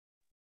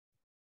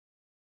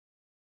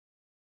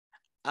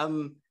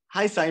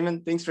Hi,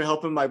 Simon. Thanks for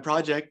helping my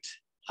project.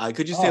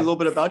 Could you say a Oh, little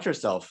bit about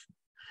yourself?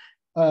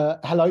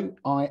 hello.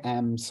 I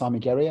am Simon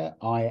Guerrier.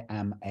 I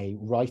am a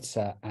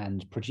writer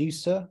and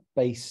producer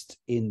based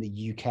in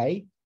the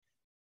UK.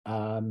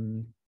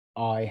 Um,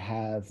 I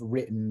have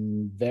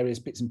written various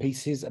bits and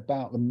pieces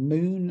about the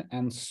moon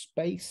and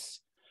space.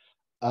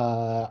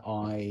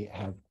 I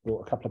have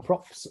brought a couple of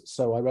props.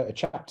 So I wrote a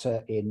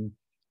chapter in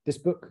this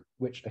book,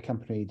 which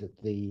accompanied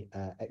the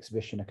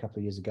exhibition a couple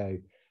of years ago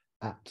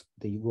at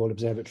the Royal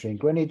Observatory in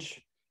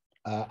Greenwich.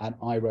 And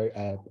I wrote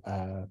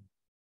a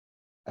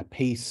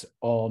piece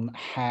on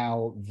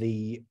how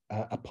the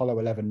Apollo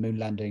 11 moon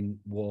landing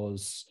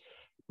was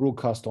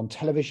broadcast on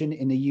television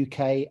in the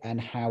UK and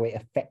how it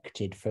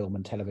affected film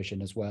and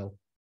television as well.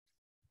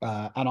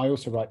 And I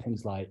also write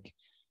things like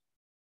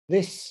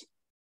this.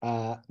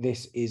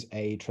 This is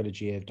a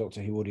trilogy of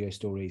Doctor Who audio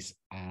stories,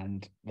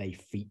 and they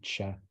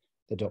feature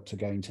the Doctor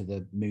going to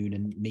the moon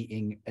and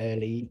meeting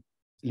early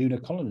lunar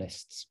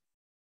colonists.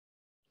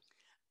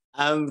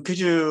 Could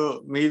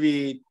you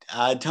maybe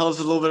tell us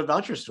a little bit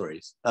about your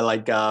stories?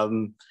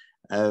 Um,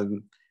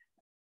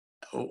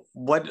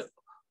 what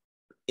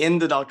in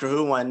the Doctor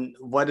Who one,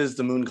 what is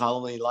the moon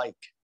colony like?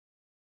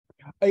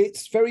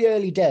 It's very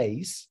early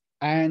days,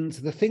 and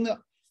the thing that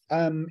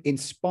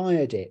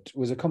inspired it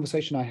was a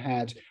conversation I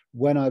had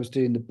when I was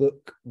doing the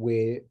book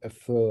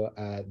for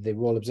the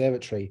Royal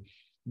Observatory.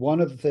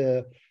 One of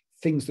the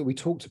things that we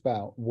talked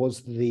about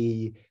was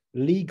the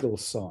legal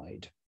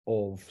side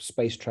of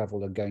space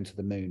travel and going to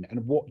the moon,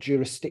 and what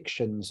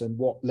jurisdictions and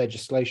what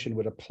legislation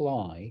would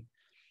apply.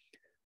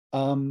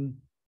 And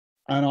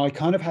I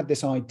kind of had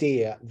this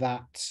idea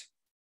that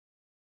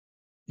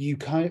you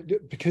kind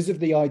of, because of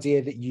the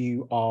idea that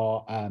you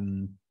are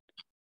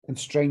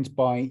constrained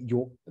by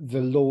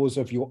the laws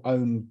of your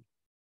own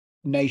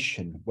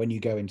nation when you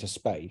go into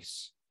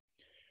space,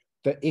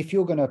 that if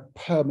you're going to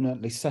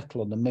permanently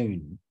settle on the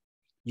moon,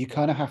 you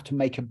kind of have to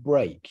make a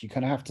break. You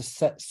kind of have to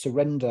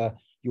surrender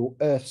your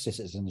Earth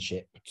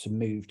citizenship to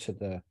move to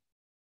the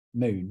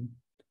moon.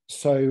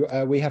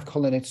 So we have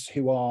colonists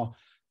who are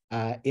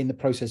in the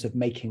process of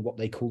making what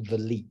they call the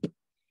leap.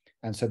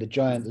 And so the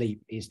giant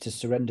leap is to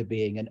surrender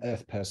being an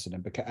Earth person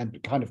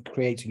and kind of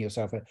creating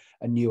yourself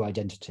a new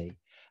identity.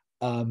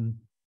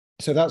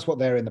 So that's what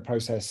they're in the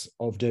process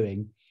of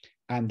doing.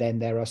 And then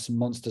there are some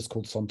monsters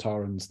called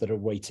Sontarans that are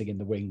waiting in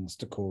the wings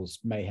to cause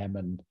mayhem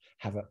and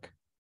havoc.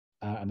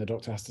 And the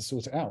Doctor has to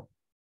sort it out.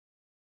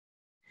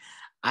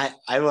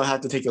 I will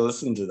have to take a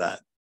listen to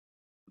that.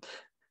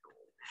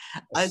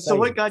 So Same.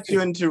 what got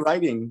you into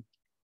writing?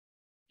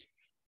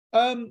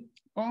 I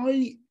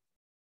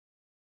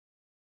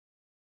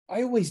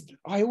always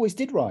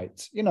did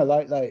write. You know,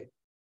 like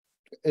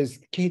as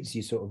kids,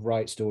 you sort of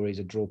write stories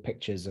and draw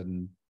pictures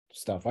and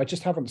stuff. I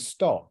just haven't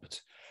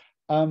stopped.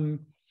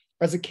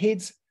 As a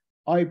kid,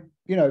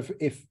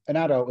 if an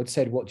adult had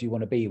said, "What do you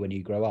want to be when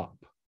you grow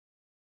up?"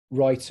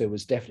 Writer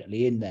was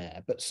definitely in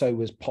there, but so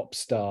was pop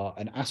star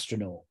and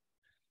astronaut.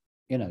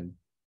 You know,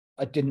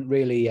 I didn't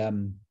really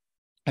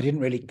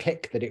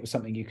click that it was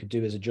something you could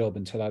do as a job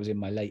until I was in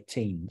my late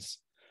teens.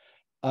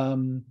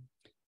 And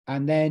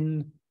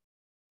then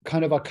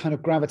I kind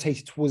of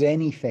gravitated towards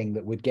anything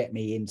that would get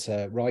me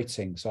into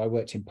writing. So I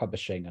worked in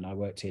publishing and I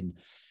worked in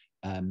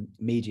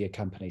media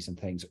companies and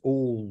things,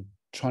 all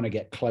trying to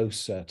get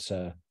closer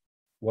to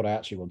what I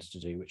actually wanted to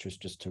do, which was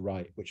just to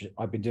write, which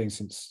I've been doing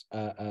since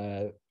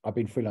I've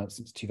been freelance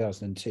since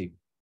 2002.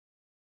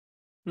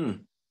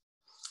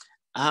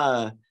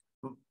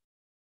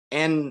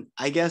 And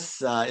I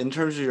guess in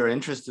terms of your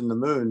interest in the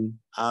moon,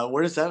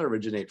 where does that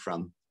originate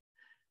from?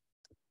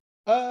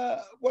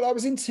 Well, I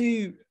was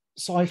into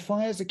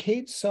sci-fi as a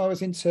kid, so I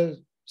was into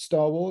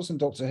Star Wars and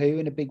Doctor Who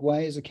in a big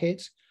way as a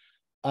kid.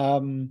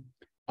 I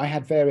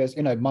had various,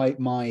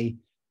 my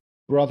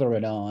brother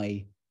and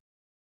I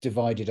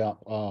divided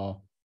up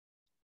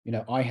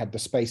I had the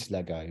space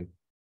Lego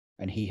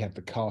and he had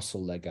the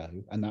castle Lego,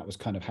 and that was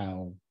kind of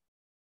how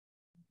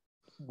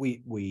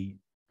we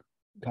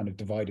kind of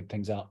divided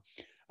things up.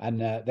 And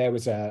there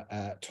was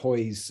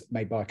toys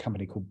made by a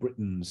company called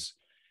Britain's,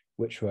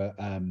 which were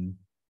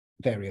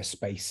various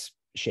space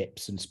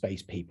ships and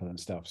space people and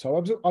stuff. So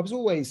I was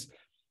always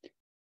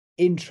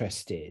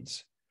interested.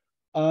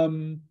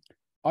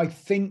 I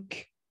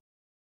think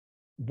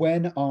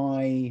when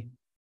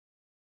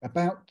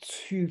about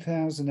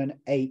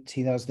 2008,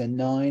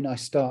 2009, I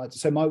started.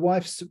 So my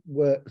wife's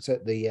worked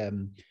at the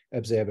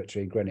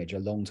observatory in Greenwich a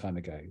long time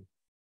ago,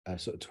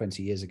 sort of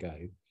 20 years ago.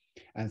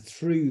 And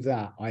through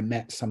that, I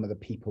met some of the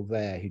people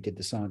there who did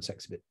the science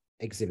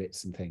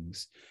exhibits and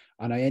things.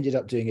 And I ended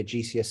up doing a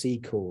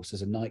GCSE course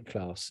as a night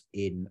class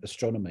in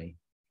astronomy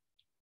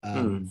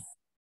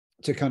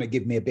to kind of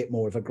give me a bit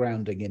more of a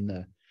grounding in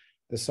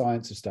the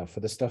science of stuff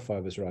for the stuff I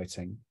was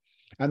writing.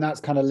 And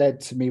that's kind of led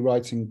to me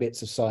writing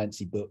bits of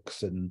sciencey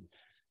books and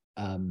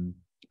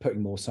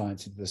putting more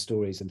science into the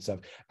stories and stuff.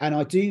 And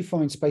I do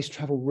find space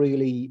travel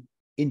really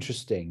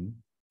interesting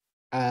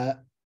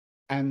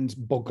and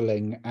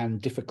boggling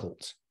and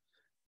difficult.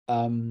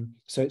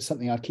 So it's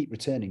something I keep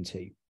returning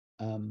to.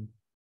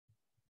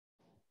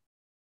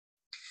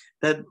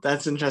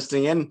 That's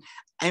interesting. And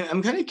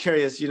I'm kind of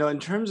curious, you know, in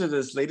terms of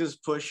this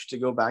latest push to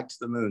go back to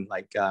the moon,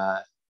 like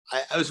I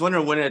was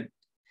wondering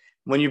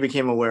when you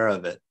became aware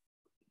of it.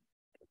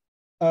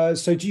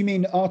 So do you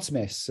mean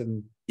Artemis?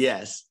 And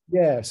Yes.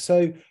 yeah,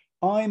 so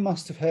I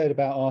must have heard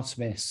about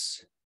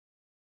Artemis.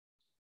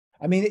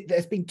 I mean,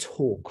 there's been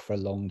talk for a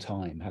long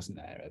time, hasn't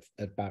there,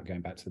 about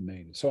going back to the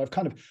moon. So I've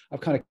kind of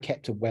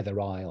kept a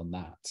weather eye on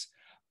that.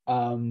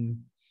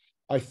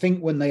 I think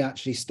when they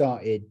actually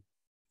started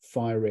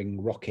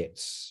firing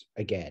rockets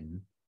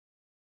again,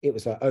 it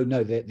was like, oh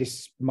no,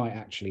 this might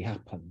actually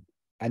happen.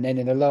 And then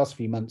in the last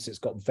few months, it's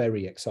got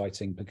very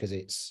exciting because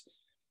it's,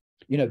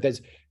 you know,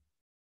 there's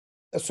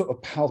a sort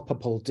of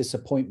palpable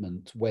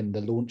disappointment when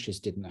the launches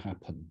didn't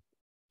happen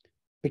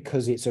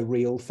because it's a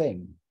real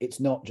thing. It's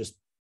not just,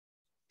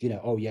 you know,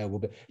 oh yeah,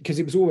 because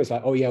it was always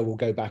like, oh yeah, we'll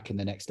go back in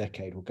the next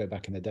decade. We'll go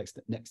back in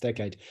the next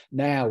decade.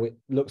 Now it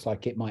looks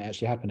like it might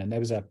actually happen. And there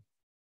was a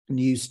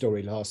news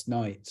story last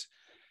night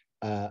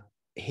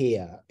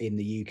here in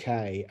the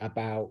UK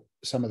about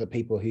some of the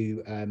people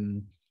who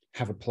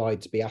have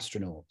applied to be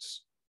astronauts.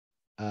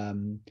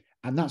 And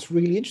that's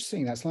really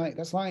interesting. That's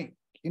like,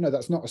 you know,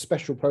 that's not a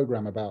special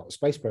program about a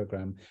space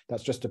program.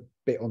 That's just a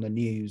bit on the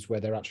news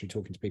where they're actually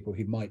talking to people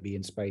who might be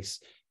in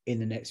space in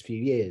the next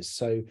few years.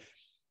 So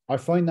I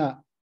find that,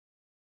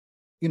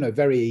 you know,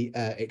 very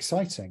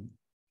exciting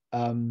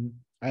and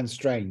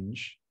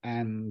strange.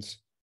 And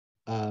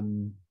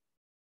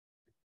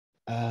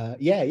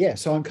yeah.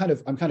 So I'm kind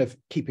of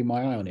keeping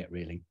my eye on it,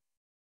 really.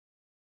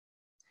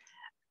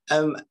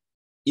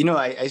 You know,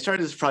 I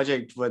started this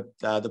project with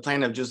the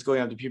plan of just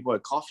going up to people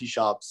at coffee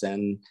shops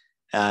and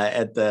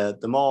at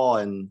the mall,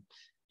 and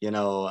you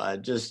know,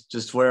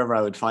 just wherever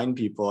I would find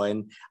people.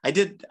 And I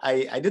did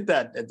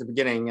that at the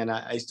beginning, and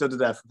I still do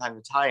that from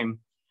time to time.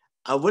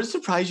 Would it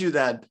surprise you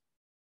that,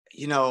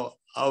 you know,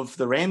 of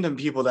the random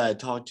people that I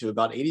talked to,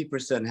 about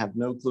 80% have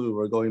no clue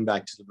we're going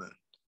back to the moon?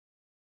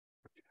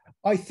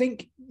 I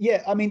think,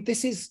 yeah. I mean,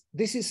 this is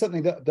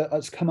something that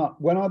has come up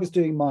when I was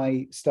doing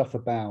my stuff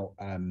about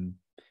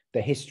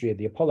the history of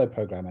the Apollo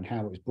program and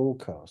how it was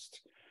broadcast.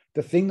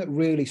 The thing that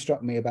really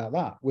struck me about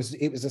that was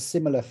it was a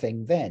similar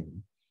thing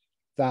then,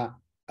 that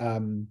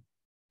in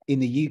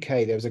the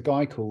UK there was a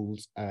guy called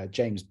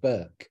James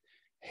Burke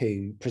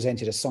who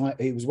presented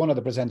he was one of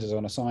the presenters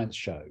on a science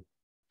show,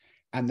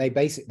 and the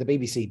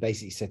BBC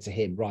basically said to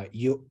him, right,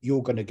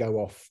 you're going to go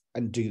off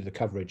and do the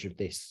coverage of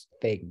this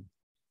thing.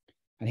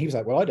 And he was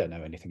like, well, I don't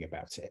know anything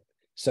about it.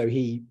 So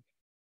he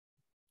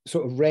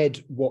sort of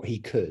read what he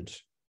could,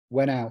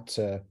 went out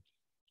to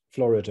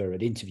Florida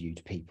and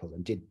interviewed people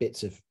and did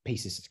bits of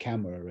pieces of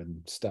camera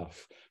and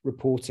stuff,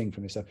 reporting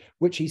from this stuff,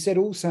 which he said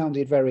all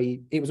sounded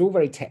it was all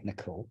very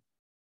technical.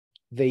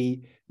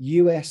 The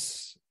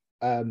US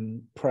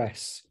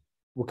press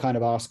were kind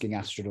of asking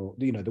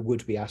the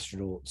would-be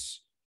astronauts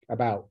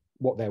about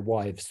what their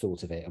wives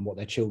thought of it and what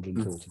their children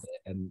thought of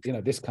it, and, you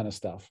know, this kind of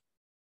stuff.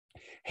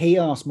 He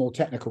asked more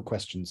technical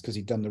questions because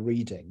he'd done the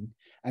reading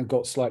and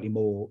got slightly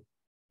more,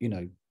 you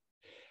know,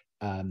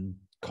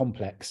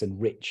 complex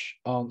and rich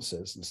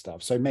answers and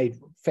stuff. So made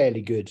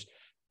fairly good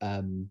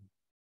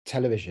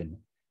television.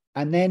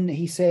 And then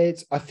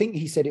I think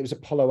he said it was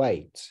Apollo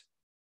 8.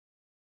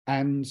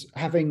 And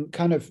having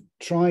kind of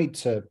tried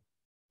to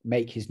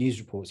make his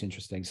news reports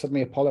interesting,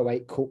 suddenly Apollo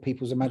 8 caught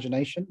people's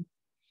imagination.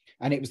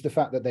 And it was the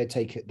fact that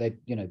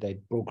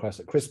they'd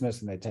broadcast at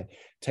Christmas and they'd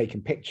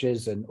taken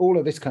pictures and all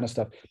of this kind of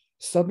stuff.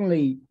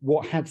 Suddenly,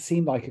 what had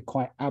seemed like a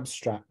quite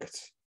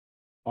abstract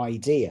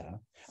idea,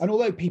 and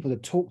although people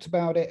had talked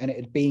about it and it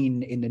had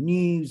been in the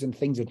news and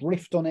things had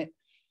riffed on it,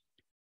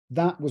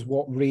 that was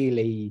what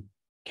really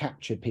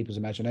captured people's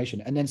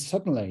imagination. And then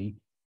suddenly,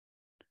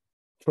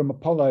 from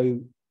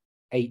Apollo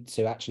 8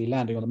 to actually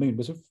landing on the moon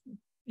was a,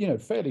 you know,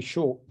 fairly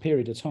short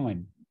period of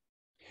time.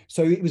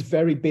 So it was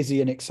very busy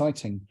and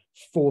exciting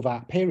for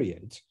that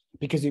period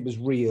because it was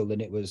real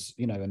and it was,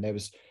 you know, and there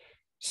was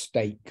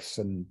stakes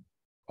and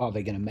are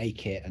they going to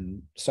make it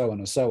and so on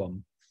and so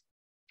on.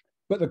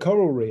 But the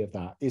corollary of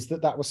that is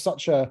that was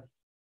such a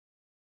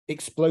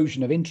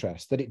explosion of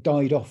interest that it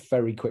died off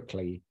very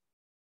quickly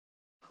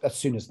as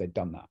soon as they'd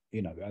done that,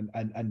 you know,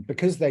 and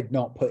because they'd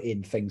not put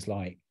in things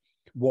like,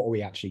 what are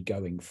we actually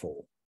going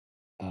for?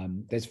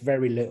 There's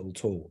very little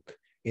talk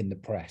in the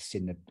press,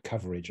 in the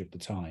coverage of the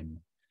time,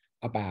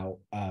 about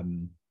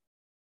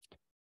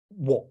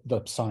what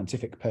the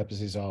scientific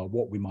purposes are,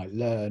 what we might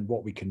learn,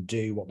 what we can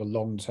do, what the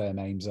long-term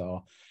aims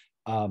are.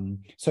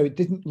 So it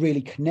didn't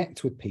really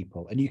connect with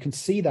people. And you can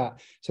see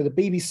that. So the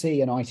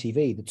BBC and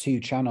ITV, the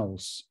two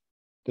channels,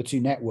 the two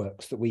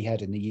networks that we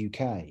had in the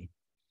UK,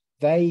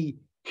 they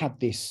had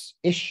this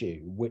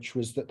issue, which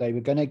was that they were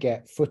going to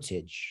get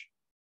footage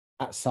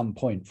at some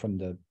point from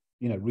the,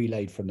 you know,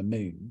 relayed from the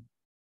moon,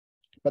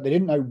 but they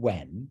didn't know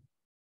when.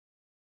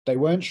 They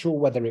weren't sure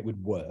whether it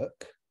would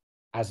work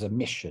as a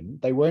mission.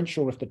 They weren't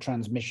sure if the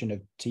transmission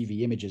of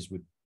TV images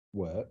would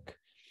work.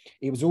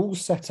 It was all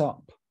set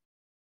up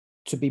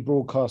to be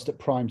broadcast at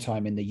prime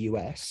time in the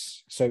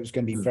US. So it was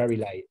going to be very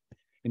late.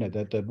 You know,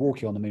 the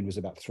walking on the moon was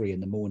about 3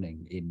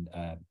 a.m. in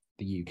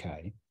the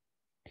UK.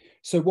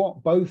 So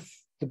what both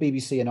the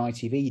BBC and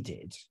ITV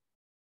did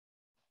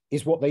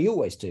is what they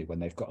always do when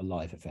they've got a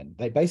live event.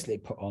 They basically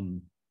put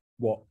on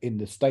what in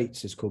the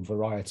States is called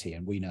variety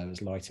and we know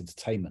as light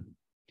entertainment.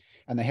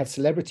 And they have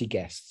celebrity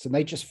guests and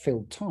they just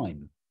filled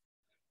time.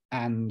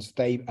 And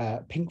they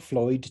Pink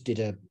Floyd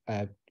did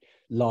a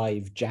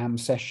live jam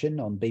session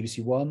on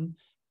BBC One.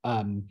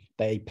 The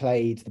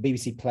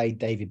BBC played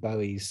David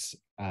Bowie's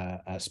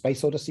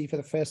Space Odyssey for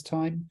the first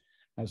time.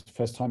 That was the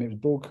first time it was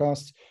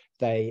broadcast.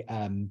 They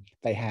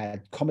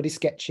had comedy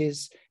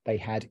sketches. They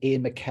had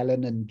Ian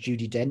McKellen and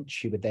Judi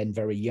Dench, who were then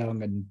very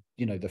young and,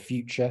 you know, the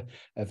future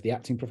of the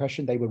acting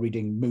profession. They were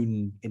reading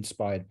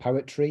Moon-inspired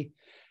poetry.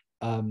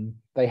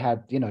 They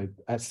had, you know,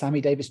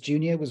 Sammy Davis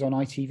Jr. was on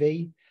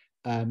ITV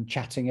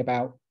chatting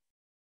about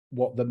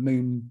what the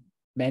moon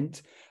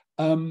meant.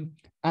 And,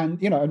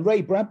 you know, and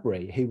Ray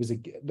Bradbury, who was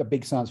the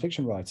big science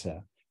fiction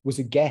writer, was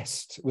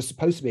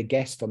supposed to be a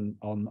guest on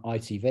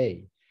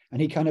ITV.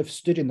 And he kind of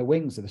stood in the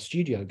wings of the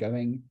studio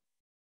going,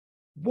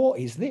 what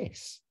is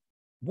this?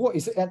 What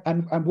is it?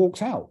 And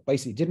walked out,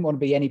 basically didn't want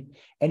to be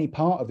any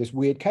part of this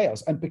weird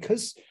chaos. And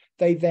because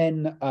they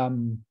then,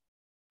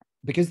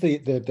 because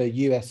the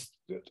US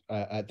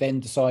then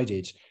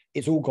decided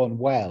it's all gone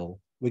well,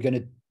 we're going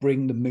to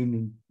bring the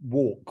moon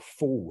walk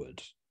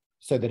forward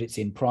so that it's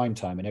in prime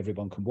time and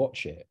everyone can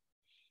watch it.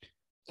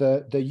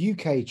 The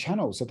UK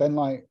channels are then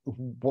like,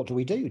 what do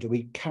we do? Do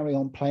we carry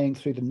on playing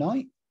through the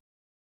night?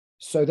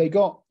 So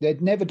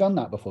they'd never done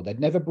that before. They'd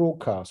never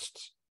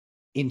broadcast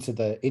into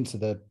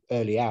the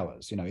early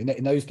hours. You know,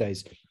 in those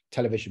days,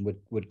 television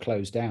would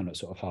close down at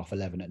sort of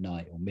 11:30 at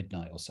night or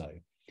midnight or so.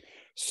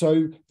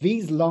 So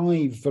these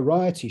live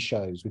variety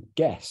shows with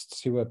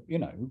guests who are, you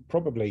know,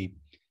 probably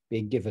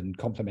being given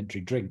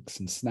complimentary drinks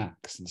and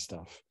snacks and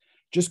stuff,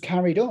 just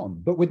carried on,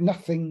 but with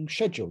nothing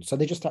scheduled. So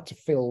they just had to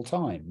fill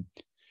time.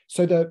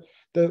 So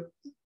the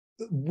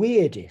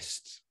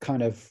weirdest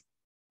kind of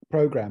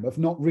program of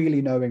not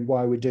really knowing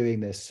why we're doing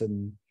this,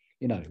 and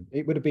you know,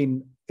 it would have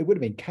been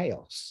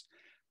chaos.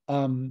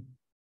 So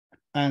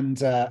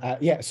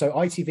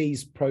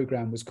ITV's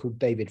program was called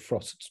David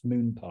Frost's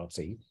Moon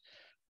Party,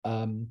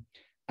 and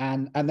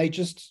they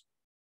just,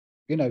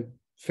 you know,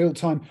 filled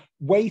time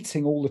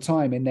waiting all the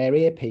time in their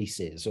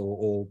earpieces,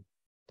 or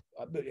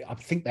I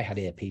think they had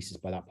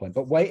earpieces by that point,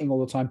 but waiting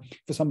all the time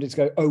for somebody to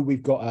go, oh,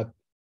 we've got a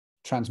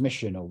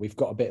transmission, or we've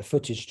got a bit of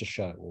footage to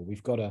show, or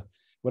we've got a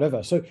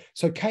whatever. So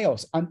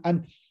chaos.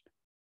 And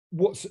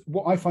what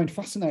I find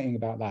fascinating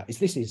about that is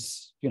this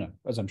is, you know,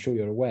 as I'm sure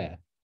you're aware,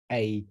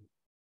 a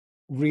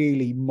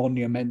really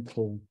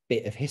monumental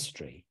bit of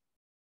history.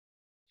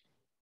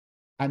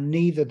 And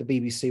neither the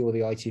BBC or the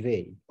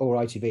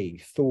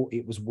ITV thought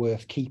it was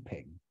worth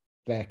keeping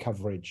their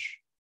coverage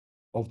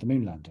of the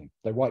moon landing.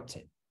 They wiped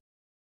it.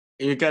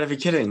 You gotta be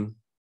kidding.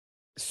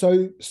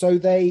 So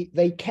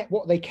they kept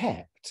what they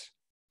kept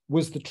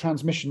was the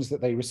transmissions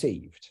that they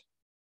received.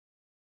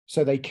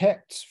 So they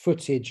kept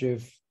footage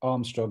of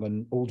Armstrong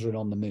and Aldrin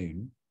on the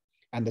moon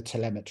and the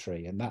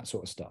telemetry and that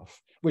sort of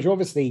stuff, which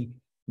obviously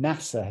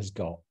NASA has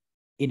got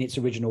in its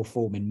original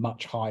form in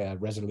much higher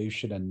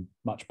resolution and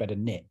much better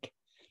nick.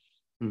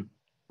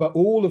 But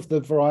all of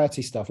the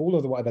variety stuff, all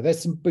of the whatever,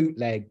 there's some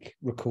bootleg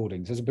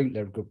recordings. There's a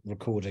bootleg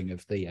recording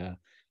of the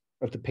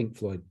Pink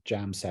Floyd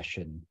jam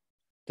session.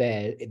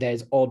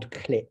 There's odd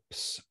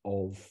clips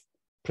of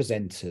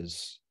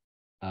presenters.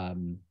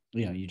 You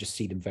know, you just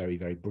see them very,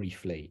 very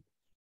briefly,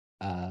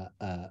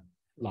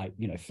 like,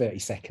 you know, 30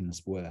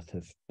 seconds worth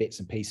of bits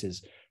and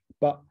pieces.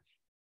 But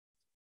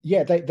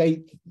yeah,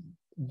 I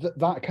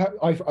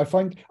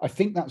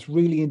think that's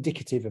really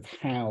indicative of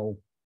how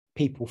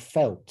people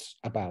felt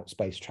about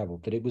space travel,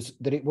 that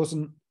it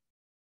wasn't,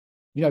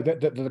 you know,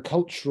 the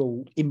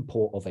cultural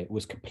import of it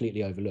was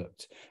completely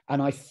overlooked.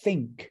 And I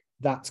think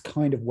that's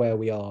kind of where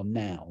we are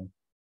now,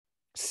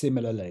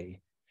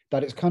 similarly,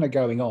 that it's kind of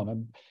going on,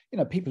 and, you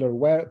know, people are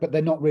aware, but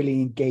they're not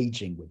really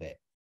engaging with it.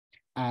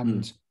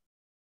 And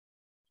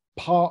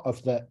part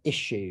of the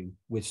issue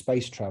with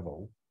space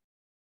travel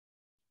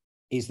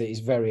is that it's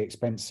very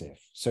expensive.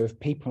 So if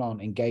people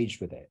aren't engaged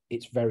with it,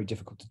 it's very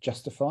difficult to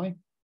justify.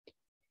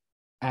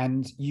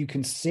 And you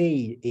can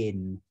see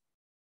in,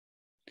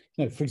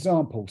 you know, for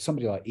example,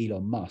 somebody like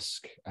Elon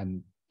Musk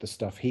and the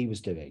stuff he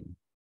was doing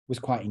was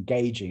quite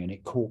engaging, and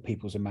it caught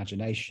people's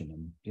imagination,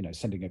 and, you know,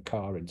 sending a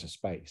car into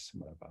space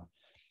and whatever.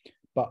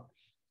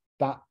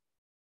 But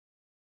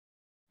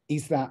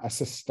is that a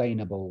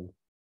sustainable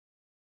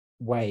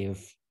way of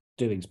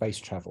doing space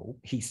travel?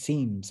 He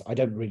seems, I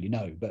don't really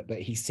know, but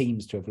he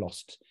seems to have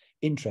lost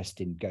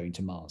interest in going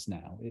to Mars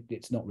now.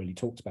 It's not really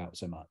talked about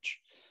so much.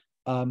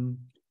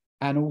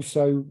 And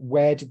also,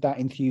 where did that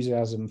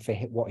enthusiasm for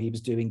what he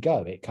was doing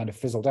go? It kind of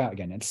fizzled out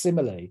again. And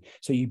similarly,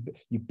 so you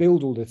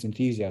build all this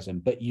enthusiasm,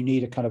 but you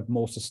need a kind of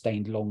more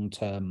sustained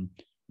long-term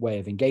way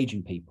of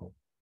engaging people.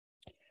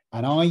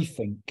 And I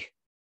think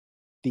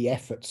the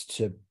efforts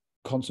to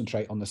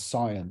concentrate on the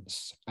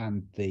science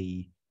and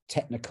the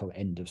technical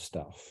end of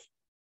stuff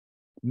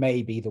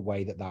may be the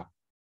way that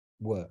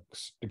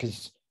works,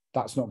 because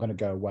that's not going to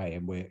go away.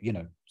 And we're,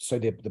 so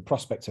the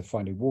prospect of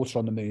finding water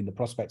on the moon, the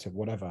prospect of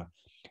whatever,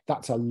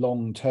 that's a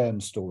long-term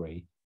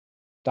story.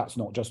 That's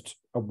not just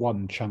a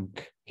one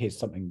chunk, here's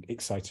something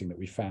exciting that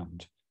we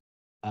found.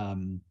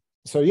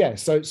 So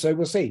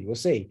we'll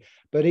see.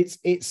 But it's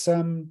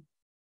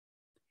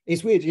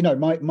weird,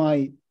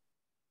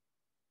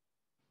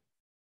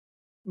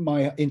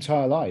 my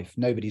entire life,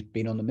 nobody's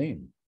been on the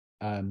moon,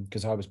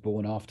 because I was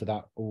born after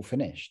that all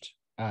finished,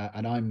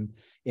 and I'm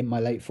in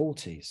my late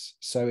 40s.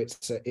 So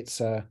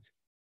it's a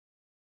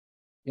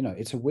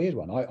weird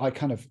one. I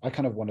kind of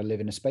want to live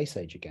in a space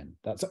age again.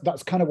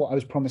 That's kind of what I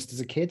was promised as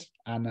a kid,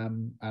 and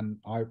I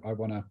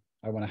want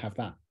to have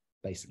that,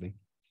 basically.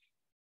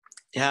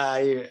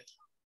 Yeah,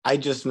 I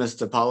just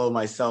missed Apollo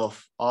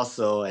myself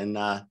also, and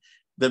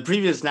the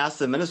previous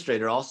NASA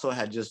administrator also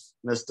had just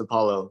missed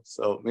Apollo,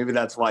 so maybe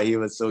that's why he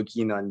was so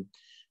keen on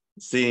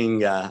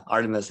seeing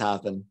Artemis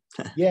happen.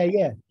 Yeah.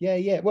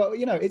 Well,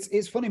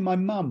 it's funny. My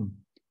mum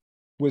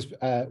was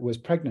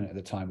pregnant at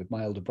the time with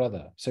my older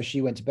brother, so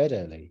she went to bed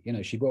early.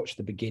 She watched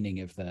the beginning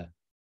of the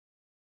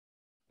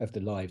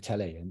live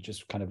telly and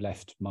just kind of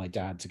left my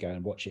dad to go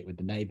and watch it with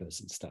the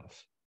neighbors and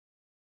stuff.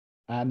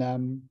 And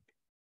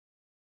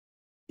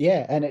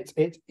and it's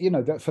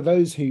for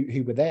those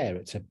who were there,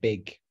 it's a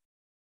big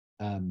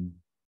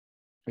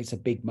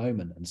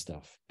moment and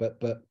stuff.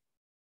 But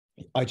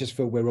I just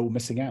feel we're all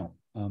missing out.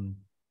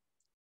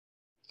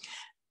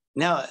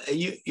 Now,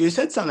 you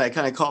said something that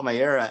kind of caught my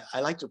ear. I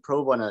like to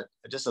probe on it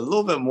just a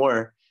little bit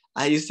more.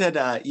 You said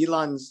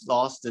Elon's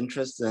lost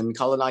interest in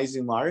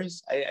colonizing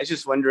Mars. I was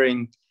just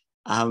wondering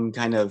how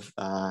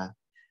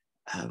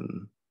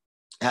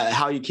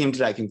you came to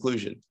that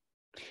conclusion.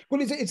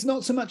 Well, it's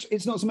not so much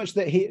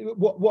that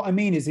what I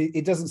mean is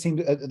it doesn't seem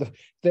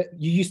that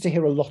you used to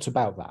hear a lot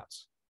about that,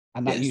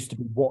 and that used to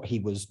be what he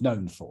was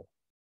known for.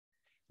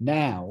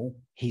 Now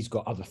he's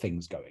got other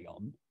things going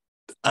on.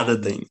 Other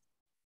things.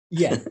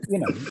 Yeah,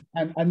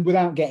 and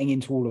without getting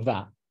into all of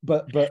that,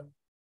 but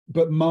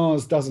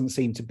Mars doesn't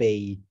seem to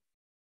be,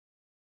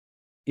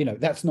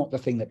 that's not the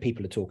thing that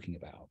people are talking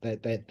about.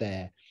 They're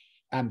there,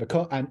 and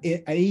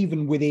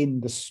even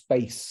within the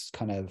space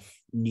kind of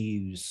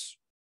news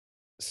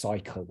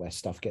cycle where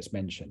stuff gets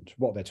mentioned,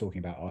 what they're talking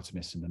about,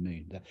 Artemis and the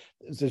moon,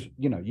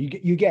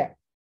 you get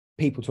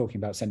people talking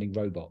about sending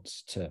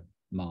robots to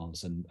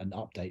Mars and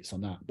updates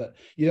on that, but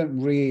you don't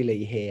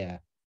really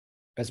hear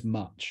as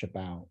much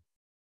about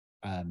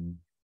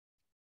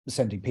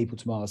sending people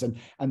to Mars. And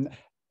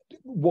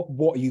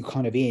what are you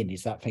kind of in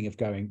is that thing of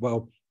going,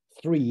 well,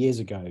 3 years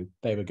ago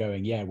they were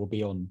going, yeah, we'll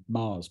be on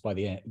Mars but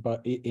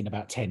in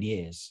about 10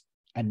 years,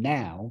 and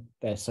now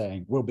they're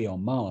saying we'll be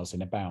on Mars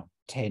in about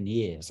 10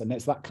 years, and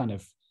it's that kind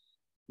of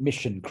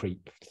mission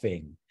creep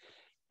thing.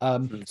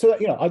 So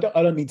I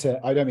don't mean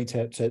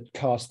to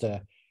cast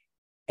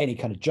any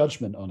kind of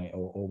judgment on it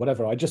or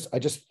whatever. I just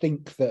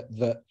think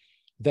that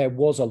there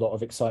was a lot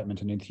of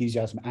excitement and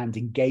enthusiasm and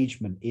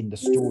engagement in the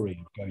story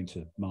of going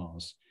to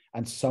Mars,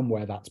 and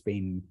somewhere that's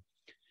been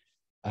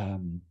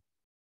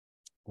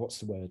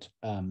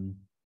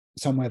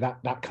somewhere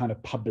that kind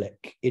of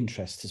public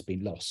interest has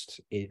been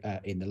lost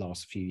in the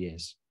last few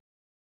years.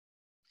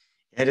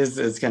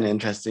 It's kind of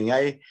interesting.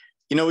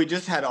 We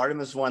just had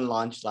Artemis 1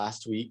 launch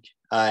last week.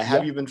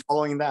 Have you been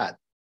following that?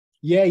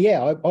 Yeah.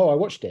 I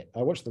watched it.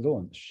 I watched the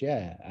launch.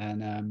 Yeah,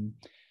 and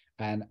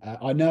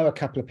I know a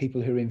couple of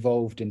people who are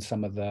involved in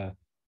some of the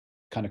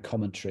kind of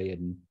commentary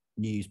and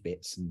news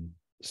bits and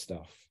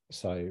stuff.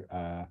 So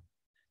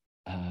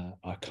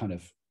I kind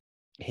of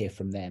hear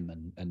from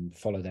them and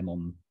follow them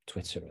on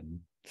Twitter and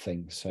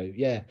things. So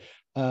yeah.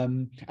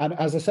 And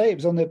as I say, it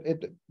was on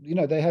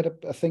they had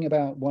a thing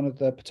about one of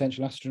the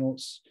potential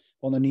astronauts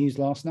on the news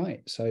last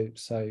night. So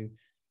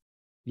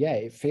yeah,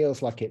 it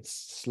feels like it's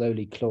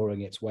slowly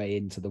clawing its way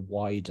into the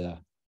wider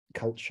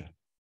culture.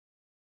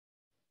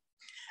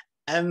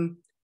 A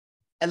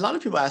lot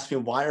of people ask me,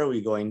 why are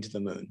we going to the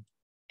moon?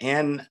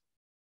 And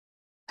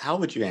how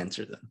would you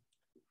answer them?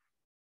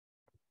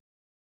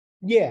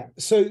 Yeah,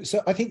 so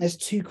I think there's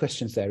two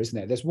questions there, isn't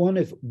there? There's one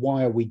of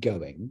why are we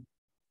going?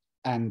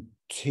 And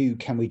two,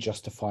 can we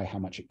justify how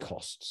much it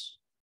costs?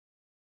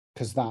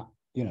 Because that,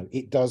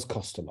 it does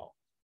cost a lot.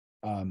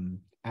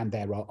 And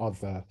there are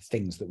other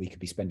things that we could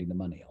be spending the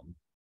money on.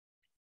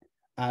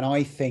 And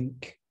I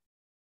think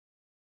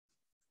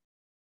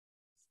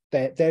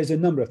there's a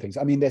number of things.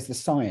 I mean, there's the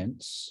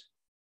science,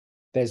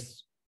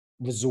 there's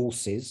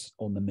resources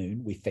on the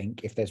moon. We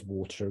think if there's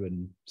water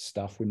and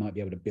stuff, we might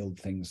be able to build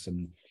things.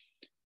 And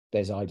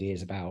there's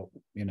ideas about,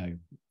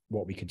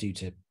 what we could do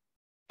to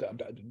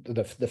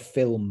the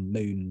film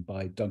Moon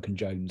by Duncan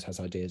Jones has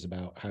ideas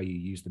about how you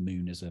use the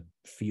moon as a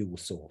fuel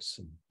source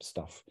and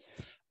stuff.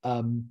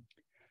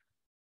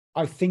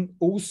 I think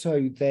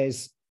also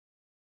there's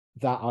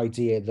that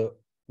idea that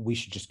we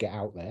should just get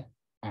out there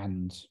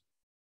and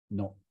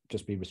not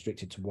just be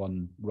restricted to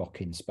one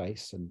rock in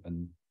space,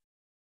 and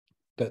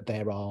that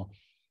there are,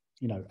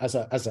 as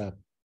a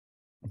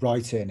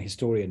writer and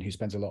historian who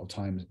spends a lot of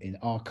time in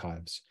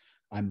archives,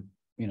 I'm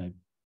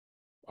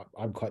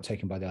quite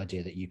taken by the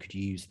idea that you could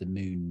use the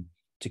moon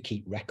to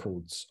keep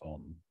records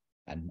on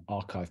and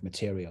archive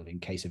material in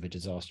case of a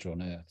disaster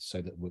on Earth,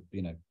 so that would,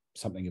 you know,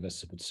 something of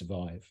us would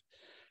survive.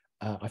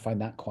 I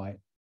find that quite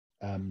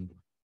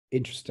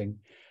interesting,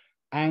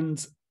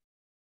 and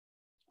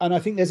I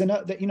think there's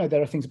another, you know,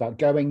 there are things about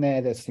going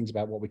there. There's things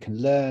about what we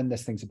can learn.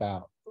 There's things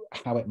about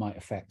how it might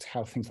affect,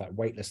 how things like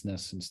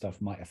weightlessness and stuff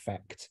might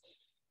affect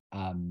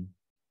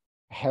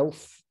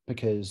health,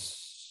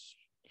 because,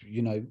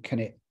 you know,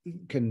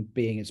 can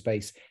being in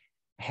space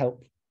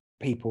help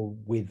people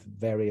with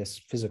various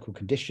physical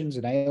conditions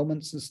and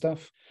ailments and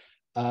stuff.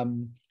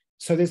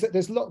 So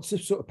there's lots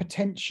of sort of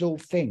potential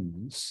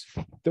things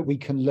that we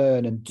can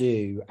learn and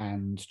do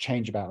and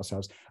change about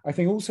ourselves. I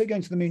think also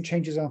going to the moon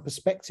changes our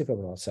perspective of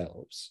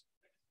ourselves.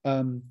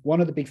 One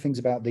of the big things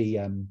about the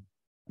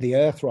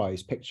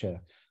Earthrise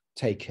picture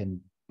taken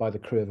by the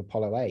crew of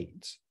Apollo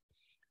 8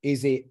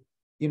 is it,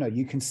 you know,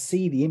 you can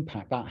see the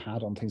impact that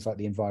had on things like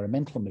the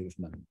environmental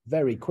movement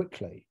very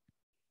quickly,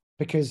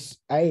 because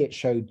it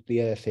showed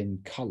the Earth in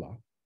color.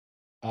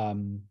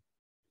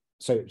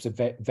 So it's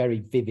a very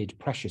vivid,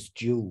 precious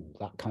jewel.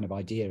 That kind of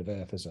idea of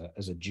Earth as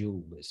a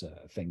jewel is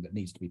a thing that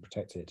needs to be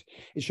protected.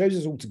 It shows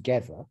us all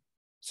together,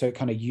 so it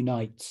kind of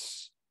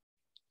unites.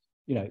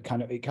 You know, it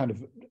kind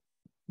of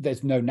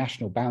there's no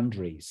national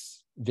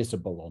boundaries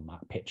visible on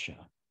that picture,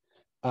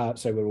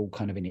 so we're all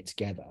kind of in it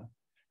together.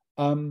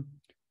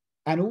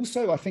 And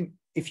also, I think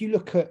if you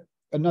look at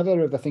another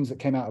of the things that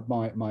came out of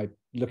my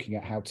looking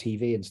at how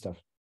TV and stuff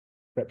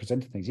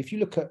represented things, if you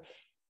look at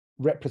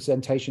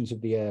representations of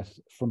the Earth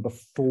from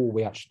before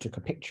we actually took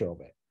a picture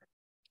of it.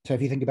 So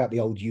if you think about the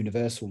old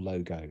Universal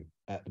logo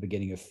at the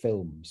beginning of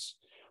films,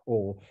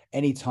 or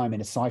any time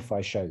in a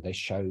sci-fi show they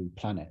show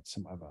planets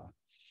and whatever,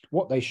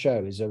 what they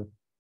show is the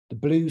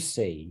blue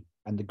sea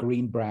and the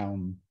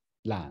green-brown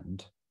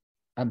land,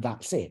 and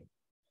that's it.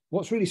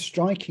 What's really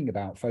striking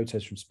about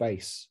photos from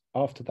space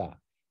after that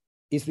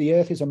is the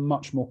Earth is a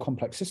much more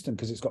complex system,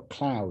 because it's got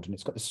cloud and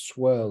it's got the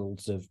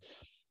swirls of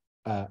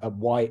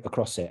white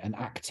across it and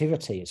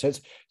activity. So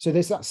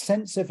there's that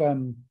sense of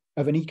an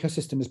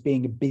ecosystem as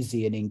being a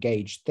busy and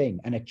engaged thing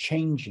and a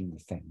changing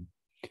thing.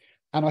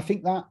 And I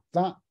think that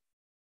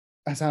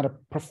has had a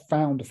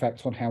profound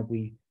effect on how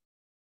we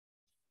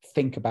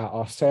think about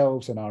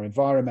ourselves and our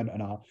environment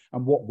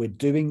and what we're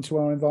doing to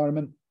our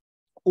environment.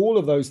 All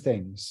of those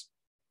things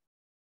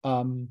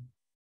come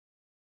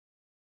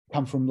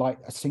from like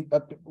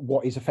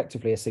what is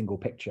effectively a single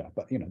picture.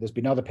 But, you know, there's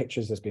been other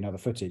pictures, there's been other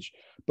footage,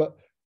 but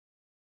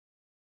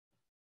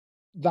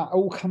that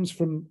all comes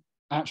from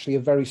actually a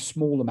very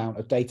small amount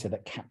of data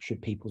that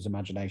captured people's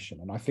imagination.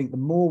 And I think the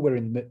more we're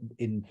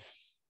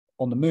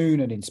on the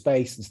moon and in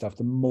space and stuff,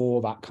 the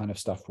more that kind of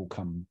stuff will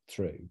come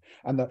through.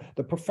 And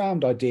the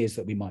profound ideas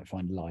that we might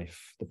find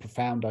life, the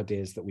profound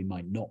ideas that we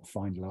might not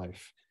find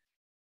life,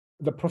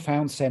 the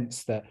profound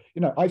sense that,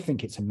 you know, I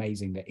think it's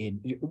amazing that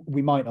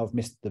we might have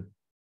missed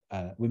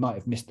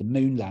the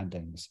moon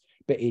landings,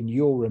 but in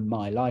your and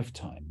my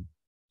lifetime,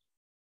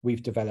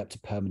 we've developed a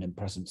permanent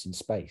presence in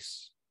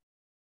space.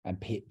 And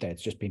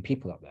there's just been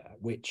people up there,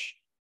 which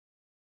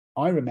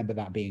I remember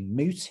that being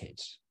mooted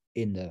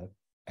in the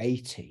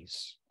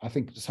 80s. I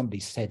think somebody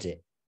said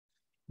it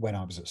when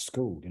I was at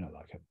school, you know,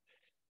 like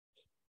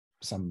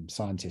some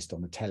scientist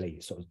on the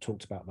telly sort of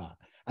talked about that,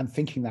 and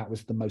thinking that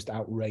was the most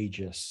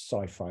outrageous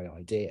sci-fi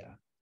idea.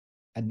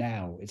 And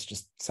now it's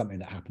just something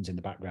that happens in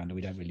the background and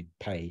we don't really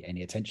pay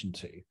any attention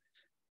to.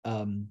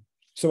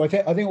 So I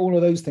think all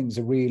of those things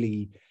are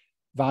really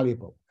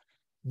valuable.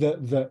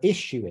 The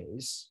issue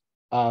is,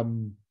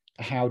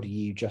 how do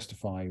you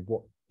justify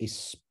what is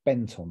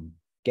spent on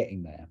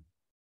getting there?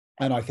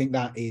 And I think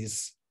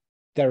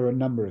there are a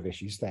number of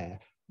issues there.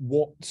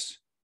 What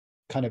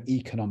kind of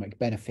economic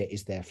benefit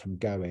is there from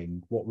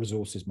going? What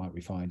resources might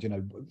we find? You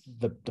know,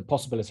 the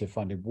possibility of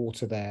finding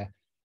water there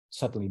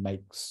suddenly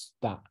makes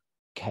that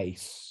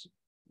case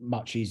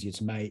much easier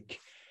to make.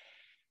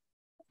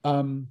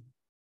 And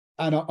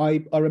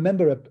I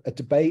remember a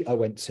debate I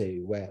went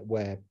to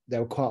where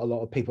there were quite a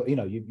lot of people, you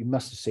know, you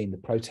must have seen the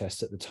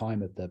protests at the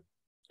time of the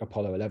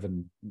Apollo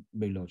 11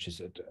 moon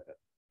launches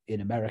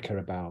in America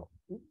about,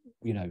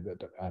 you know,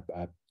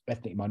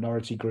 ethnic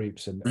minority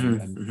groups and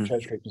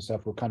church groups and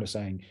stuff were kind of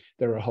saying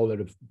there are a whole lot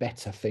of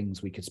better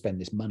things we could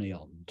spend this money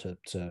on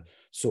to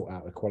sort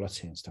out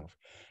equality and stuff.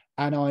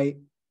 And I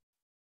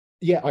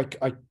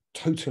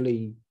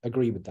totally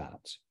agree with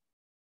that.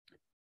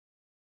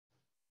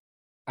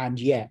 And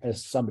yet,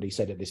 as somebody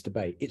said at this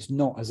debate, it's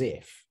not as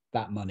if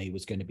that money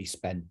was going to be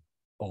spent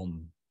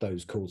on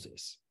those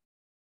causes.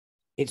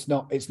 It's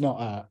not a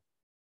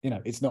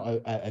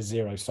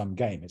zero-sum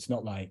game. It's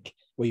not like,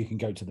 well, you can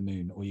go to the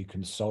moon or you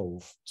can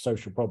solve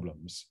social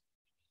problems.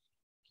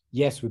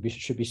 Yes, we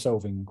should be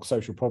solving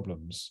social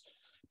problems,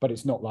 but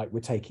it's not like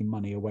we're taking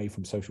money away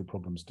from social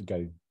problems to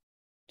go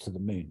to the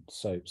moon.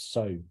 So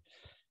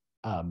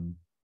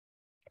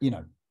you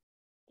know,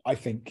 I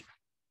think,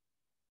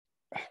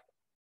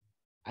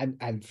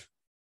 and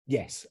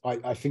yes,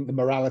 I think the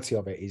morality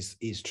of it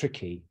is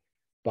tricky,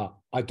 but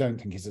I don't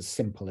think it's as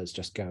simple as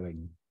just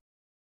going,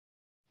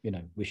 you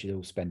know, we should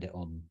all spend it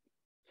on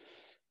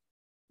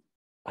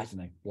I don't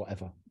know,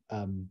 whatever,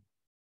 uh,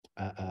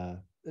 uh,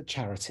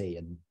 charity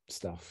and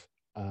stuff.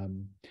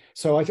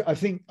 So I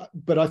think,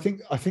 but I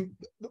think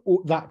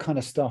all that kind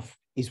of stuff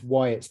is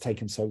why it's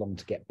taken so long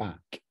to get back.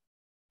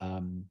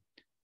 And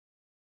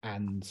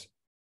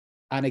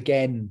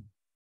again,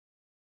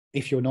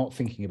 if you're not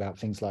thinking about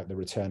things like the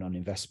return on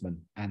investment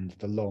and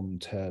the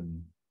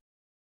long-term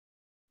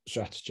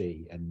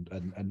strategy and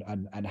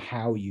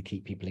how you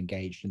keep people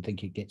engaged and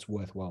thinking it's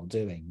worthwhile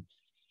doing,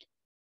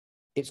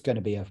 it's going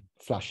to be a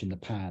flash in the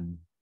pan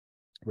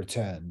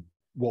return.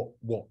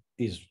 What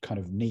is kind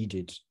of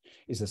needed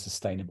is a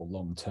sustainable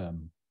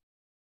long-term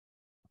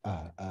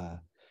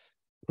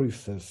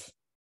proof of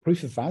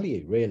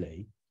value,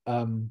 really.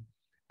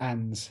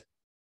 And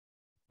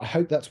I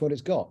hope that's what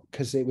it's got,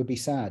 because it would be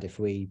sad if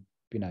we,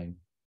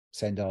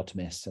 send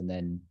Artemis and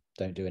then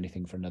don't do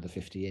anything for another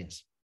 50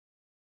 years.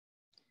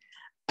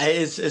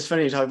 It's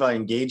funny you talk about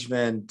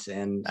engagement,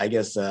 and I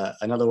guess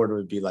another word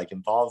would be like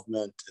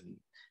involvement, and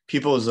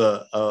people is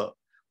a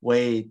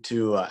way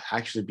to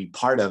actually be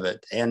part of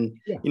it. And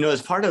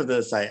as part of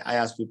this, I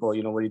ask people, what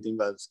do you think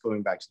about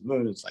going back to the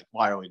moon? It's like,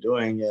 why are we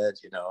doing it?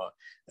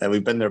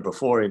 We've been there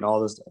before,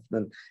 all this stuff.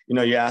 And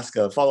then you ask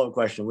a follow-up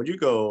question: would you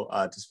go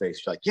to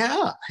space? You're like,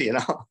 yeah,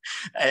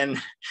 and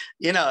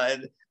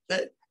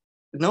that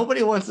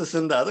nobody wants to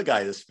send the other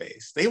guy to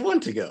space. They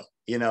want to go.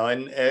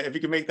 And if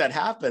you can make that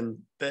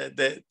happen,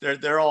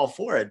 they're all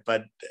for it.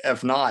 But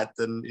if not,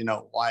 then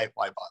why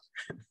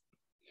bother?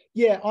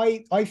 Yeah,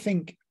 I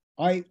think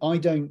I'm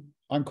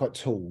quite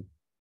tall,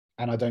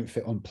 and I don't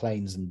fit on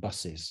planes and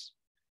buses,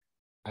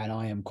 and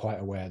I am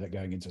quite aware that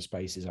going into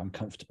space is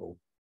uncomfortable.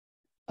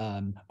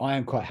 I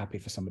am quite happy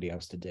for somebody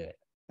else to do it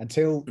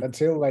until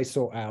they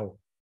sort out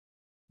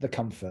the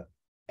comfort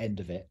end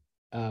of it.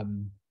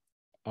 I'm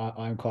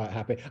quite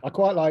happy. I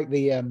quite like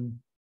the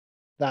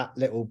that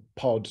little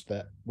pod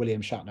that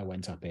William Shatner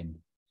went up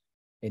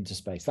into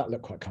space. That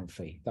looked quite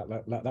comfy. That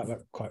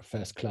looked quite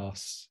first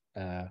class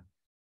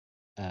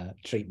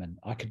treatment.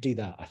 I could do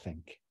that, I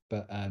think.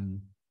 But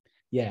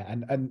yeah,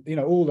 and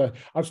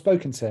I've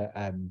spoken to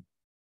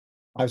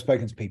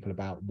people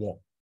about what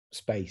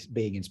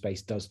being in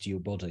space does to your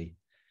body,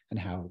 and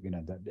how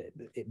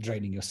it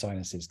draining your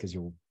sinuses because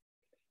your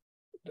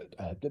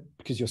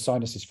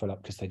sinuses fill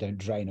up because they don't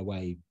drain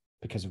away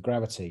because of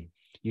gravity.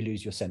 You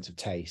lose your sense of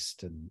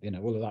taste, and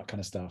all of that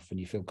kind of stuff, and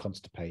you feel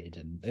constipated,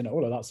 and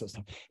all of that sort of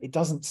stuff. It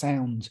doesn't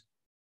sound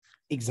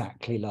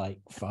exactly like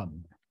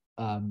fun.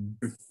 I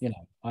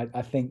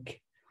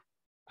think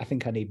I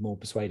need more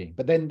persuading,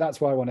 but then that's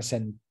why I want to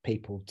send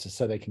people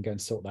so they can go and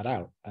sort that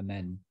out, and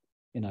then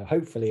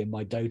hopefully in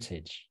my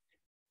dotage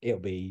it'll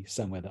be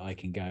somewhere that I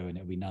can go and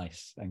it'll be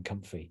nice and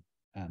comfy,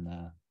 and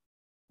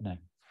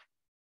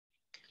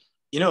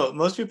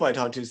most people I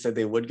talked to said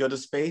they would go to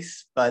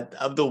space, but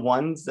of the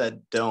ones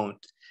that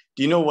don't,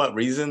 do you know what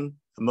reason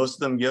most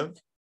of them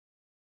give?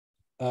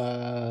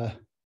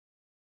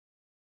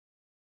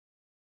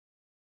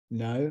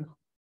 No.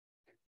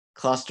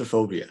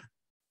 Claustrophobia.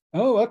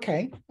 Oh,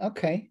 okay.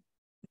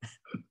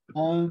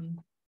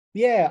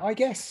 Yeah, I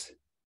guess.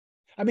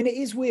 I mean, it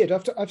is weird.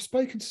 I've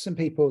spoken to some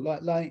people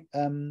like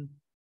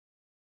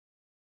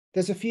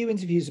there's a few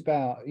interviews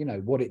about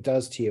what it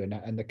does to you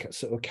and the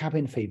sort of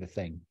cabin fever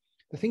thing.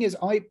 The thing is,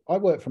 I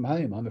work from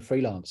home. I'm a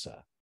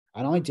freelancer,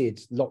 and I did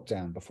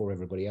lockdown before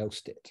everybody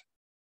else did.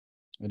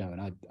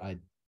 And I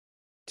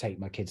take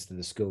my kids to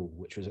the school,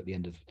 which was at the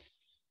end of.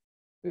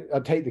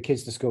 I'd take the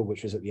kids to school,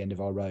 which was at the end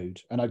of our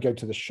road, and I'd go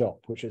to the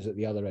shop, which was at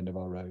the other end of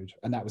our road,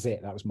 and that was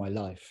it. That was my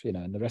life,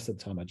 and the rest of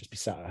the time I'd just be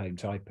sat at home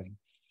typing.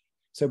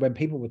 So when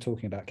people were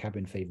talking about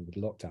cabin fever with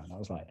lockdown, I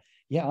was like,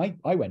 yeah,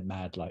 I went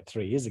mad like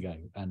 3 years ago,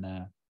 and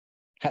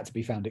had to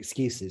be found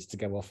excuses to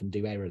go off and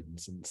do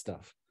errands and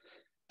stuff.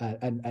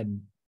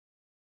 And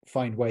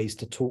find ways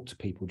to talk to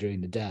people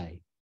during the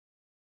day.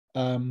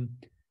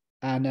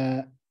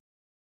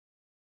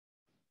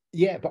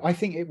 Yeah, but I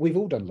think we've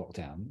all done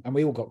lockdown, and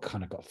we all got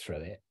through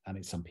it. I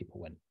mean, some people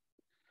went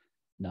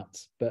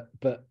nuts, but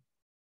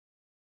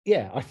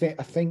yeah, I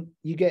think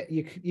you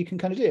can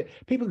kind of do it.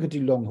 People could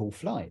do long haul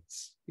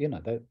flights,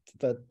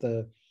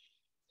 that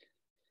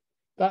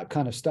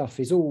kind of stuff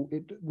is all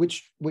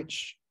which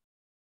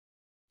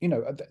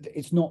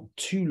it's not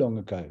too long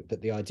ago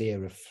that the idea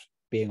of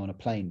being on a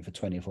plane for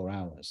 24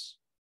 hours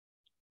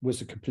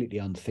was a completely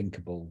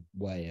unthinkable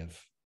way of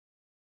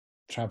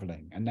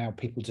traveling, and now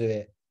people do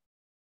it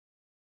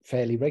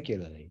fairly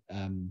regularly.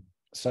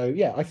 So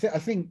yeah, I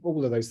think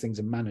all of those things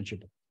are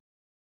manageable.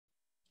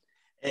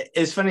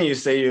 It's funny you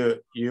say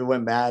you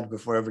went mad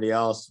before everybody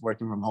else,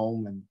 working from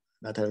home and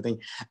that type of thing.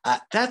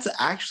 That's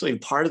actually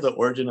part of the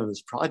origin of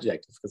this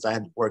project, because I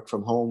had worked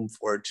from home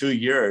for 2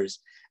 years.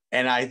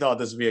 And I thought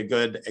this would be a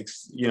good,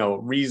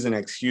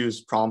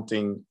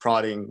 prompting,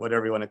 prodding,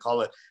 whatever you want to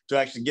call it, to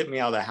actually get me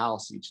out of the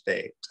house each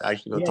day to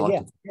actually go talk to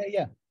people.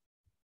 Yeah.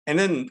 And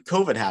then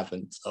COVID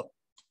happened. So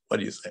what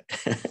do you say?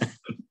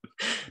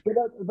 but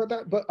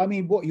I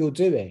mean, what you're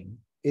doing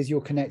is you're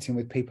connecting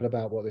with people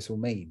about what this all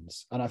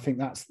means, and I think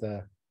that's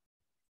the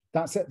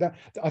That's it. That,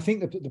 I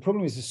think the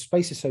problem is the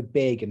space is so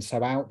big and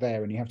so out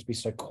there, and you have to be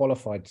so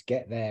qualified to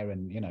get there,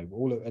 and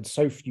and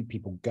so few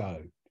people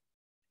go.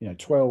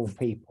 12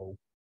 people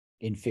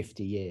in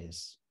 50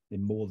 years,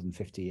 in more than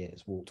 50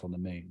 years, walked on the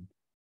moon,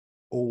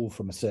 all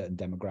from a certain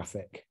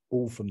demographic,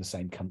 all from the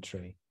same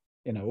country,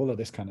 all of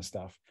this kind of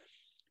stuff.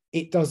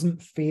 It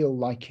doesn't feel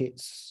like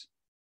it's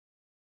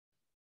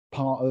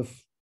part of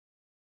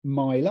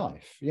my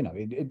life, in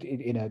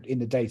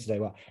the day-to-day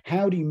world.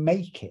 How do you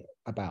make it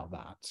about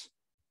that?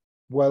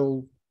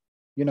 Well,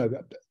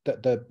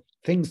 the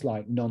things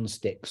like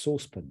non-stick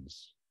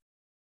saucepans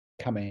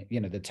coming,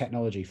 the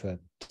technology for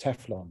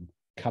Teflon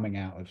coming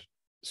out of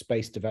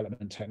space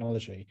development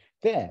technology,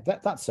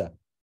 that's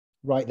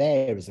right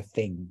there is a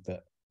thing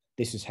that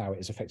this is how it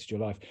has affected your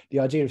life. The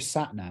idea of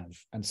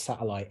sat-nav and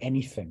satellite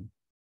anything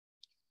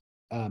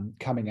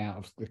coming out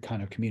of the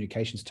kind of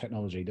communications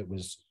technology that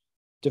was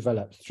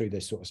developed through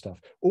this sort of stuff,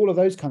 all of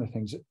those kind of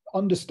things,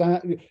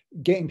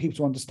 getting people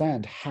to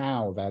understand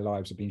how their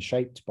lives have been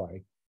shaped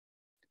by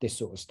this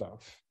sort of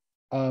stuff,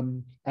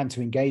 and to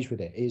engage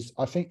with it is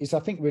I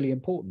think really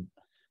important.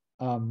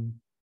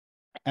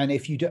 And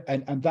if you do,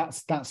 and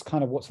that's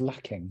kind of what's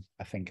lacking,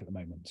 I think, at the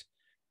moment.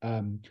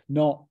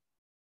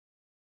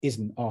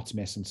 Isn't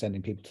Artemis and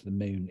sending people to the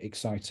moon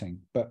exciting?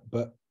 But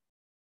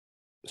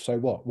so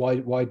what? Why?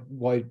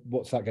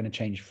 What's that going to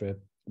change for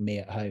me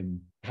at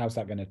home? How's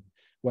that going to,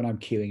 when I'm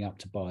queuing up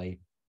to buy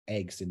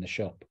eggs in the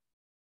shop,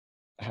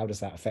 how does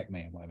that affect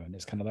me and whatever? And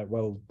it's kind of like,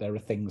 well, there are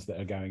things that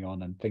are going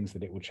on and things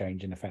that it will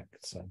change in effect.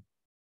 So,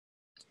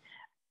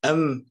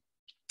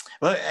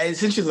 well,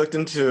 since you looked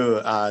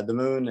into the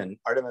moon and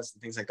Artemis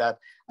and things like that,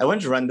 I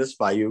wanted to run this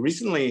by you.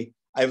 Recently,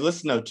 I've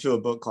listened to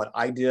a book called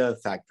Idea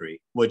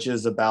Factory, which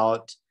is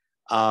about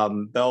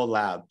Bell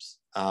Labs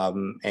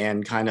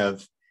and kind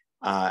of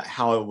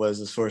how it was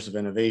a source of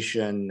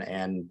innovation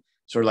and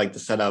sort of like the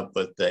setup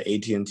with the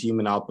AT&T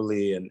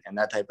monopoly and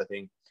that type of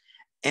thing.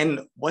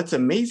 And what's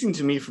amazing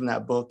to me from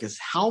that book is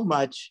how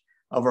much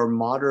of our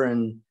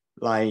modern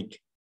like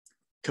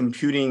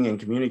computing and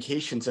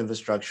communications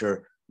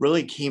infrastructure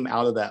really came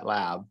out of that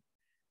lab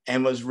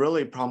and was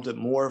really prompted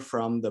more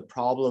from the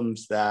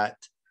problems that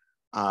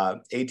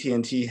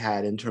AT&T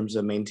had in terms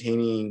of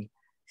maintaining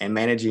and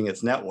managing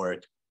its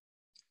network.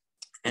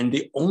 And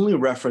the only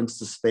reference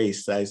to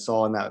space that I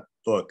saw in that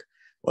book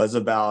was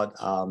about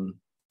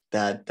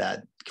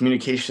that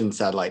communication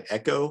satellite,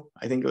 Echo,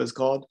 I think it was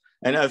called,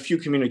 and a few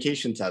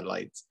communication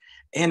satellites.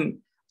 And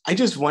I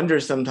just wonder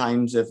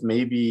sometimes if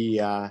maybe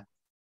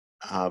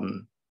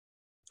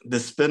the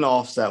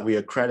spin-offs that we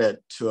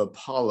accredit to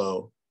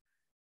Apollo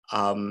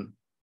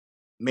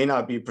may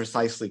not be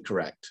precisely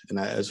correct. And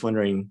I was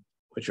wondering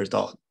what your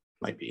thought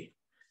might be.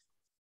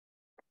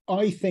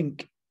 I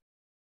think,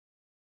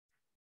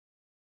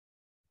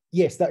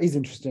 yes, that is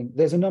interesting.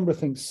 There's a number of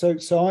things.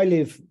 So I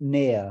live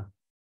near,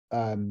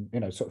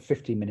 sort of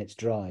 15 minutes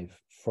drive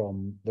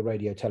from the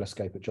radio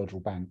telescope at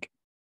Jodrell Bank,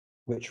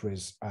 which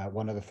was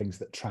one of the things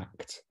that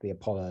tracked the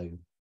Apollo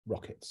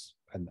rockets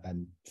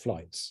and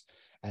flights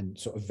and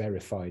sort of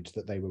verified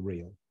that they were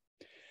real.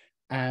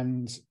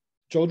 And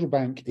Jodrell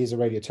Bank is a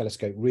radio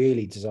telescope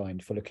really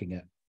designed for looking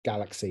at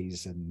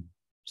galaxies and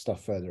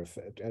stuff further.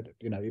 It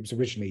was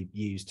originally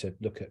used to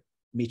look at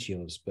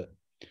meteors, but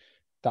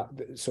that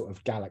sort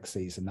of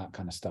galaxies and that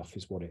kind of stuff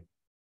is what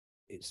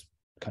it's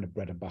kind of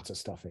bread and butter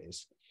stuff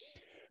is.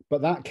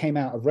 But that came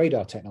out of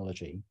radar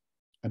technology.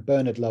 And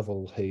Bernard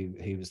Lovell,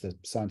 who was the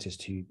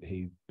scientist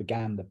who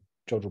began the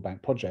Jodrell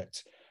Bank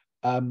project,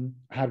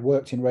 had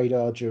worked in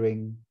radar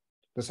during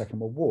the Second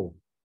World War.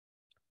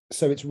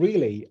 So it's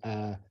really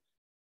an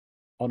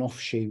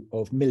offshoot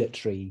of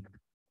military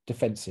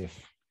defensive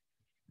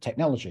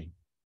technology.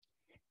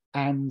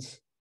 And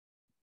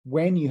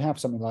when you have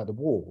something like the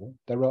war,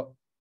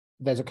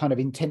 there's a kind of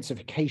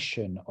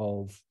intensification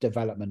of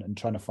development and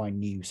trying to find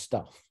new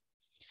stuff.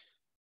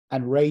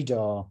 And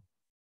radar,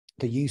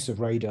 the use of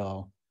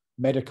radar,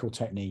 medical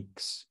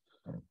techniques,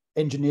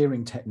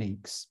 engineering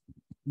techniques,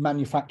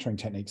 manufacturing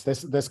techniques,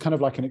 there's kind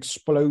of like an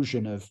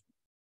explosion of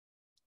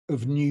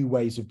new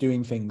ways of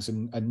doing things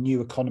and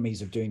new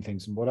economies of doing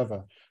things and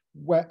whatever,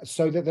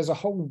 so that there's a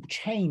whole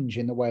change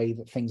in the way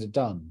that things are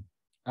done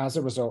as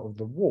a result of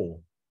the war.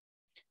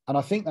 And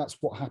I think that's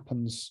what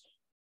happens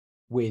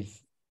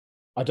with,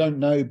 I don't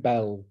know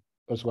Bell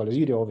as well as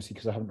you do, obviously,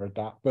 because I haven't read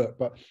that, but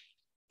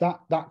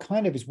that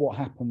kind of is what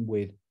happened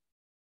with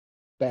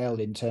Bell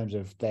in terms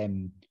of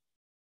them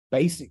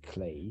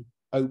basically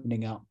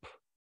opening up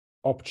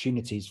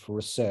opportunities for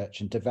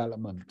research and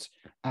development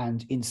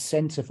and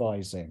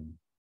incentivizing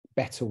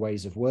better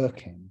ways of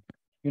working.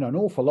 An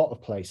awful lot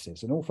of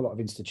places, an awful lot of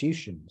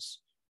institutions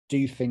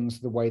do things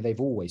the way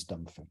they've always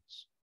done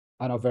things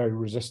and are very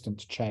resistant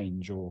to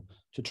change or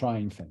to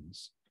trying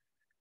things.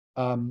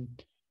 And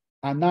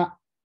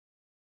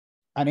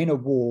in a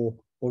war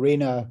or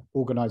in a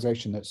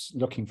organization that's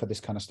looking for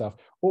this kind of stuff,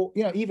 or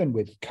even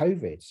with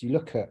COVID, you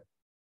look at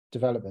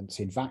developments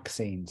in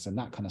vaccines and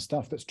that kind of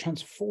stuff that's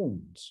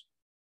transformed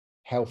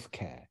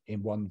healthcare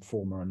in one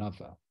form or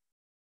another.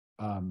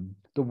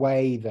 The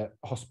way that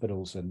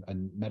hospitals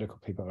and medical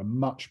people are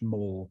much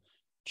more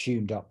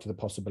tuned up to the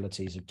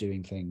possibilities of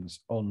doing things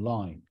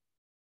online,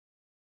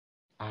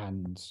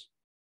 and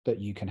that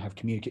you can have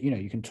communicate,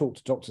 you can talk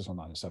to doctors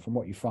online and stuff. And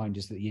what you find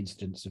is that the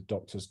incidence of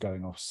doctors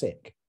going off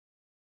sick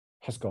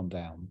has gone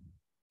down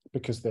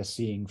because they're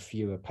seeing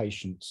fewer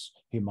patients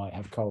who might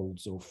have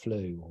colds or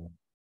flu or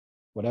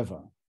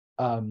whatever.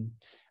 And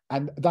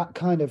that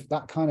kind of,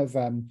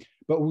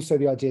 but also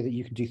the idea that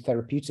you can do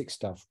therapeutic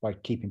stuff by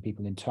keeping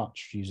people in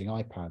touch using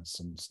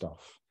iPads and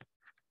stuff,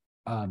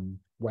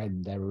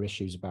 when there are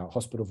issues about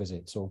hospital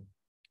visits, or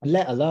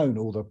let alone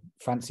all the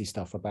fancy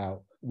stuff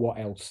about what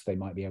else they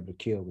might be able to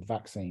cure with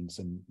vaccines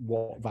and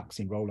what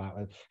vaccine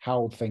rollout,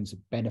 how things have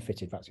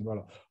benefited vaccine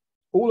rollout.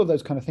 All of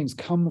those kind of things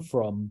come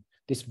from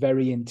this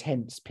very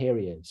intense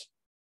period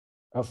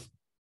of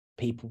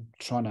people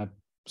trying to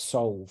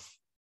solve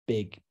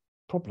big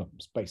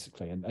problems,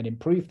 basically, and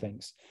improve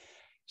things.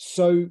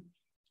 So,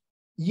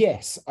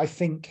 yes, I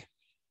think,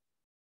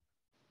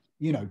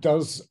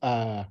 does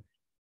I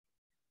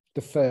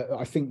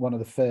think one of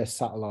the first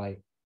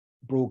satellite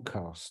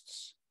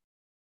broadcasts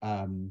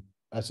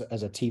as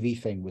a TV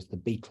thing was the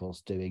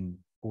Beatles doing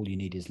 "All You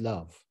Need Is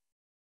Love,"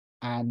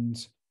 and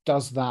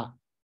is that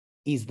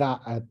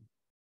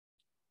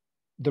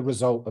the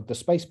result of the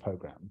space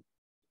program?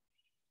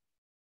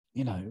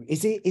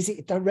 Is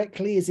it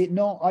directly? Is it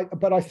not?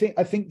 But I think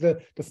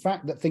the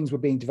fact that things were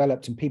being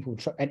developed and people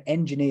and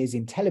engineers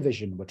in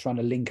television were trying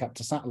to link up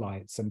to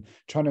satellites and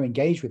trying to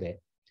engage with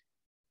it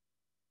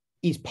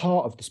is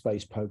part of the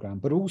space program,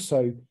 but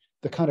also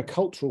the kind of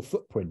cultural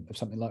footprint of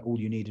something like "All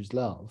You Need Is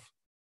Love"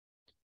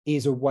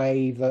 is a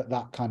way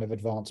that kind of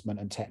advancement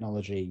and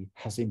technology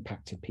has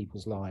impacted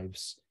people's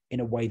lives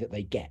in a way that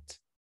they get.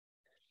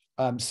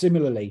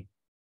 Similarly,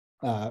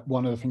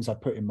 one of the things I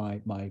put in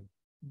my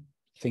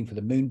thing for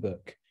the Moon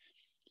book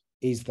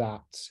is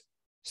that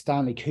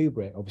Stanley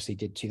Kubrick obviously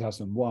did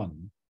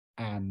 2001,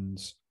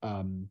 and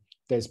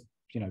there's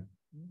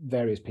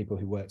various people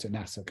who worked at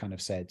NASA kind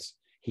of said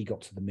he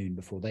got to the moon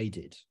before they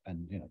did,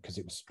 and because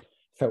it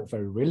felt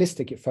very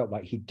realistic, it felt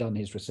like he'd done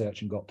his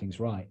research and got things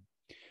right.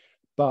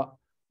 But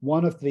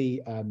one of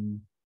the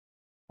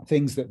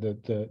things that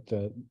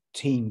the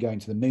team going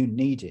to the moon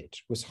needed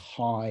was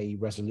high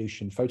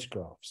resolution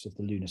photographs of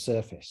the lunar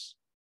surface,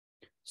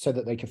 so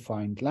that they could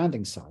find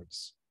landing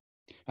sites.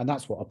 And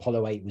that's what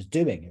Apollo 8 was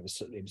doing. It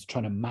was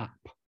trying to map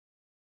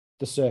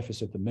the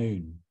surface of the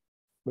moon,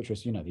 which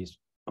was, these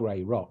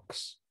gray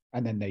rocks.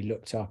 And then they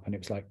looked up and it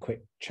was like,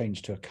 quick,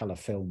 change to a color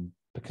film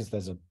because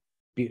there's a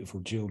beautiful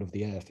jewel of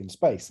the Earth in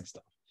space and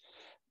stuff.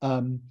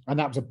 And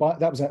that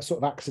was a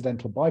sort of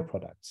accidental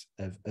byproduct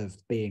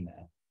of being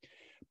there.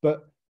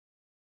 But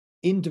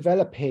in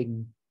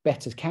developing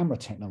better camera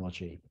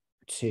technology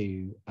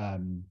to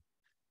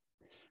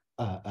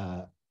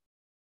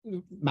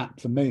map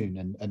the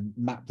moon and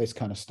map this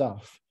kind of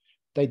stuff,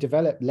 they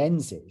developed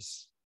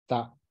lenses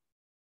that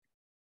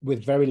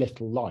with very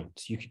little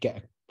light you could get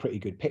a pretty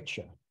good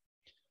picture.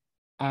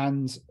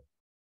 And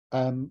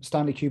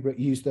Stanley Kubrick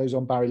used those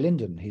on Barry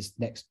Lyndon, his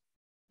next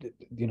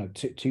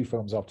two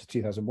films after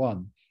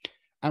 2001,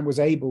 and was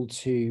able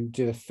to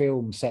do a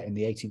film set in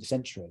the 18th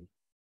century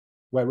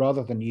where,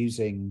 rather than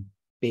using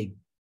big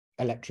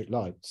electric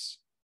lights,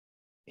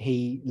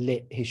 he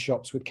lit his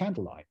shots with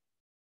candlelight.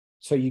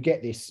 So you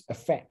get this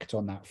effect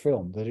on that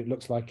film that it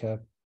looks like a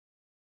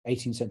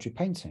 18th century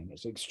painting.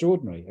 It's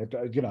extraordinary,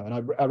 and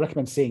I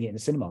recommend seeing it in the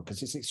cinema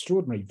because it's an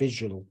extraordinary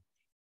visual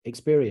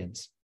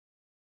experience.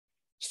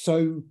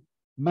 So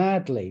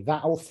madly,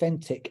 that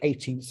authentic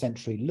 18th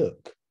century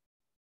look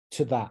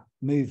to that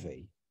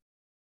movie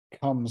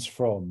comes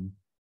from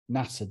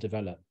NASA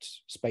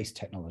developed space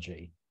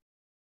technology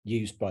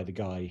used by the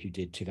guy who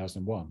did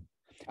 2001.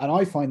 And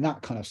I find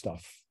that kind of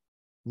stuff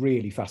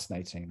really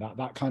fascinating,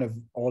 that kind of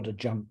odd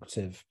adjunct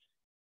of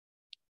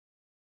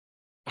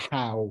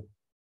how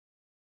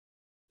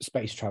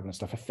space travel and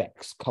stuff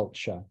affects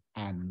culture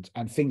and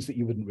things that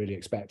you wouldn't really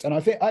expect. And I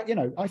think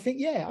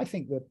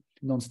the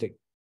non-stick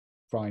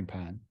frying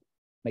pan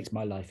makes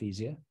my life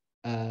easier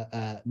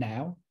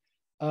now.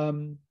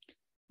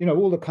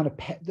 All the kind of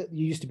that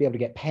you used to be able to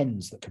get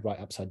pens that could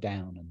write upside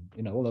down,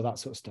 and all of that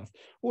sort of stuff.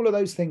 All of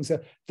those things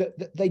that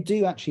they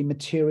do actually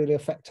materially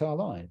affect our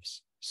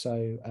lives.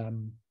 So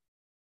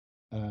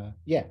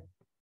yeah.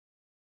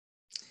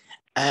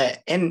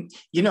 And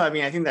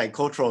I think that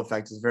cultural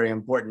effect is very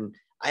important.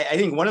 I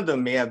think one of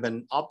them may have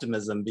been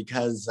optimism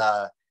because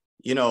I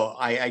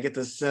get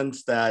the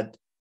sense that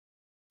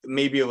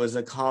maybe it was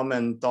a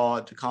common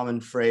thought, a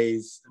common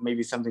phrase,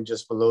 maybe something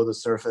just below the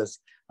surface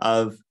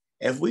of,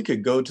 if we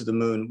could go to the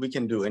moon, we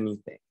can do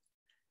anything.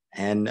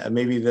 And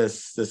maybe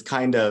this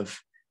kind of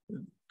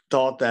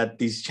thought that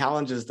these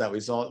challenges that we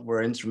thought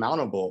were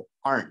insurmountable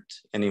aren't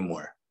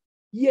anymore.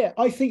 Yeah,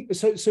 I think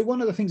so. So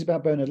one of the things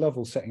about Bernard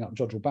Lovell setting up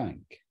Jodrell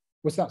Bank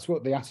was that's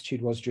what the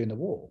attitude was during the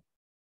war,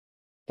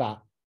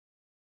 that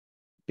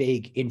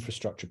big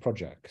infrastructure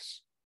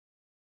projects,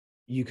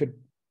 you could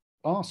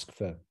ask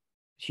for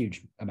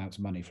huge amounts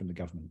of money from the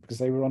government because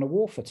they were on a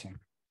war footing.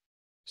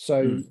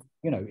 So,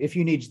 if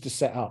you needed to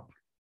set up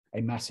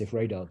a massive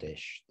radar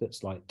dish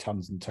that's like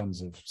tons and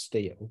tons of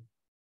steel,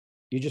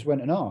 you just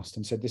went and asked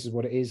and said, this is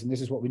what it is and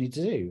this is what we need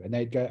to do. And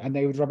they'd go and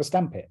they would rubber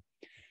stamp it.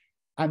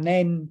 And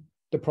then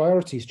the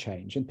priorities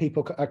change and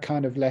people are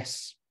kind of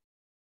less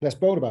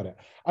bold about it,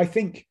 I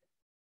think.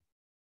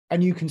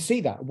 And you can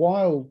see that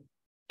while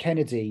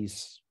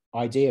Kennedy's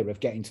idea of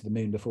getting to the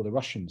moon before the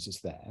Russians is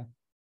there,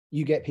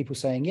 you get people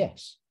saying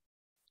yes.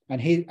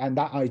 And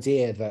that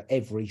idea that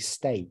every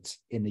state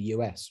in the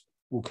US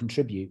will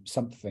contribute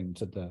something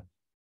to the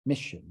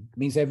mission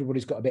means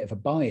everybody's got a bit of a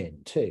buy-in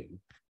too.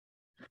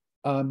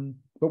 But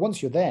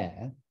once you're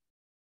there,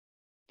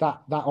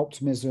 that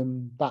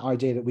optimism, that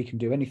idea that we can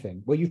do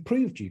anything, well, you've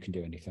proved you can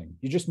do anything.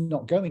 You're just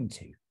not going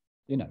to.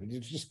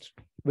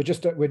 We're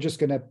just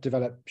going to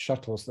develop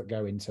shuttles that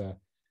go into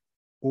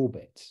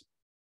orbit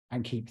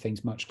and keep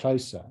things much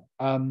closer.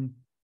 Sorry,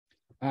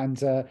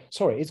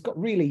 it's got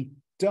really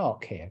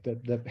dark here.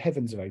 The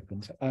heavens have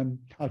opened.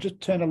 I'll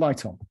just turn a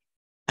light on.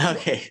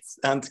 Okay,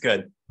 sounds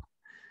good.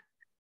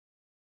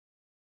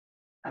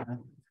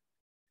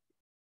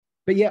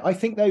 But yeah, I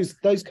think those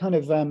kind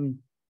of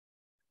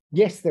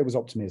yes, there was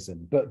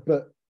optimism, but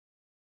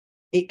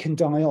it can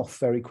die off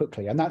very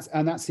quickly, and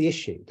that's the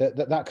issue.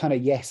 That kind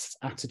of yes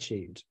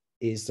attitude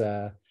is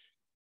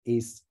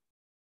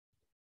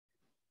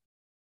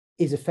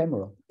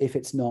ephemeral if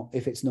it's not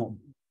if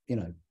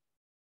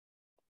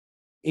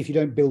you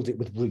don't build it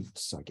with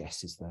roots, I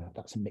guess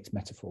that's a mixed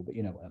metaphor, but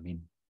you know what I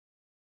mean.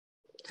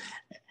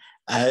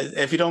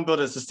 If you don't build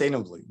it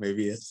sustainably,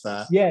 maybe it's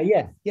yeah.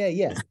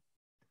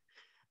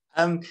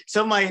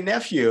 So my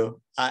nephew,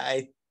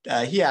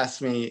 he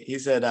asked me, he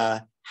said,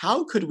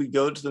 how could we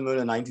go to the moon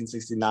in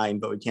 1969,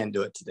 but we can't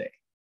do it today?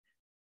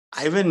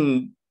 I've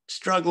been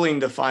struggling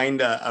to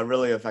find a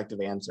really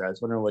effective answer. I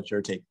was wondering what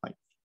your take might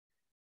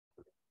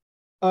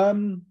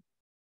be.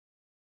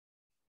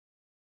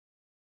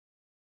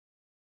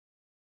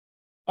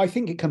 I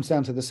think it comes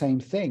down to the same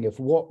thing of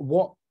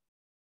what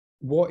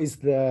is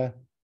the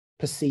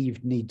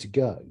perceived need to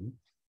go.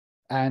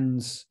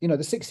 And, the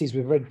 60s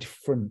were very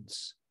different.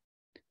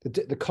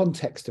 The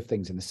context of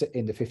things in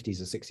the 50s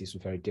and 60s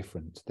was very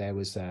different. There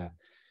was, in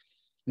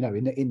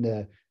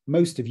the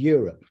most of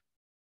Europe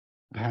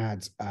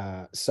had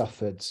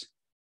suffered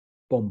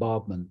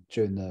bombardment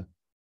during the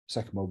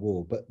Second World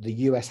War, but the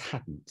US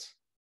hadn't.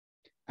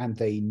 And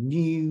they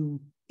knew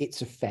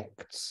its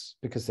effects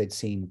because they'd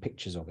seen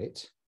pictures of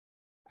it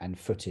and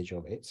footage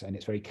of it. And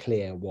it's very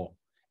clear what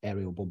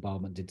aerial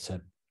bombardment did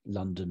to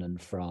London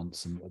and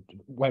France and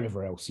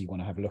wherever else you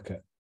want to have a look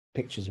at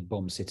pictures of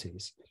bomb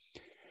cities.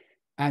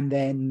 And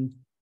then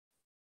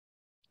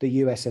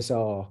the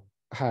USSR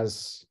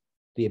has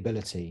the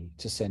ability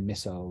to send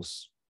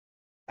missiles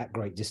at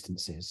great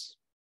distances.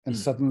 And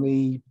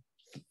suddenly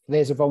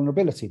there's a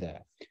vulnerability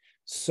there.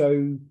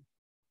 So,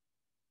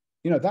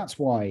 that's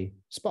why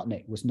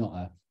Sputnik was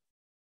not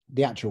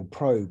the actual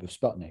probe of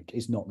Sputnik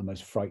is not the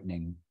most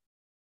frightening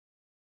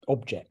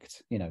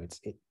object.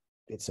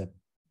 It's a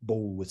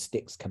ball with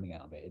sticks coming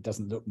out of it. It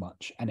doesn't look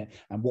much. And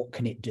what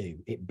can it do?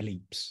 It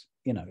bleeps.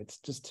 It's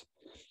just...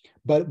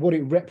 But what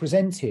it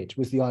represented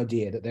was the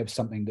idea that there was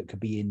something that could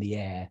be in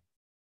the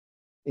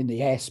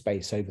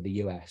airspace over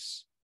the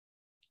US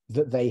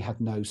that they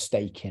had no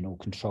stake in or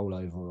control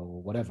over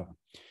or whatever.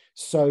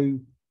 So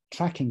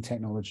tracking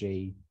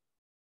technology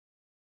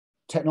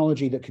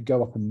that could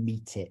go up and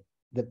meet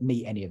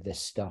any of this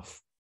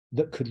stuff,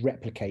 that could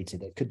replicate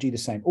it, that could do the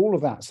same, all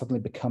of that suddenly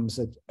becomes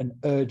an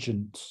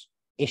urgent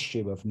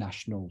issue of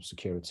national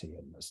security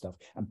and stuff,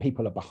 and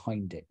people are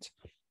behind it.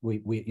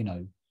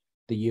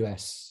 The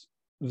US...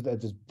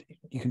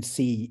 You can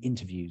see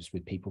interviews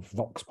with people,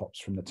 vox pops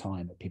from the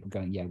time, that people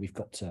going, yeah, we've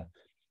got to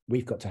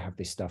have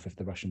this stuff if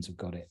the Russians have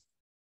got it,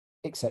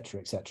 etc.,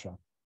 etc.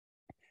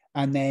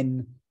 And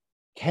then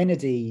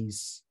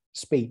Kennedy's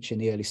speech in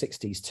the early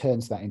 60s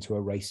turns that into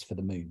a race for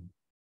the moon.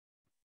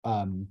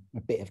 A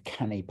bit of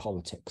canny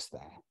politics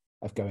there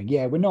of going,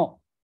 yeah, we're not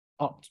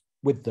up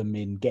with them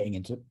in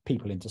getting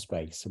people into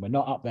space, and we're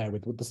not up there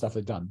with the stuff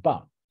they've done,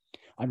 but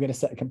I'm going to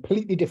set a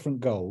completely different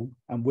goal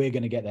and we're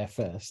going to get there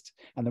first.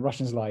 And the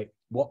Russians are like,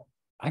 what?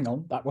 Hang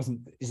on,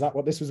 is that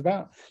what this was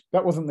about?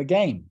 That wasn't the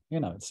game.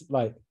 It's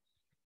like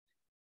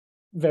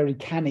very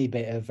canny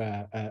bit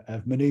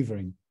of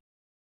maneuvering.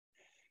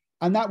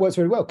 And that works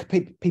very well.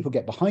 People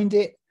get behind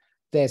it.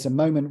 There's a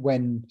moment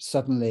when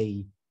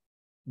suddenly,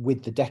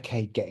 with the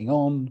decade getting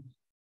on,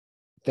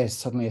 there's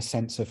suddenly a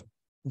sense of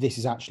this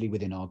is actually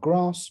within our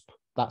grasp.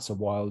 That's a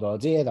wild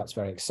idea. That's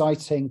very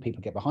exciting.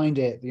 People get behind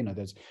it.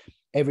 There's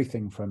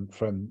everything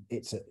from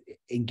it's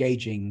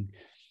engaging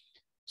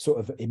sort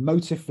of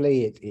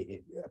emotively.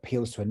 It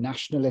appeals to a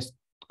nationalist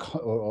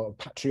or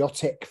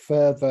patriotic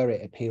fervor.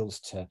 It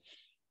appeals to,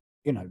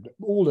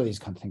 all of these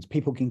kind of things.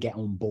 People can get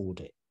on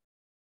board it.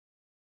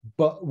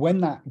 But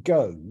when that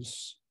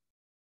goes,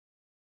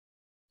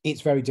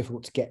 it's very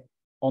difficult to get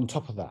on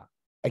top of that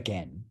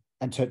again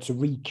and to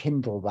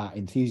rekindle that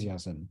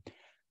enthusiasm.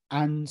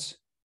 And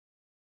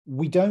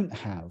we don't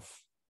have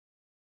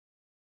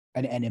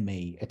an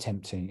enemy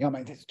attempting, I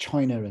mean,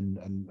 China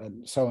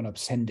and so on, are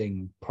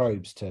sending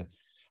probes to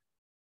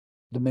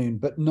the moon,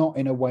 but not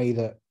in a way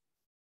that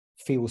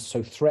feels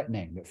so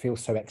threatening, that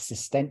feels so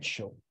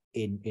existential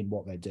in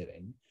what they're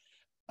doing.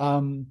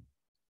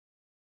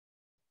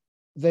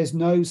 There's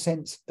no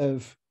sense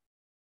of,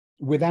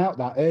 without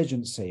that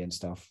urgency and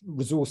stuff,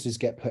 resources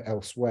get put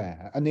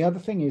elsewhere. And the other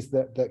thing is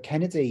that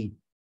Kennedy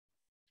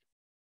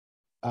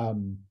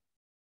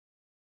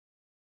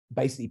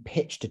basically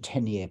pitched a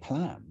 10-year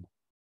plan.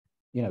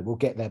 You know, we'll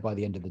get there by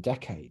the end of the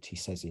decade, he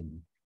says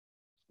in,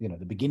 you know,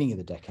 the beginning of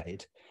the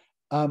decade.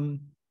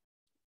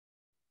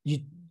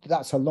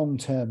 That's a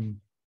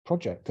long-term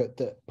project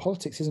that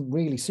politics isn't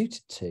really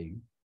suited to,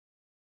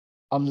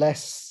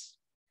 unless,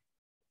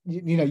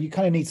 you know, you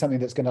kind of need something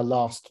that's going to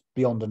last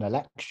beyond an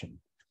election.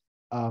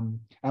 And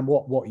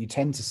what you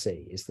tend to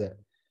see is that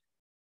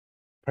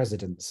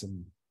presidents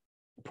and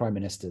prime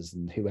ministers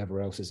and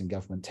whoever else is in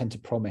government tend to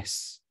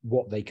promise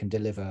what they can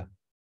deliver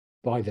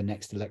by the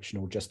next election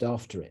or just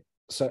after it.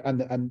 So,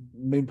 and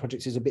Moon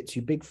Project is a bit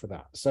too big for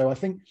that. So I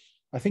think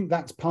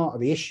that's part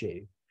of the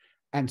issue.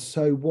 And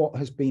so what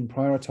has been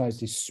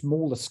prioritized is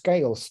smaller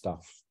scale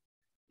stuff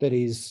that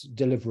is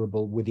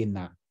deliverable within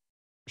that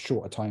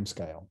shorter time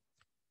scale.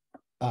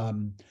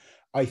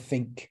 I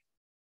think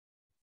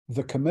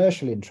the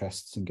commercial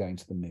interests in going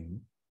to the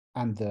moon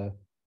and the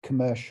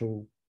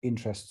commercial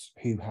interests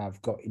who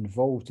have got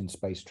involved in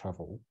space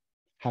travel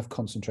have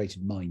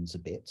concentrated minds a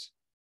bit,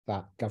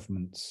 that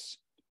governments,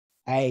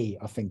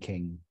 are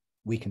thinking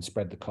we can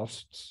spread the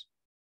costs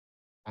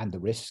and the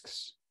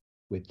risks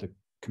with the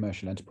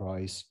commercial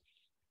enterprise.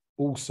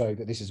 Also,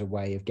 that this is a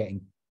way of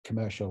getting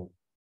commercial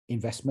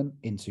investment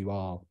into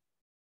our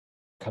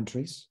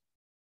countries.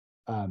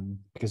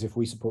 Because if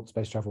we support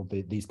space travel,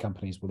 these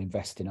companies will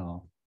invest in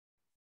our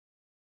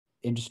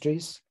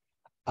industries.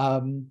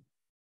 And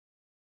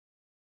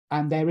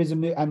there is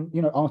and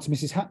you know,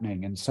 Artemis is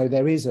happening, and so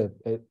there is a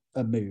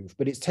move,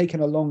 but it's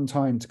taken a long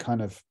time to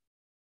kind of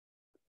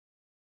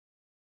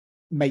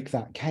make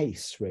that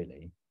case,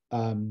 really.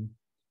 And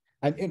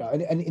you know,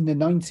 and in the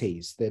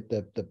 90s,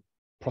 the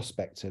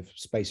prospect of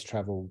space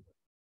travel,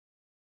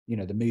 you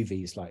know, the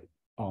movies like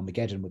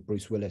Armageddon with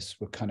Bruce Willis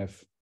were kind of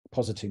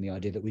positing the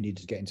idea that we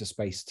needed to get into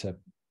space to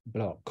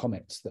blow up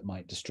comets that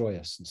might destroy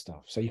us and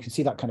stuff. So you can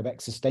see that kind of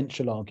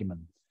existential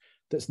argument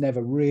that's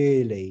never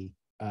really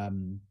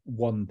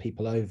won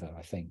people over,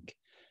 I think.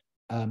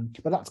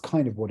 But that's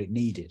kind of what it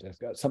needed,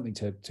 something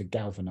to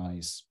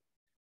galvanize,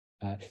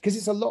 because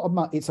it's a lot of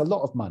money, it's a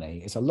lot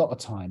of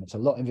time, it's a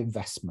lot of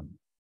investment.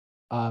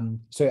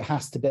 So it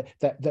has to be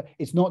that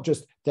it's not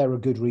just there are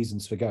good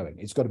reasons for going.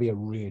 It's got to be a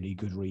really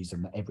good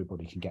reason that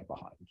everybody can get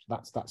behind.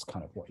 That's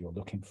kind of what you're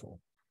looking for,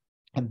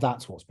 and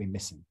that's what's been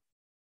missing.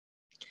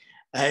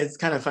 It's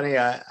kind of funny.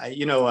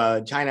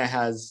 China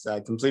has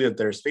completed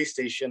their space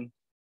station.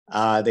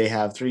 They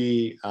have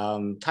 3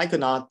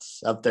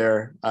 taikonauts up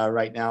there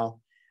right now,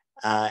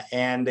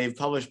 and they've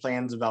published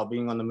plans about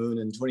being on the moon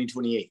in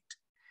 2028.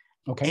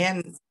 Okay.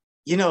 And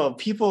you know,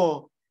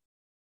 people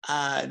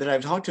that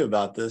I've talked to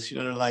about this, you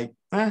know, they're like,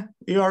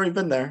 "You've already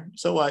been there,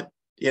 so what?"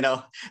 You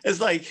know, it's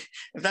like,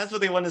 if that's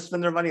what they want to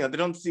spend their money on, they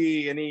don't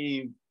see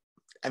any.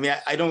 I mean,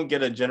 I don't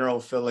get a general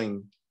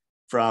feeling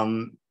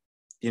from,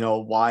 you know,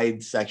 a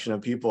wide section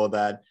of people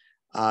that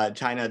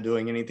China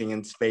doing anything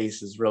in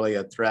space is really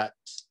a threat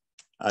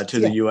to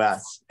the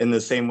US in the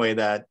same way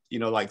that, you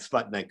know, like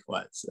Sputnik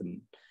was.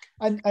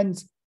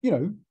 And you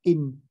know,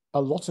 in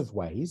a lot of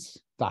ways,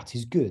 that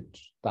is good.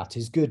 That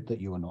is good that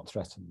you are not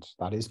threatened.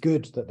 That is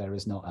good that there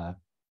is not a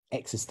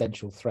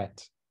existential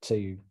threat to,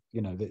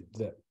 you know,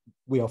 that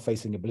we are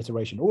facing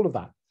obliteration. All of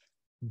that,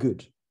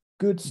 good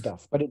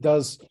stuff. But it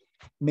does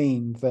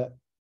mean that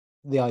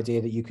the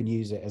idea that you can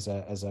use it as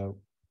a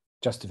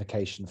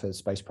justification for the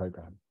space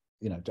program,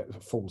 you know,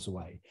 falls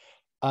away.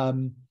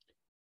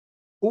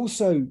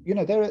 Also, you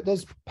know,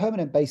 there's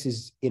permanent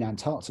bases in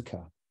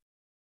Antarctica,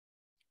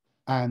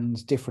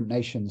 and different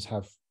nations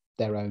have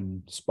their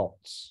own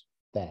spots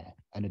there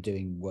and are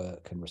doing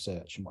work and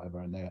research and whatever.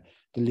 And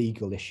the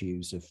legal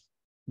issues of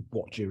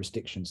what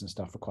jurisdictions and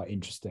stuff are quite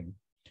interesting.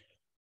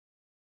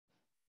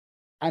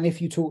 And if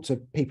you talk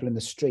to people in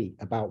the street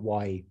about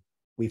why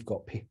we've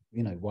got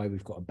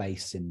a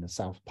base in the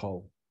South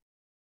Pole,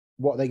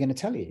 what are they going to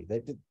tell you?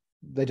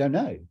 They don't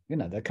know. You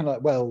know, they're kind of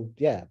like, well,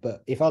 yeah,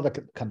 but if other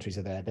countries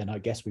are there, then I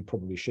guess we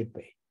probably should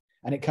be.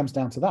 And it comes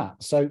down to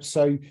that. So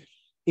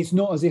it's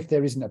not as if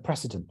there isn't a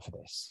precedent for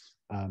this.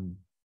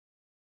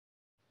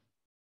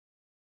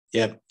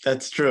 Yeah,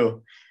 that's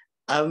true.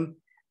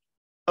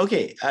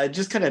 Okay,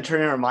 just kind of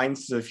turning our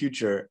minds to the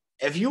future.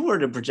 If you were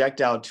to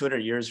project out 200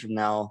 years from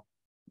now,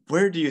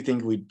 where do you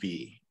think we'd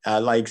be?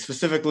 Like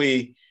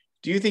specifically,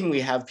 do you think we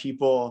have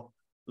people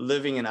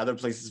living in other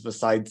places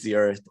besides the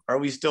Earth? Are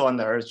we still on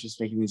the Earth just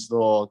making these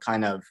little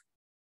kind of,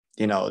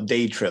 you know,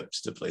 day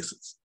trips to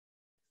places?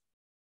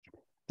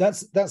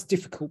 That's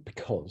difficult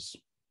because,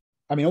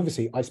 I mean,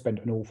 obviously I spend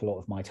an awful lot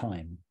of my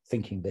time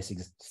thinking this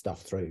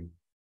stuff through,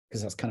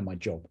 because that's kind of my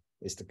job,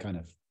 is to kind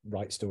of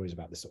write stories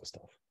about this sort of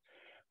stuff.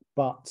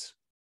 But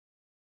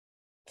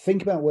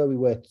think about where we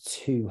were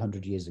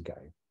 200 years ago.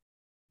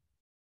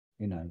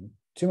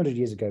 200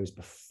 years ago is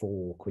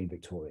before Queen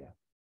Victoria.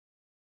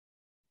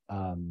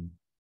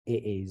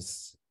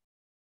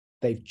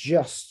 They're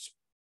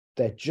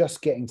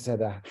just getting to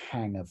the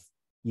hang of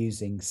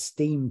using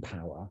steam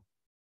power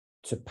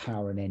to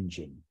power an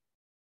engine.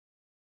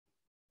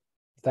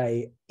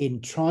 They,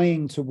 in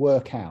trying to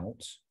work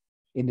out,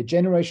 in the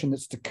generation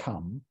that's to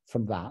come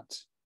from that,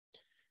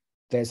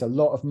 there's a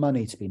lot of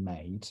money to be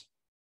made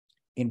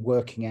in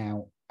working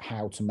out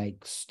how to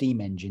make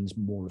steam engines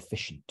more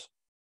efficient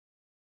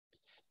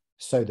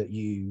so that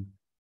you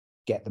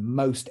get the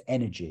most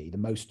energy, the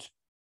most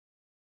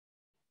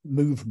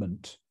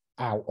movement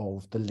out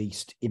of the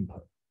least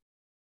input.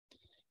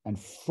 And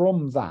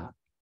from that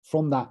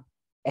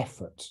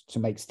effort to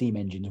make steam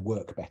engines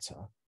work better,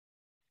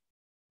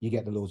 you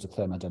get the laws of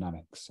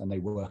thermodynamics, and they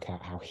work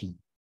out how heat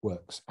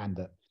works, and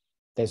that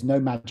there's no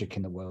magic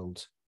in the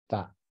world,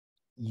 that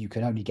you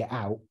can only get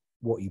out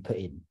what you put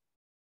in.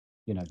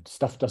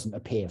 Stuff doesn't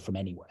appear from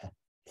anywhere,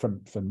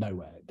 from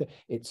nowhere.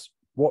 It's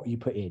what you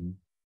put in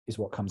is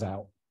what comes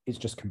out. It's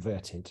just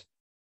converted.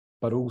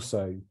 But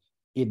also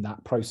in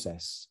that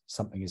process,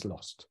 something is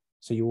lost.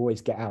 So you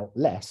always get out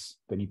less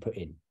than you put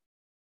in.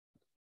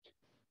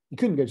 You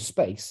couldn't go to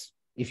space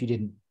if you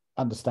didn't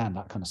understand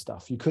that kind of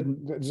stuff. You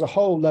couldn't. There's a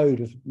whole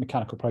load of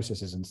mechanical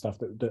processes and stuff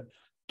that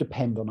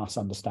depend on us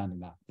understanding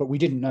that. But we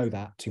didn't know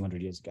that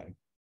 200 years ago.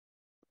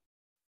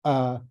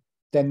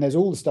 Then there's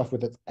all the stuff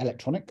with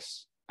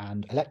electronics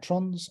and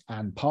electrons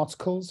and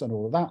particles and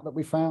all of that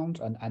we found,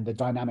 and the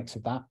dynamics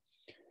of that,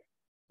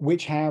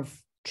 which have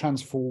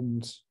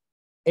transformed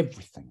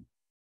everything.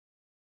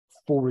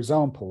 For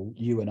example,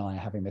 you and I are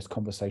having this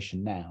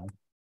conversation now,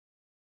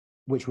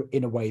 which were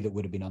in a way that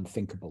would have been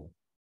unthinkable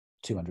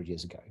 200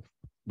 years ago.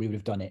 We would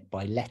have done it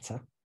by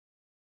letter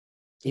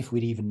if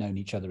we'd even known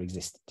each other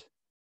existed.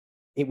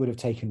 It would have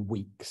taken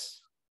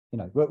weeks.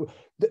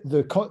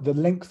 The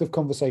length of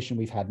conversation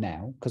we've had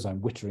now, because I'm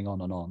whittering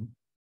on and on,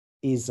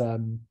 is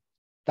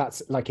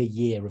that's like a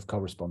year of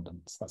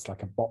correspondence. That's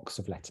like a box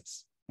of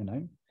letters,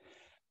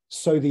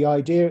 So the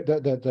idea,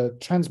 the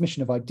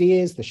transmission of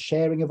ideas, the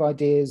sharing of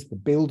ideas, the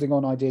building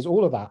on ideas,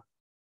 all of that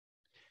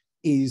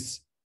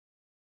is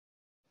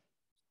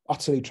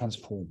utterly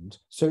transformed.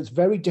 So it's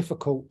very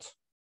difficult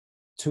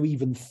to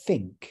even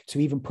think,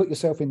 to even put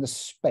yourself in the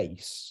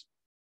space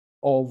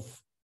of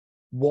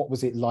what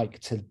was it like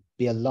to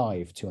be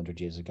alive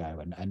 200 years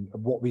ago, and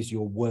what was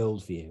your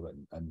worldview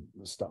and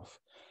stuff.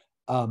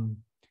 And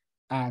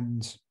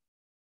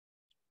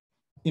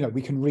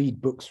we can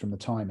read books from the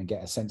time and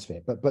get a sense of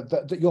it,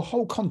 but your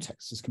whole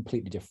context is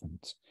completely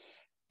different.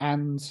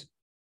 And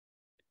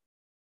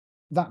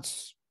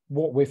that's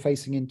what we're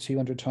facing in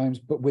 200 times,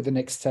 but with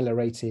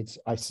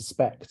I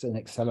suspect, an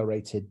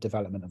accelerated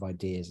development of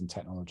ideas and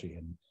technology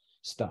and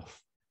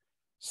stuff.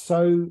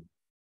 So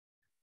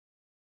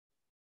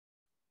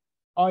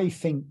I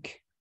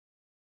think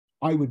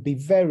I would be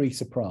very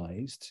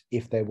surprised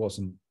if there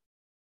wasn't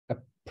a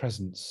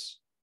presence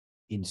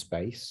in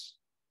space.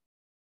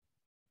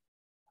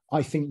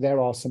 I think there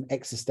are some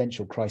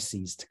existential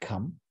crises to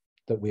come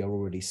that we are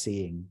already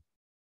seeing.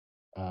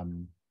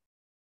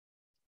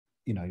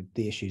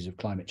 The issues of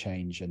climate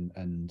change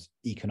and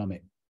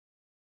economic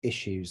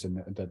issues, and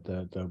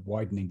the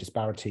widening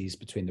disparities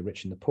between the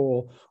rich and the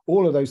poor.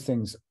 All of those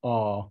things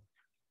are,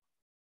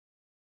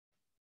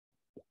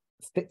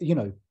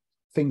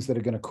 things that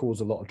are going to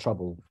cause a lot of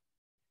trouble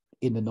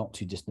in the not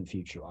too distant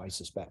future, I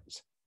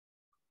suspect.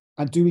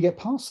 And do we get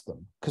past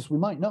them? Because we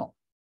might not.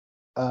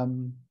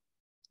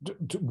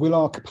 Will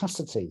our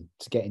capacity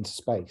to get into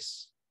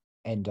space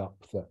end up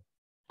that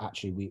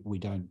actually we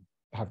don't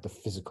have the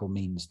physical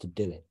means to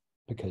do it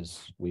because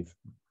we've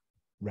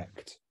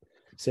wrecked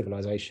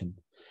civilization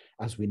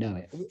as we know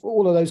it?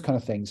 All of those kind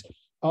of things.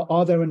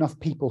 Are there enough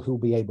people who will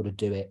be able to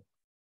do it?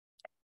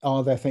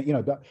 Are there things,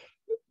 but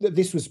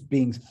this was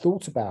being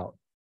thought about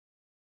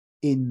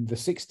in the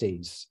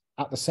 60s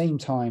at the same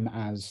time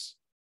as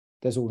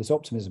there's all this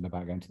optimism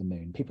about going to the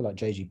moon. People like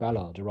J.G.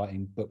 Ballard are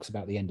writing books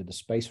about the end of the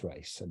space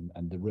race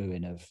and the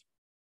ruin of,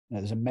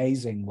 there's an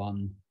amazing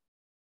one.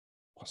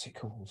 What's it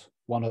called?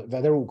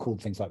 They're all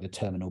called things like the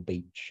Terminal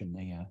Beach and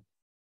the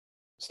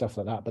stuff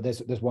like that. But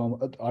there's one,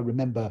 I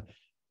remember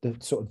the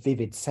sort of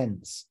vivid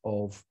sense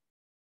of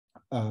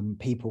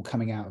people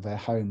coming out of their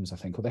homes, I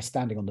think, or they're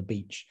standing on the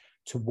beach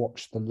to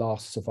watch the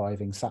last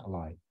surviving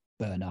satellite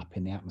burn up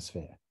in the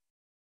atmosphere.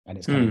 And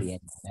it's kind of the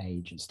end of an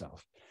age and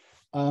stuff.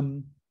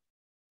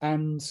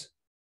 And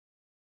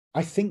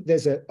I think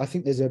there's a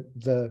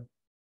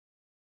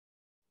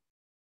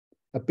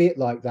bit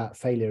like that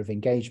failure of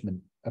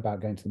engagement about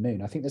going to the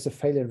moon. I think there's a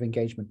failure of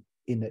engagement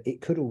in that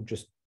it could all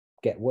just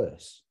get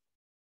worse.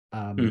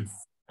 And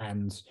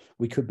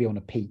we could be on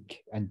a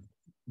peak and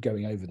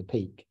going over the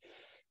peak.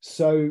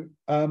 So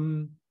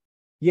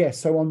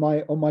so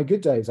on my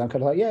good days, I'm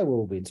kind of like, yeah, we'll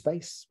all be in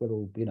space. We'll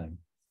all,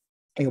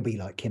 it'll be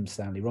like Kim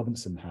Stanley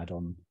Robinson had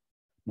on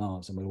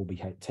Mars, and we'll all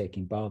be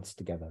taking baths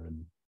together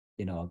and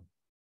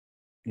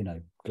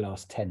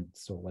glass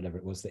tents or whatever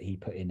it was that he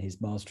put in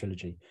his Mars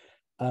trilogy.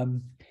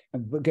 And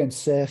we're going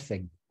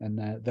surfing, and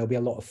there'll be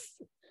a lot of,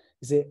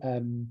 is it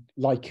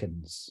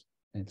lichens?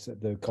 It's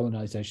the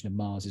colonization of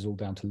Mars is all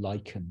down to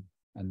lichen,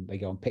 and they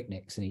go on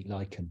picnics and eat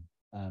lichen.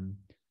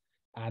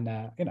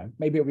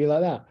 Maybe it'll be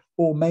like that,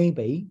 or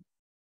maybe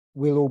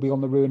we'll all be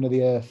on the ruin of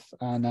the earth,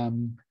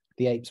 and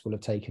the apes will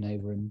have taken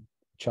over, and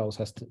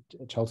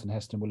Charlton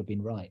Heston will have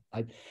been right.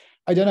 I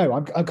don't know.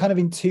 I'm kind of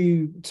in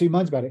two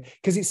minds about it,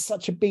 because it's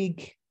such a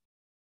big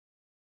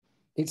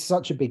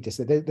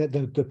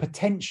the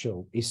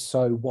potential is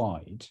so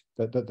wide,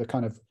 that the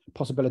kind of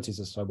possibilities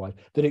are so wide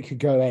that it could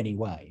go any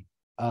way.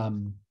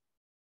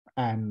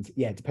 And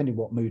yeah, depending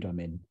what mood I'm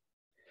in,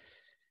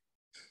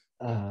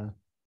 I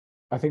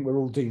think we're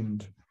all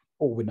doomed,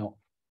 or we're not.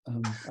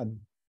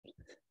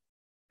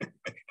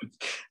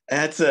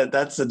 That's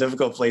a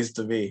difficult place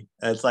to be.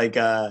 It's like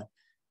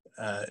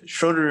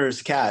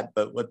Schrodinger's cat,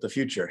 but with the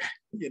future.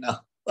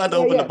 Let's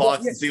open the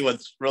box and see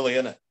what's really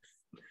in it.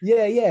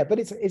 Yeah, but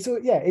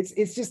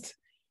it's just,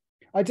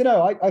 I don't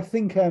know. I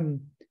think a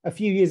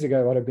few years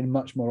ago I'd have been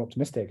much more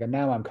optimistic, and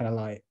now I'm kind of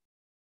like,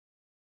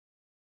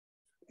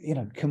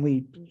 can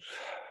we,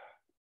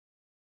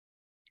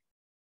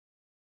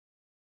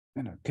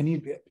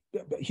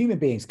 human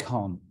beings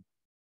can't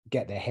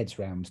get their heads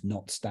around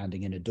not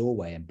standing in a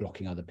doorway and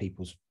blocking other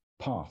people's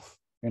path.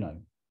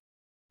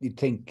 You'd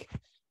think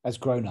as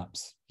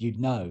grown-ups, you'd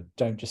know,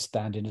 don't just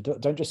stand in a door,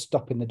 don't just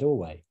stop in the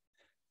doorway.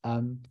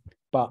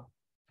 But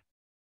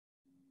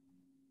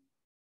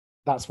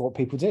that's what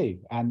people do,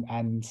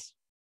 and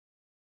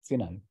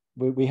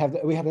we have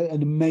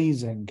an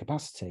amazing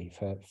capacity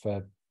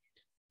for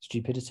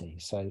stupidity.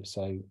 So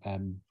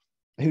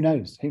who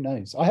knows?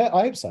 I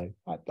hope so.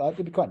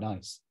 It'd be quite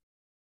nice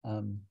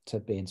to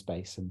be in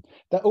space, and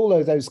that all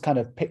of those kind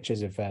of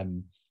pictures of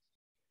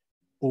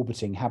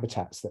orbiting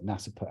habitats that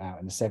NASA put out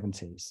in the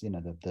 70s,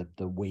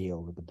 the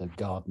wheel with the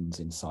gardens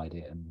inside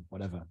it and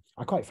whatever.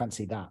 I quite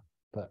fancy that,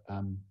 but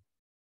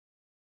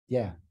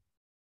yeah,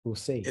 we'll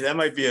see. That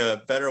might be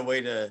a better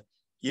way to,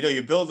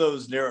 you build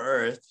those near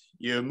Earth,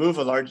 you move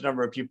a large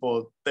number of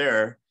people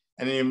there,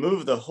 and then you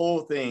move the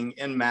whole thing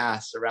en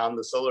masse around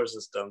the solar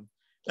system.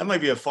 That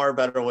might be a far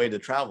better way to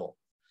travel.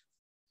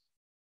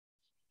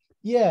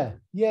 Yeah.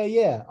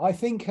 I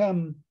think, I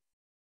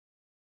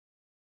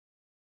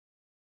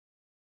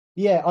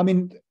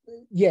mean,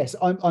 yes,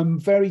 I'm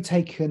very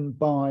taken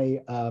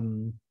by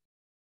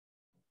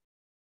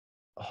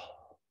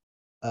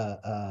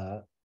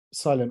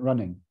Silent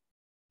Running,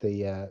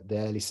 the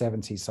early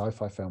 70s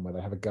sci-fi film where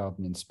they have a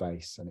garden in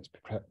space and it's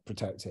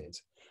protected.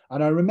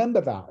 And I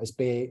remember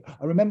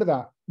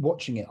that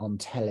watching it on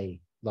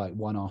telly like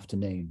one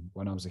afternoon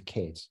when I was a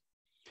kid,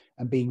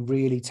 and being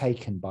really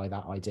taken by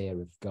that idea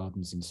of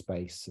gardens in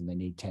space, and they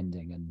need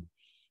tending, and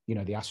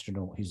the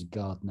astronaut who's a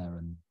gardener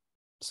and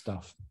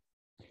stuff.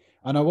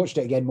 And I watched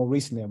it again more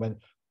recently. I went,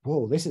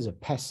 whoa, this is a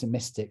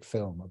pessimistic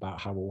film about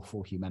how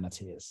awful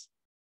humanity is.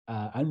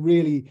 And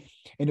really,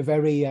 in a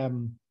very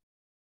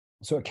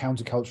sort of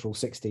countercultural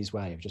 60s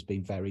way of just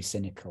being very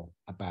cynical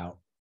about,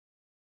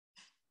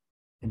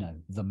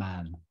 the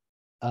man.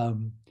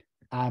 And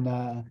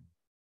I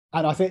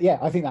think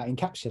that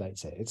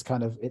encapsulates it. It's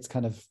kind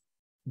of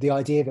the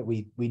idea that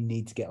we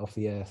need to get off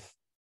the earth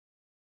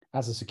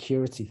as a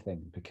security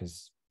thing,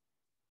 because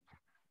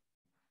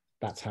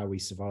that's how we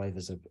survive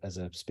as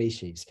a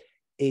species,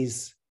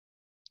 is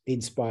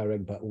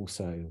inspiring, but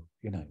also,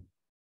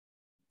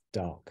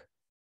 dark.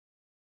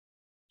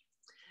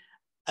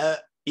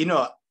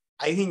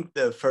 I think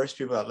the first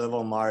people that live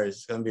on Mars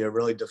is going to be a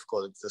really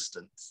difficult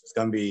existence. It's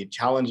going to be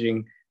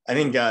challenging. I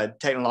think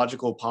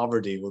technological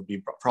poverty would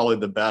be probably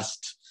the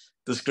best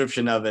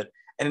description of it.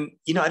 And,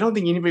 I don't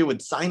think anybody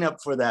would sign up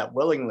for that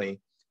willingly.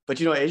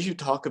 But, as you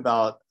talk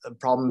about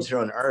problems here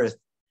on Earth,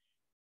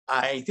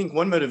 I think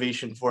one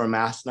motivation for a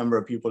mass number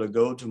of people to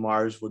go to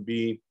Mars would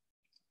be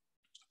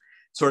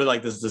sort of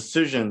like this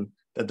decision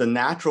that the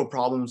natural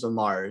problems of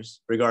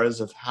Mars, regardless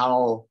of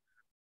how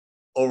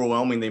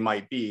overwhelming they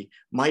might be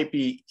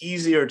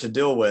easier to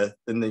deal with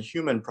than the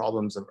human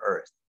problems of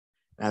Earth.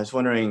 And I was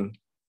wondering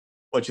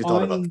what you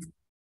thought about that.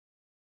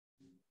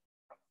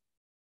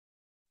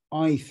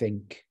 I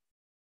think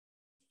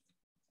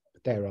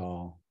there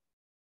are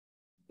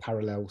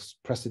parallel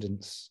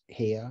precedents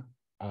here.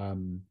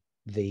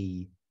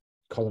 The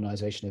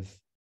colonization of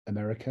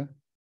America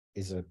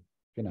is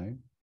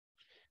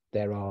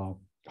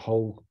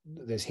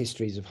there's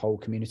histories of whole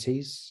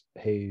communities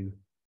who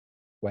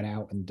went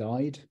out and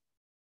died,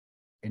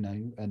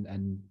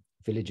 and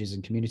villages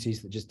and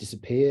communities that just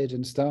disappeared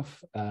and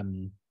stuff.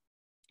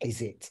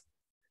 Is it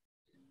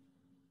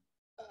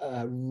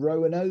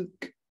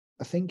Roanoke,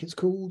 I think it's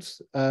called,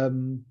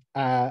 and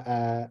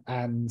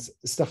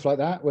stuff like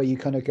that, where you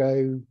kind of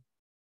go,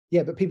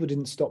 yeah, but people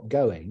didn't stop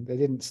going. They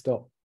didn't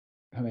stop.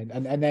 I mean,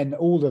 and then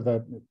all of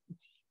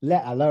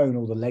let alone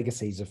all the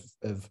legacies of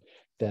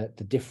the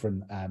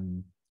different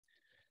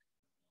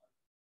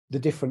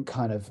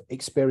kind of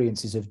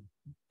experiences of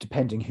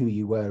depending who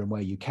you were and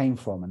where you came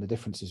from, and the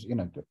differences,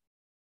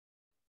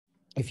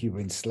 if you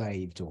were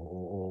enslaved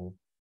or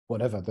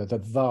whatever, the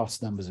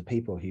vast numbers of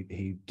people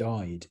who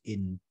died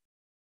in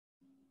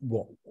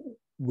what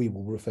we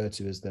will refer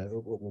to as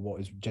what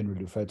is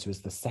generally referred to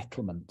as the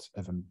settlement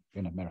of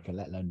in America,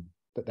 let alone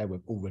that there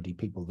were already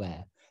people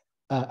there,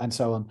 and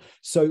so on.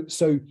 So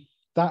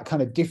that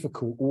kind of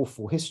difficult,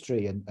 awful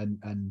history,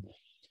 and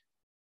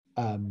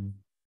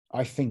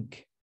I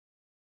think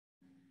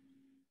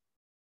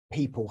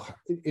people,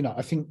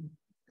 I think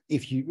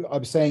I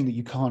was saying that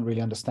you can't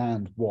really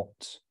understand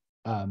what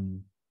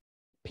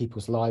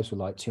people's lives were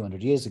like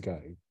 200 years ago.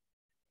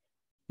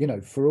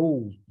 For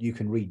all you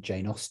can read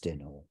Jane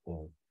Austen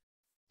or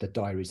the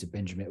diaries of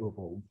Benjamin,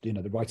 or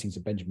the writings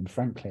of Benjamin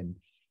Franklin,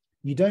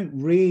 you don't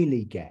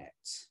really get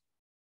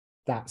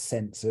that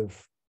sense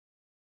of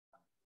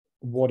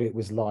what it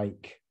was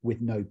like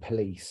with no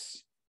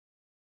police,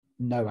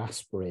 no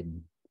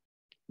aspirin,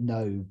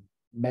 no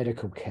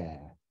medical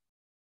care.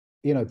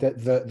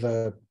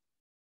 The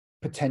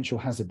potential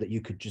hazard that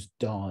you could just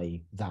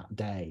die that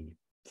day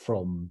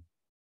from,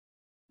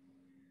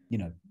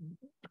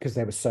 because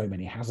there were so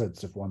many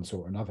hazards of one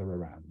sort or another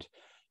around,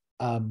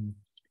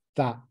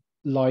 that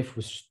life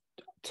was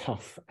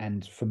tough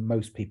and for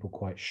most people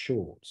quite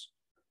short.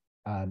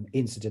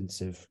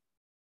 Incidents of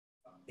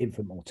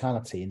infant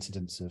mortality,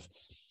 incidents of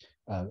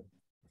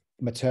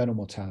maternal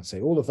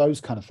mortality, all of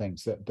those kind of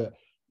things that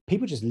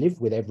people just live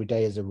with every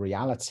day as a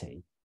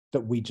reality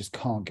that we just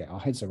can't get our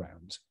heads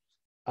around.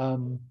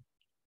 And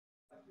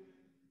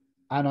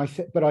I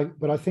think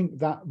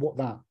that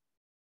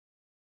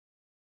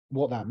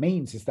what that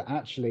means is that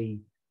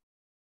actually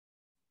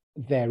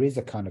there is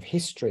a kind of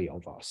history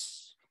of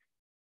us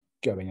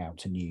going out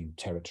to new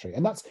territory,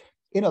 and that's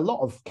in a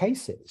lot of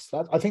cases.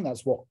 I think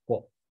that's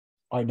what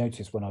I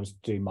noticed when I was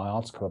doing my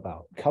article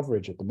about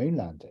coverage of the moon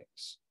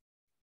landings.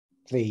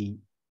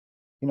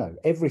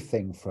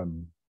 Everything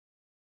from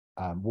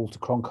Walter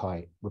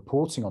Cronkite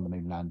reporting on the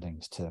moon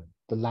landings to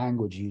the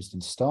language used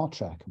in Star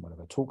Trek and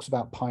whatever talks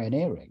about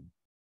pioneering.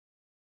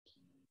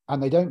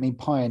 And they don't mean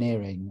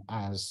pioneering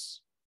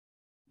as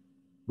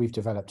we've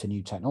developed a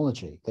new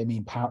technology. They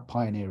mean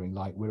pioneering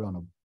like we're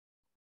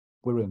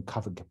in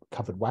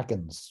covered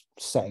wagons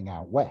setting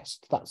out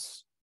west.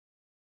 That's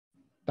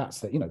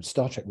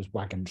Star Trek was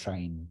wagon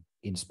train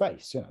in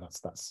space.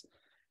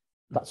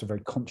 That's a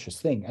very conscious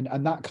thing,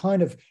 and that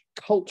kind of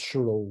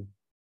cultural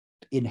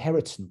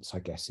inheritance, I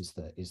guess, is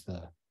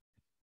the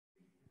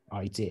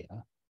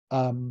idea.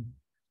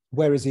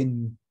 Whereas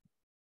in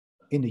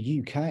the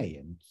UK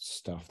and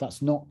stuff,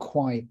 that's not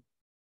quite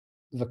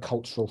the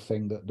cultural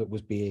thing that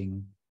was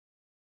being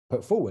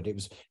put forward. It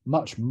was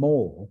much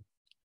more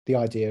the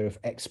idea of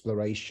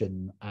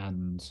exploration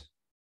and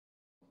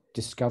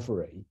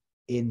discovery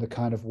in the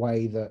kind of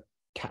way that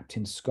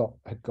Captain Scott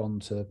had gone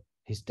to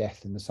his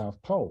death in the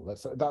South Pole.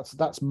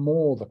 That's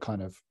more the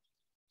kind of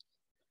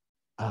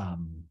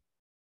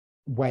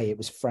way it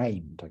was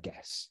framed, I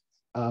guess.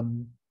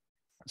 And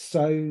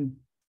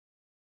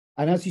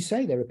as you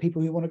say, there are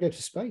people who want to go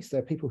to space. There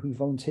are people who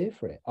volunteer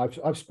for it.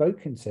 I've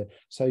spoken to,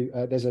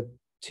 there's a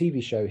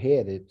TV show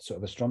here, the sort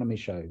of astronomy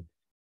show,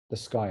 The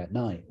Sky at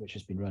Night, which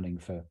has been running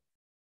for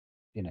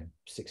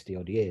 60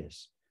 odd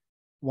years.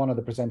 One of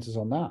the presenters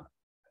on that,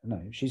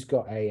 she's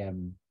got a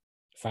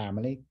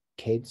family,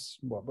 kids,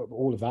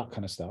 all of that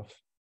kind of stuff,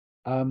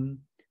 and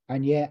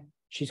yet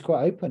she's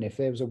quite open. If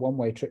there was a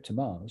one-way trip to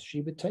Mars,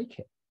 she would take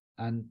it.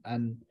 And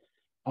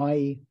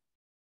I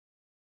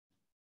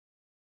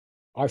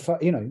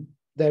thought,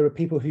 there are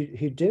people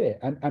who do it,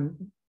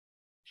 and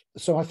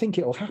so I think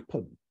it'll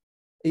happen.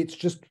 It's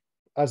just,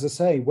 as I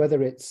say,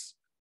 whether it's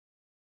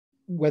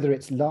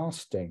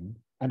lasting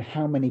and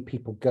how many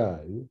people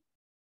go,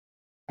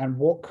 and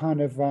what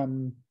kind of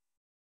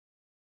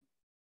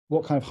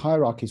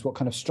hierarchies, what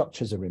kind of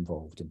structures are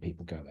involved in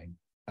people going.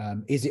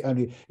 Is it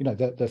only,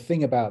 the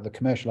thing about the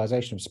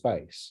commercialization of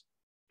space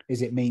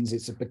is it means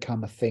it's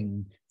become a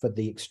thing for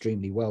the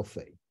extremely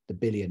wealthy, the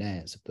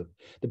billionaires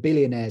the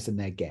billionaires and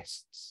their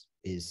guests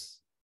is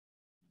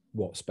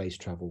what space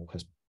travel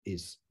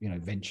is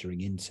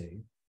venturing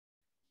into.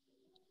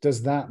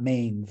 Does that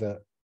mean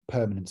that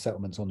permanent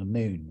settlements on the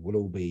moon will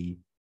all be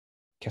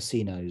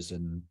casinos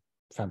and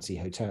fancy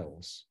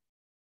hotels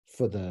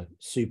for the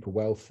super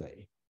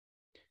wealthy,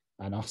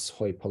 and us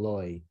hoi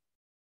polloi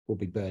will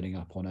be burning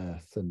up on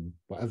Earth and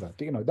whatever?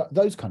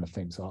 Those kind of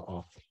things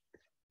are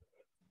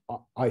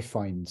I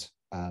find,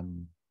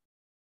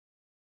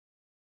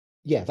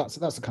 that's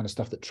the kind of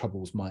stuff that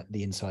troubles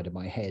the inside of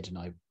my head, and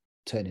I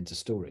turn into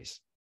stories.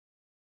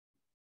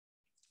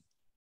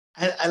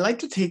 I like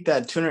to take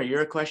that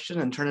 200-year question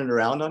and turn it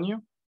around on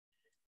you.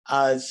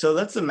 So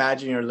let's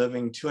imagine you're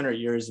living 200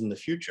 years in the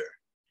future.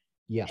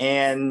 Yeah.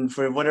 And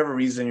for whatever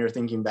reason, you're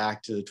thinking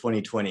back to the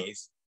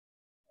 2020s.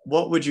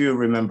 What would you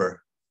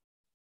remember?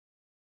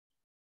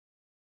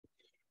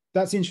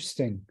 That's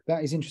interesting.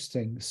 That is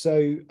interesting.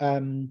 So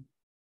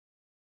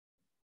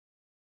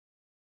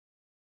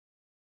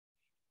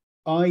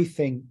I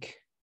think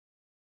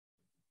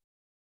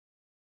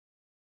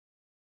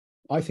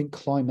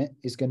climate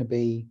is going to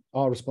be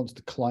our response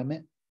to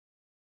climate.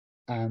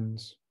 And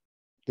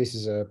this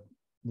is a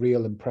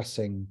real and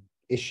pressing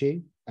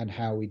issue, and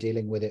how we're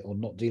dealing with it or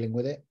not dealing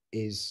with it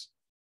is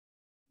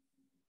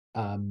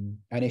an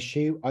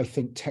issue. I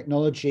think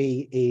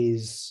technology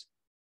is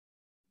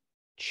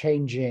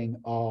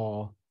changing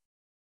our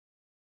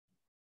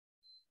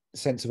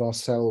sense of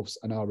ourselves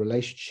and our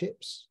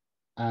relationships,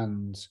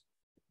 and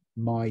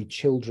my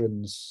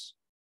children's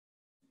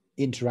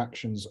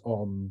interactions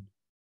on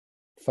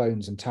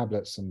phones and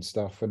tablets and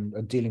stuff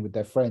and dealing with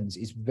their friends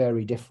is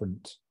very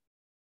different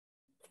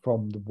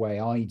from the way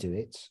I do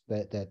it.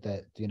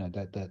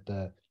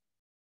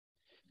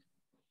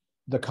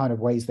 The kind of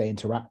ways they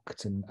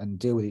interact and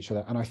deal with each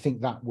other. And I think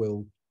that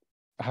will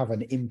have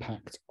an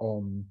impact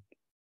on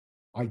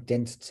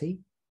identity,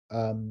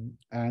 and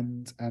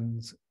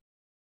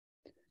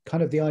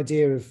kind of the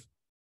idea of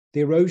the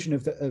erosion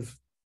of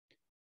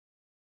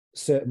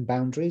certain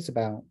boundaries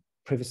about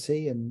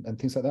privacy and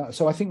things like that.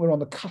 So I think we're on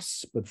the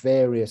cusp of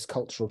various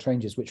cultural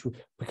changes, which,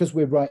 because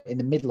we're right in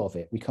the middle of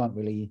it, we can't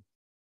really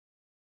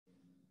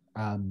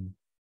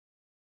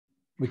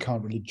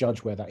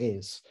judge where that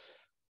is.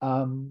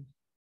 And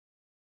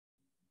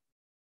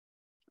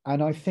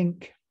I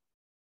think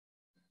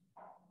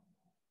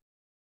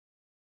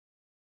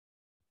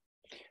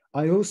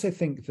I also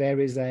think there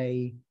is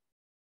a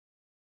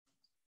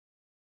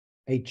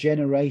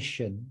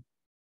generation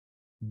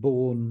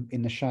born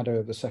in the shadow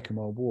of the Second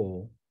World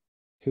War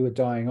who are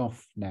dying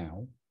off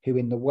now, who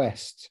in the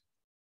West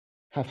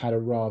have had a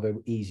rather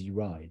easy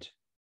ride,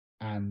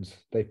 and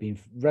they've been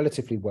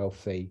relatively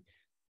wealthy,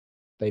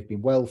 they've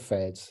been well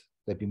fed,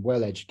 they've been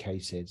well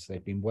educated,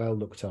 they've been well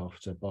looked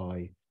after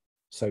by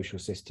social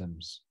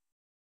systems,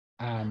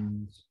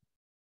 and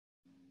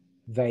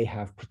they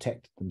have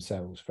protected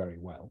themselves very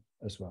well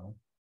as well.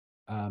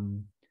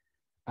 And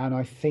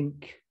I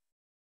think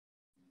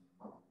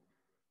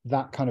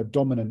that kind of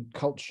dominant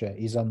culture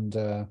is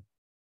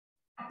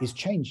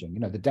changing. You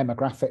know, the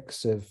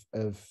demographics of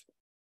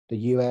the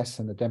US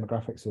and the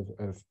demographics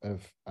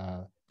of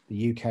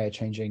the UK are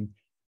changing,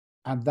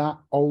 and that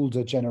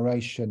older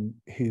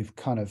generation who've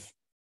kind of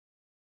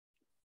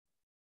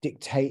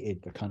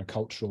dictated the kind of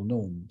cultural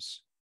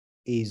norms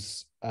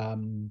is I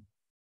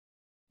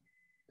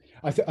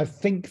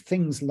think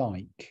things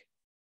like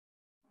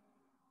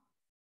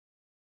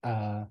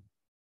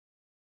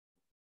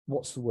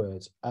what's the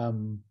word?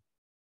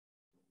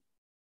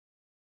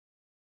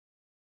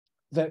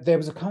 There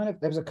was a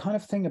kind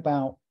of thing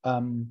about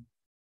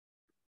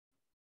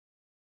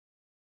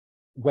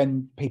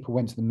when people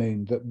went to the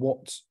moon, that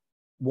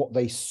what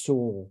they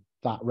saw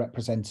that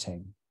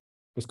representing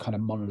was kind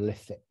of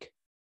monolithic,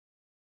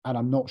 and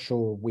I'm not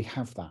sure we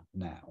have that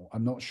now.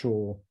 I'm not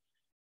sure.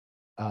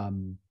 I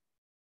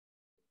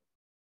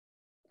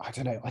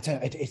don't know.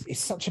 It's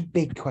such a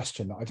big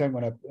question that I don't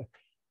want to.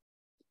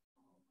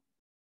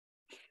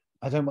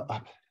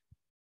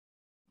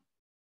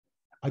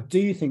 I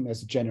do think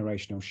there's a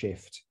generational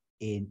shift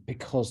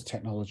because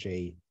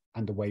technology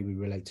and the way we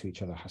relate to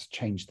each other has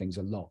changed things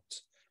a lot.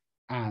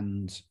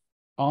 And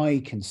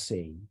I can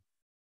see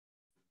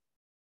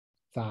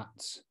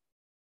that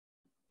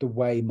the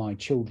way my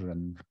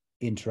children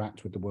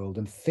interact with the world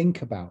and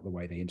think about the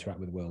way they interact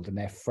with the world and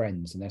their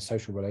friends and their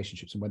social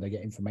relationships and where they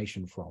get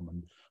information from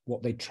and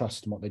what they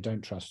trust and what they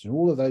don't trust and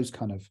all of those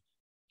kind of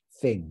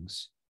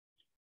things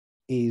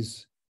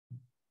is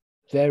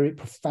very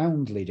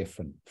profoundly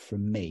different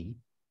from me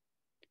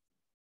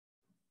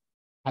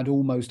and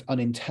almost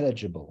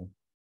unintelligible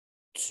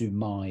to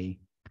my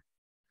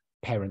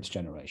parents'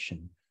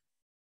 generation.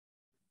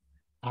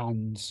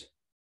 And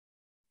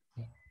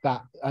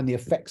the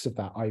effects of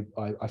that,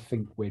 I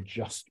think we're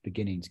just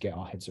beginning to get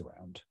our heads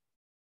around.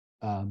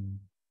 And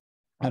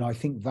I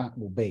think that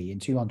will be, in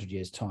 200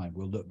 years' time,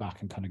 we'll look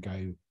back and kind of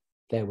go,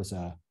 there was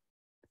a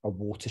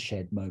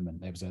watershed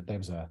moment. There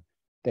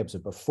was a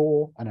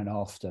before and an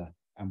after,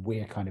 and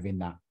we're kind of in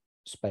that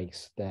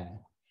space there.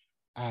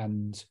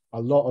 And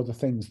a lot of the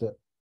things that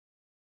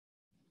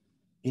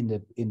in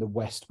the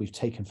West we've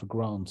taken for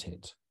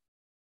granted,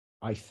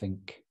 I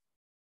think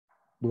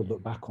we'll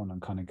look back on and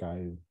kind of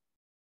go,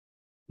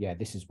 yeah,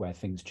 this is where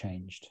things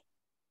changed,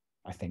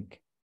 I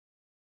think.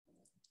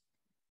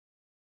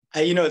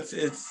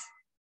 It's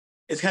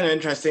kind of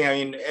interesting. I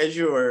mean, as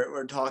you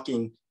were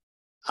talking,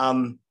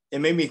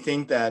 it made me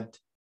think that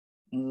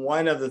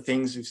one of the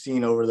things we've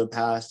seen over the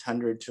past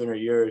 100, 200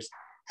 years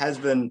has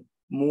been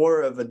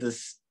more of a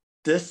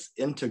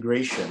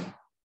disintegration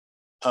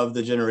of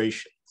the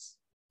generations.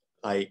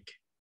 Like,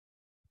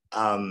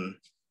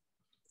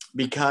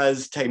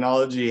 because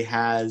technology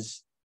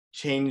has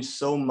changed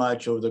so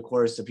much over the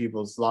course of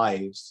people's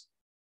lives,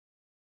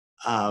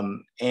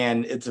 and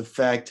its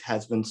effect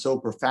has been so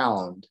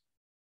profound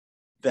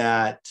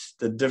that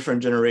the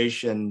different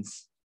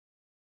generations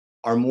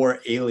are more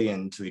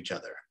alien to each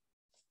other.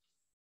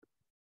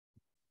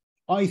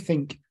 I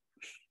think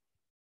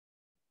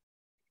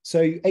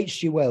so.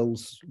 H.G.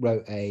 Wells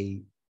wrote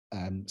a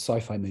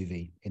sci-fi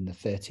movie in the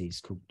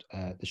 30s called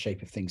The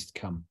Shape of Things to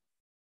Come,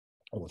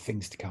 or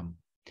Things to Come.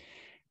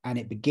 And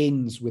it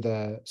begins with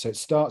so it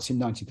starts in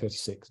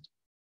 1936,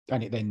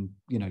 and it then,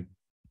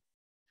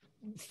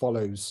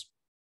 follows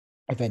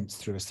events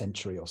through a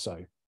century or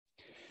so.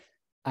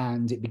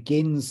 And it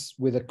begins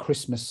with a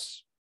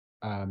Christmas,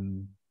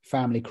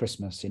 family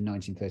Christmas in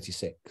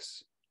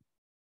 1936,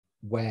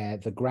 where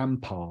the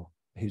grandpa,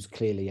 who's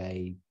clearly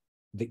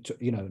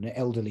an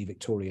elderly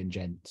Victorian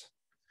gent,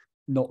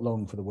 not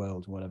long for the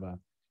world, whatever,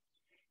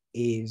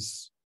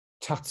 is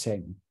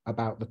tutting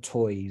about the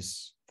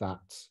toys that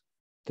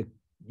the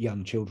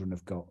young children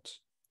have got,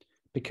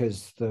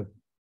 because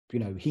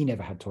he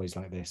never had toys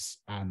like this,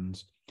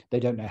 and they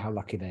don't know how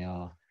lucky they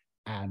are,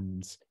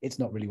 and it's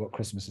not really what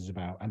Christmas is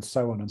about, and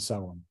so on and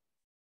so on.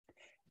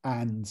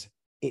 And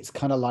it's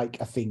kind of like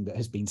a thing that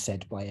has been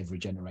said by every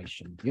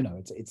generation.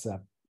 It's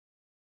a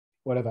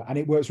whatever, and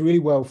it works really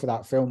well for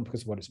that film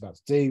because of what it's about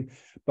to do.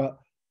 But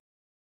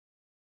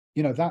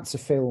that's a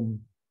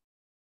film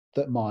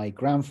that my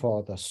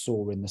grandfather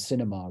saw in the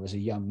cinema as a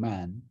young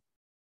man,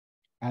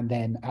 and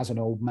then as an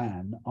old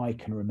man, I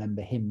can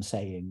remember him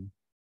saying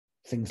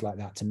things like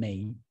that to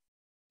me.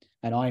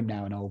 And I'm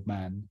now an old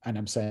man, and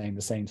I'm saying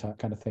the same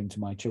kind of thing to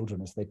my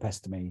children as they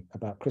pester me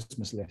about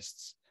Christmas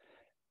lists.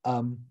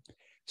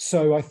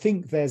 So I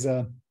think there's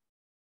a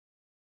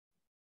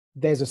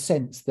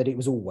sense that it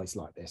was always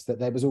like this, that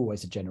there was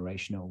always a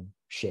generational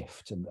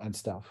shift and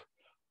stuff.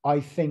 I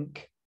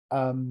think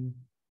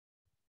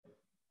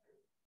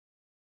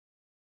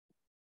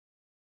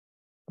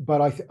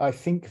but I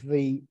think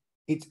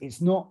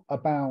it's not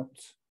about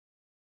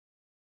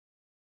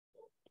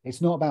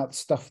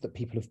stuff that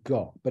people have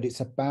got, but it's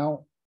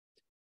about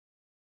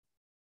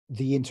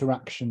the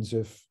interactions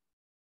of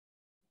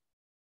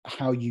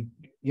how you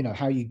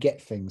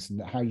get things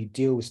and how you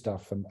deal with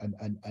stuff,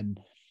 and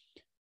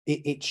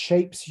it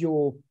shapes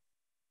your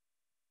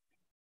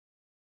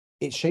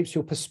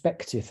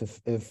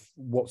perspective of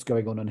what's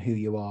going on and who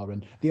you are,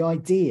 and the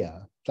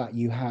idea that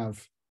you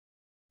have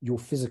your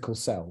physical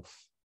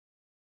self,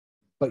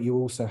 but you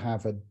also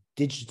have a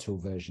digital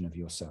version of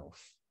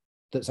yourself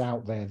that's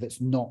out there, that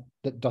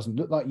doesn't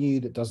look like you,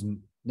 that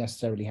doesn't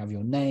necessarily have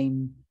your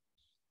name,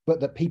 but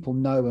that people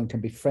know and can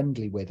be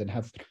friendly with and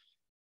have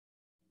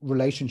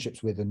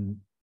relationships with and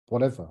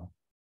whatever.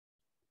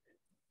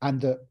 And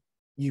that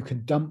you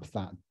can dump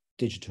that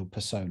digital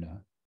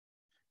persona,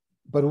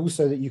 but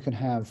also that you can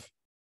have,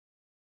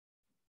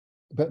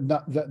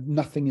 that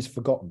nothing is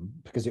forgotten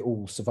because it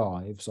all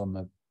survives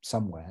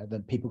somewhere,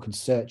 that people can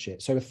search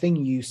it. So a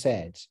thing you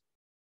said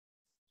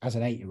as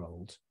an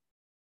 8-year-old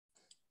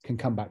can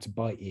come back to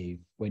bite you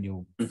when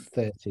you're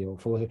 30 or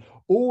 40.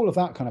 All of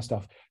that kind of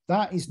stuff,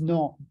 that is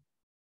not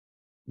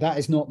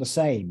the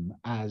same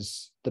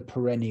as the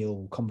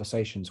perennial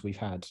conversations we've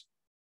had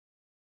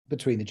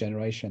between the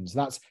generations.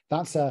 That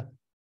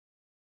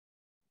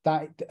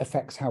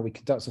affects how we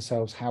conduct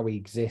ourselves, how we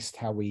exist,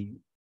 how we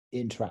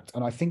interact.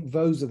 And I think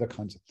those are the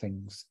kinds of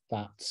things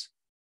that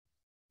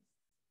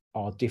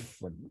are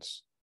different.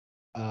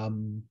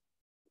 And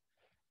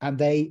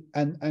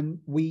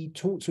we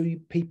talk to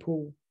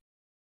people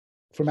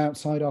from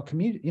outside our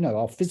community,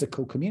 our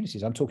physical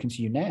communities. I'm talking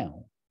to you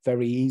now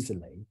very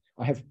easily.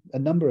 I have a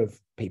number of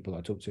people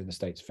I talk to in the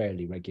States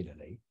fairly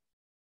regularly,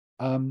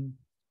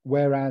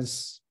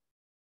 whereas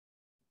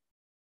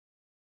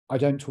I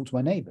don't talk to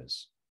my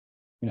neighbours.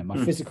 My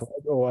physical,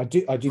 or I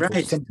do talk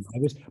to some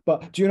neighbours.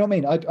 But do you know what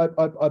I mean?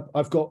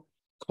 I've got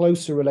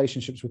closer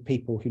relationships with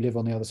people who live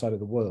on the other side of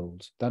the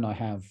world than I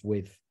have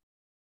with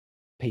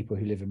people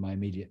who live in my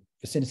immediate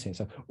vicinity.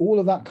 So all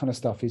of that kind of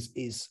stuff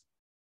is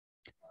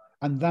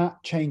and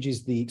that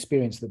changes the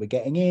experience that we're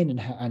getting in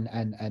and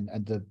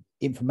the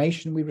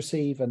information we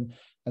receive and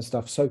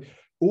stuff. So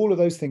all of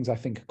those things I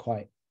think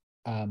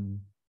are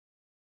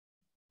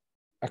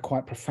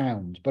quite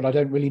profound, but I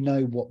don't really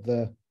know what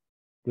the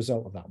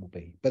result of that will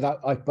be. But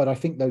I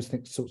think those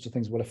sorts of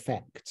things will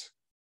affect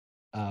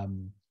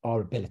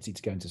our ability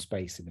to go into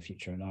space in the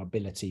future and our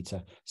ability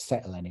to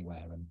settle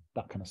anywhere and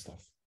that kind of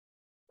stuff.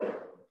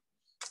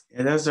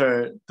 Yeah, those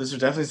are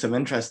definitely some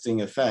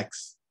interesting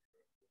effects.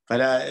 But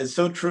it's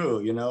so true,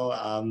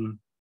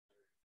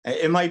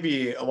 it might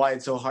be why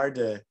it's so hard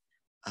to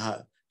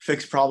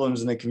fix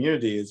problems in the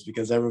community, is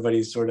because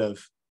everybody's sort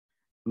of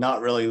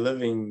not really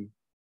living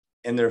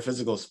in their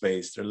physical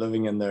space. They're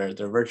living in their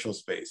virtual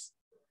space.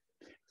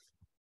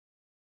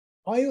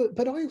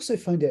 But I also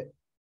find it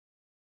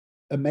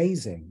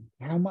amazing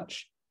how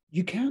much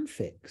you can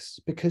fix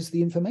because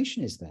the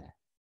information is there.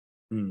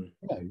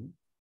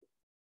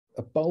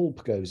 A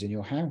bulb goes in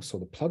your house,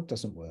 or the plug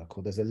doesn't work,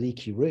 or there's a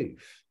leaky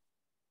roof,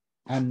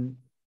 and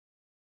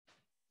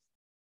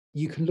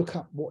you can look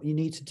up what you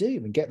need to do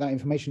and get that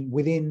information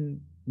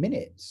within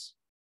minutes.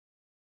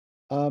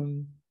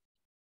 And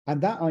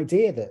that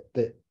idea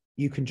that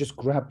you can just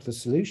grab the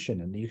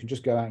solution and you can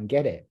just go out and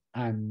get it,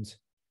 and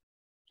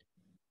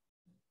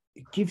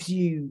it gives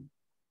you,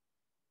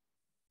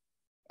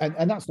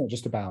 and that's not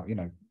just about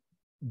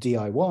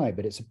DIY,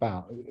 but it's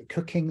about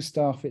cooking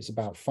stuff, it's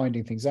about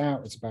finding things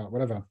out, it's about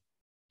whatever.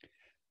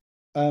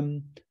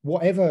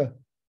 Whatever,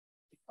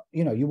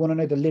 you want to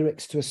know the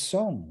lyrics to a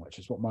song, which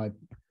is what my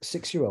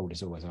 6-year-old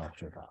is always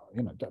after about,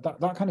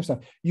 that kind of stuff.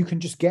 You can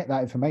just get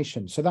that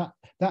information. So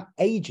that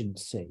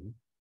agency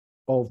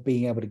of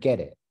being able to get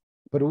it,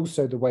 but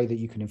also the way that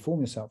you can inform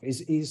yourself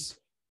is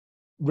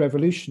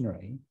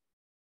revolutionary,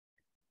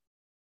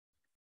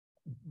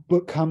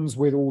 but comes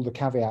with all the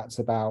caveats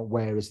about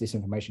where is this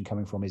information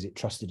coming from? Is it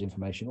trusted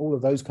information? All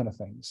of those kind of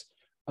things.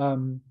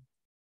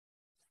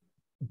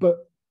 But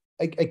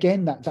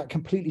again, that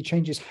completely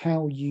changes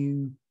how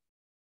you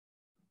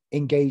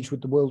engage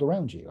with the world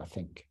around you. I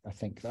think,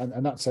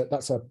 and that's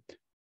a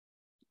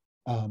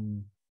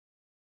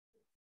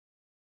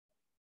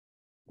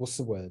what's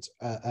the word?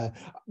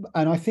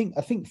 And I think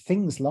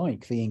things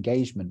like the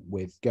engagement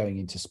with going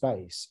into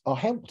space are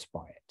helped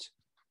by it.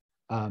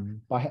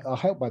 Are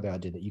helped by the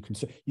idea that you can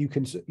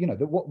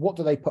what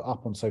do they put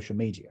up on social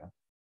media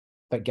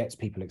that gets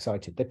people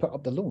excited? They put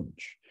up the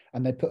launch,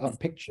 and they put up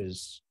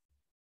pictures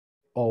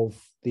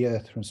of the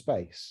Earth from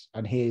space,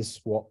 and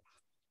here's what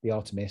the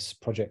Artemis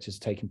project has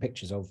taken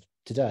pictures of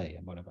today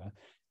and whatever,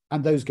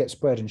 and those get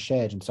spread and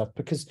shared and stuff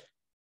because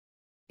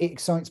it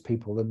excites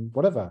people and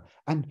whatever.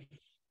 And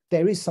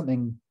there is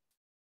something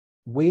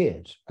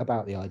weird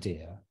about the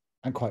idea,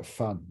 and quite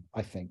fun,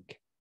 I think,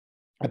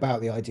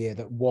 about the idea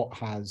that what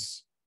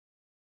has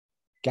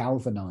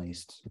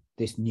galvanized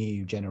this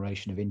new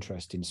generation of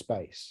interest in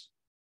space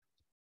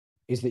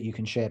is that you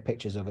can share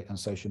pictures of it on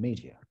social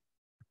media,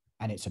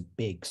 and it's a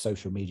big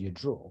social media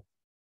draw.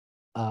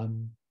 I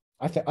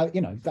think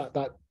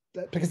that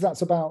because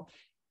that's about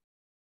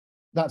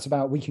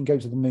we can go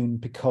to the moon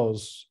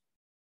because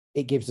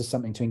it gives us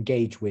something to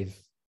engage with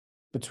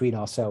between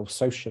ourselves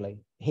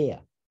socially here.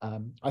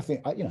 I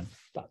think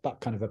that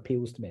kind of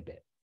appeals to me a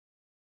bit.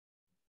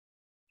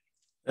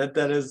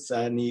 That is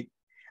neat.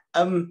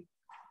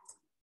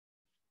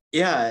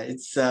 Yeah,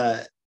 it's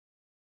I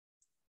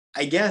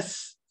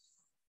guess,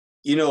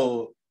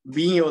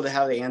 being able to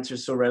have the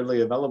answers so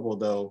readily available,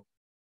 though,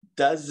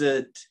 does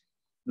it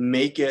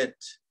mean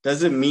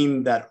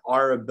that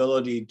our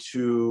ability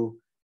to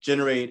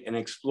generate and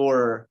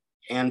explore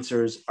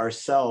answers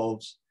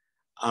ourselves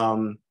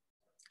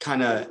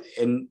kind of,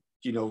 and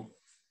do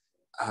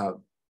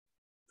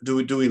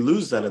we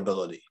lose that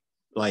ability?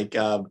 Like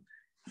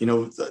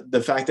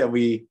the fact that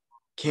we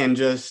can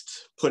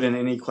just put in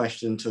any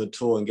question to a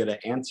tool and get an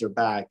answer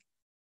back,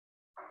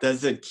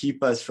 does it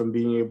keep us from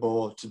being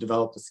able to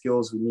develop the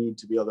skills we need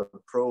to be able to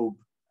probe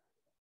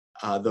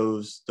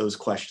those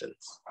questions?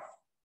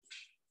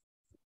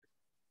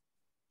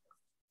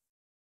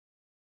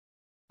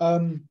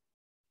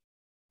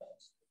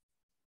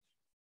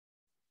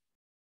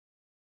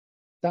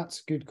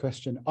 That's a good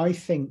question. I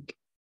think,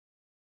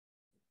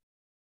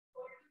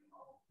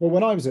 well,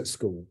 when I was at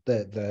school,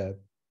 the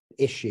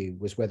issue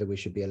was whether we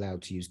should be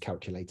allowed to use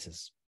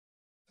calculators,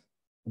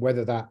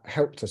 whether that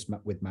helped us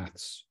with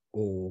maths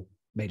or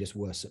made us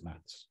worse at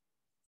maths.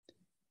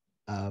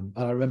 And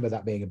I remember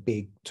that being a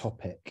big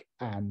topic,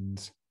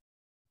 and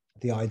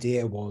the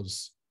idea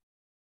was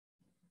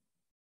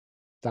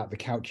that the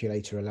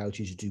calculator allowed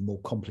you to do more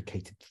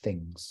complicated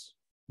things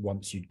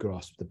once you'd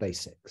grasped the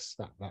basics.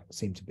 That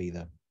seemed to be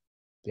the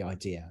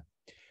idea.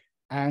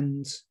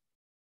 And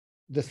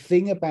the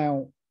thing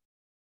about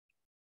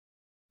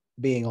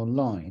being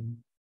online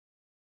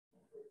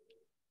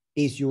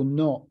is you're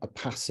not a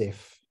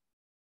passive,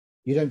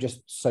 you don't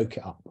just soak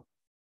it up.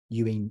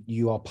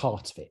 You are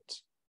part of it.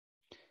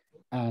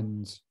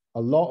 And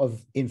a lot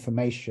of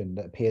information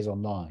that appears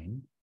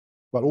online,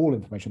 but all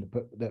information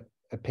that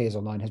appears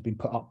online has been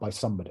put up by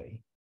somebody,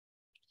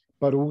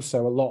 but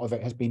also a lot of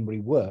it has been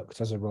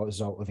reworked as a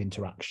result of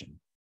interaction.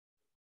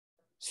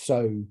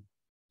 So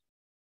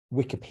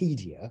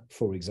Wikipedia,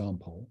 for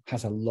example,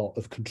 has a lot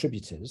of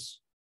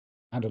contributors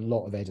and a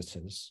lot of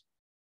editors,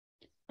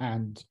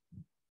 and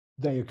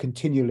they are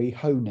continually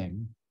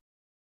honing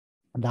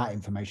that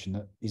information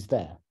that is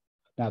there.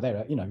 Now, there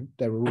are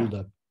all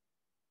the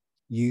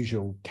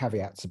usual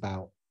caveats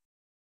about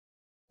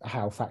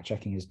how fact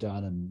checking is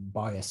done and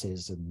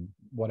biases and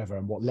whatever,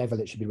 and what level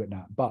it should be written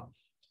at. But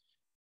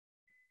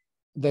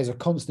there's a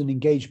constant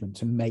engagement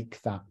to make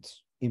that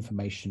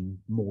information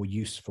more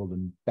useful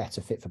and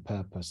better fit for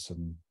purpose,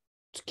 and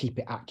to keep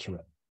it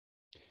accurate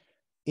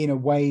in a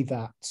way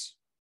that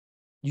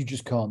you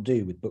just can't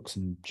do with books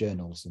and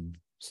journals and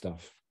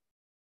stuff.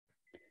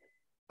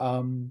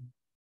 And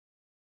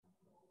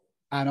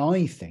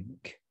I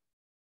think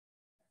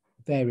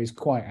there is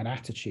quite an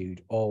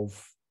attitude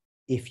of,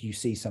 if you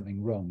see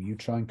something wrong, you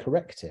try and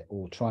correct it,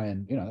 or try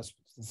and, there's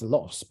a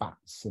lot of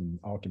spats and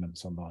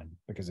arguments online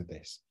because of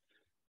this.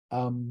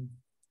 And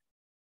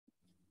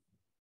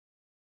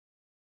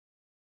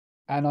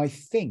I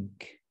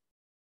think,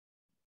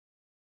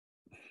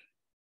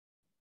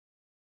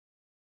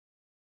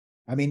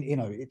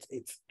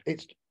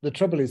 it's the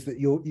trouble is that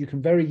you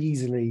can very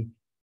easily,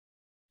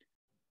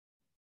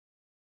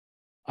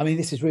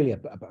 this is really a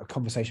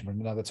conversation from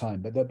another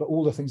time, but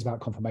all the things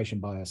about confirmation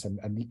bias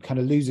and kind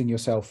of losing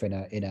yourself in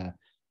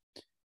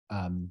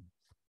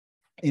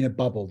a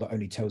bubble that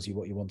only tells you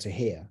what you want to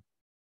hear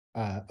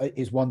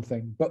is one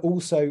thing. But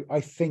also,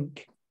 I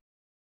think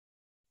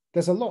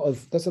there's a lot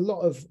of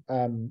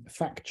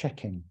fact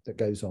checking that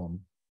goes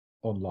on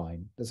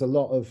online. There's a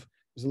lot of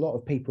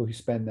people who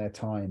spend their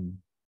time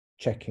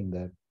checking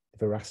the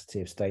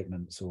veracity of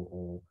statements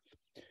or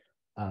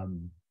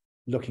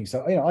looking.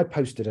 So, I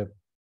posted a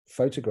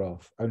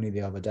photograph only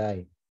the other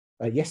day,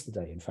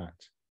 yesterday, in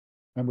fact,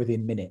 and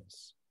within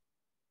minutes,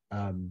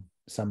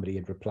 somebody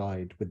had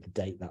replied with the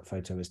date that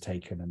photo was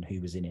taken and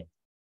who was in it.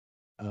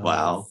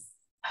 Wow.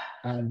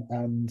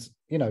 And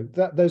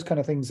that those kind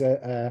of things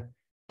are.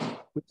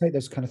 We take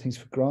those kind of things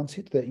for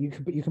granted, that you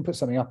can put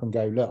something up and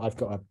go, look,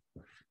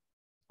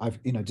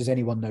 does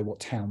anyone know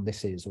what town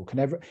this is, or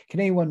can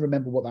anyone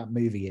remember what that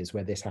movie is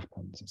where this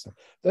happens and stuff.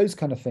 Those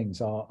kind of things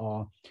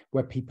are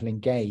where people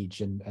engage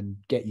and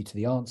get you to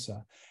the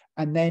answer,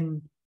 and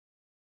then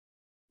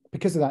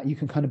because of that you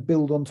can kind of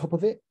build on top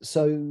of it.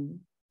 So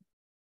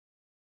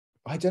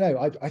I don't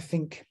know, I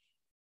think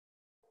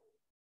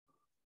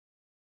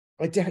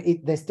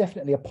there's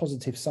definitely a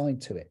positive side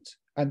to it,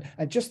 and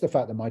just the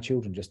fact that my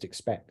children just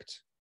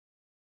expect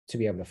to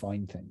be able to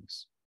find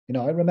things.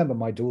 I remember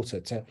my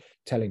daughter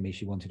telling me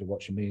she wanted to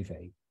watch a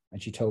movie,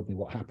 and she told me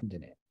what happened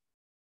in it,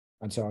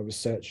 and so I was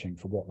searching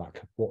for what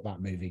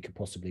that movie could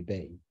possibly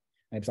be.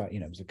 And it was like,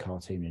 it was a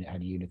cartoon, and it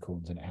had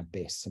unicorns, and it had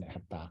this, and it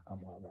had that,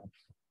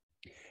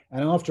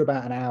 and after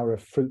about an hour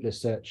of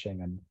fruitless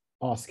searching and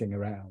asking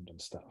around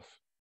and stuff,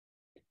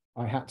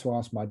 I had to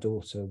ask my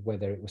daughter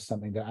whether it was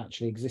something that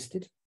actually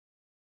existed.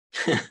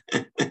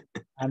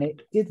 And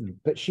it didn't,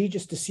 but she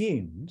just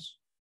assumed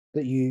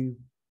that you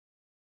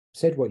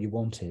said what you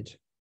wanted,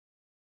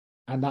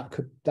 and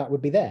that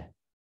would be there.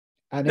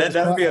 And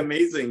that would be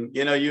amazing.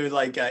 You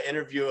like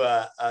interview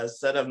a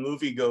set of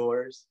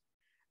moviegoers,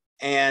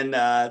 and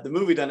the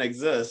movie doesn't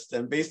exist,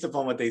 and based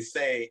upon what they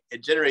say,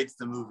 it generates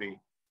the movie.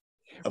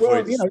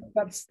 Well,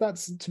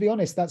 that's to be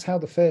honest, that's how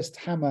the first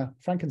Hammer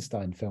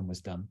Frankenstein film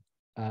was done.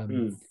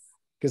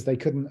 Because they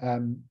couldn't,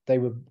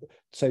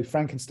 so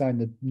Frankenstein,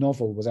 the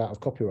novel, was out of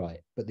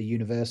copyright, but the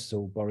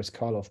Universal Boris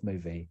Karloff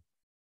movie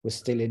was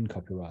still in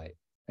copyright,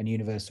 and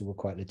Universal were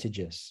quite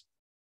litigious.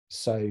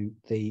 So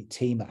the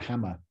team at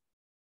Hammer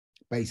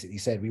basically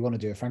said, we want to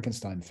do a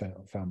Frankenstein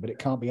film, but it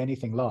can't be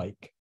anything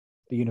like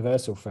the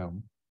Universal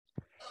film.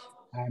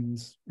 And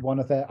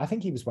I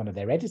think he was one of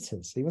their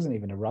editors, he wasn't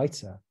even a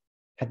writer,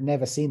 had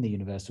never seen the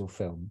Universal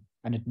film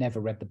and had never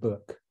read the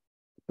book,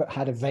 but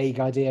had a vague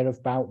idea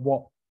about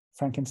what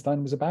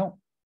Frankenstein was about.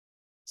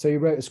 So he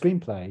wrote a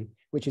screenplay,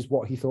 which is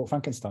what he thought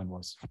Frankenstein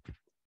was,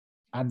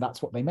 and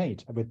that's what they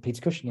made with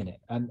Peter Cushing in it.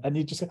 And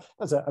you just,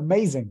 that's an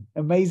amazing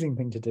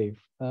thing to do,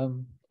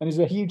 and it's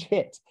a huge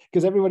hit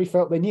because everybody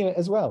felt they knew it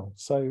as well.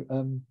 So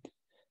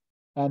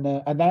and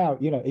now,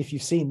 if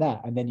you've seen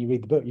that and then you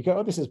read the book, you go,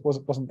 oh, this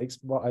wasn't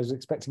what I was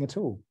expecting at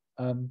all.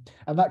 And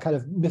that kind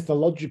of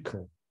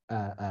mythological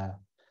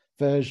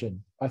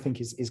version, I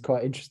think, is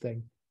quite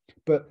interesting.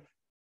 But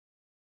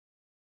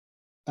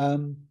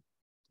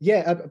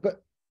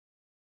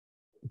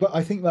but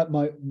I think that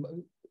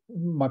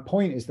my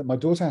point is that my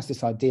daughter has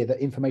this idea that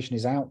information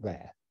is out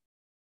there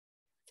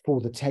for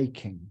the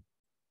taking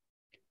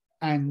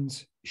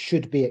and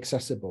should be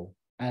accessible,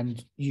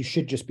 and you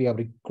should just be able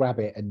to grab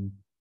it and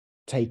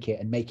take it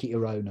and make it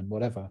your own and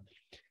whatever.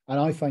 And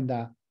I find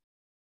that,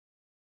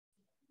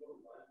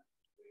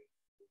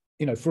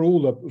 for all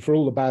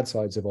the bad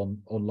sides of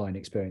online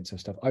experience and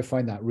stuff, I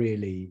find that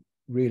really,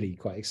 really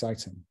quite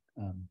exciting.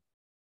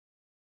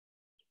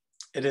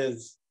 It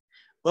is.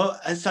 Well,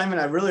 Simon,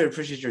 I really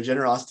appreciate your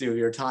generosity of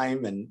your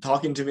time and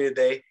talking to me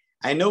today.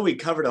 I know we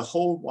covered a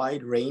whole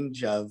wide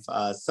range of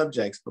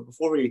subjects, but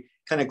before we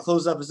kind of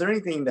close up, is there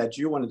anything that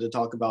you wanted to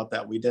talk about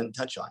that we didn't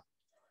touch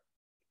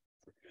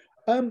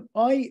on?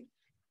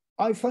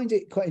 I find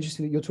it quite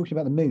interesting that you're talking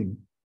about the moon,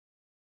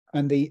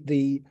 and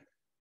the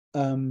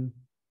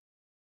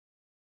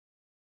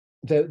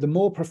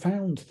more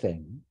profound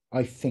thing,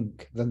 I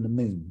think, than the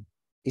moon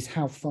is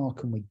how far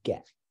can we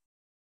get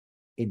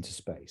into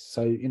space.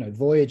 So,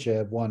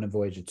 Voyager 1 and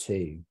Voyager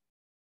 2,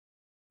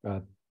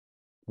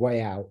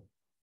 way out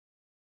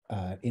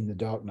in the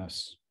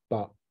darkness,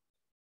 but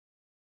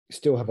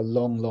still have a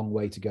long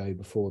way to go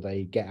before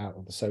they get out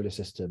of the solar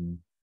system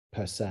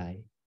per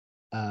se.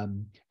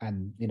 And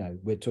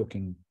we're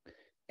talking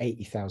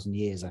 80,000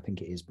 years, I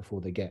think it is, before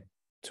they get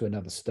to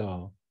another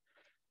star.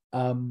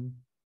 And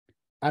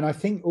I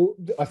think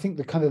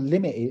the kind of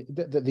limit is,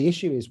 the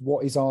issue is,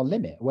 what is our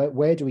limit?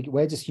 Where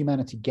does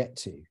humanity get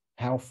to?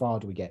 How far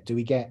do we get? Do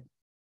we get,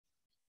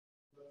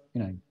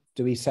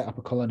 do we set up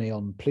a colony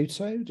on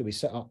Pluto? Do we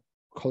set up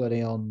a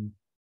colony on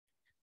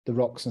the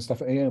rocks and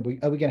stuff? Are we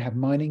going to have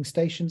mining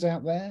stations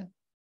out there?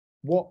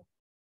 Where?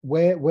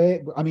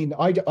 I mean,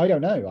 I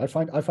don't know. I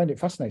find it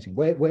fascinating.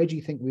 Where do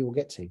you think we will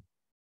get to?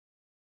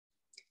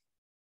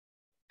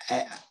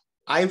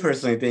 I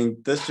personally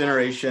think this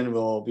generation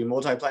will be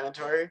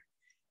multiplanetary.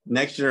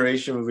 Next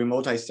generation will be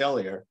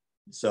multicellular.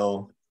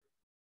 So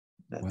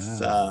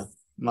that's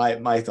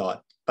my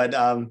thought. But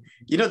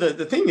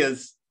the thing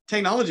is,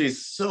 technology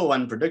is so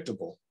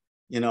unpredictable.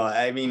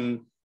 I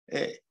mean,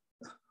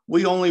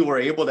 we only were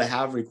able to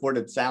have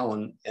recorded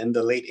sound in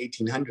the late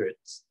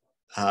 1800s,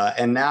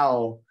 and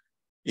now,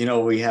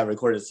 we have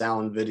recorded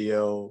sound,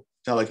 video,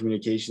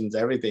 telecommunications,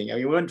 everything. I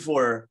mean, we went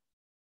for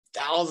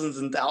thousands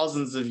and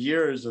thousands of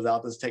years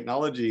without this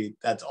technology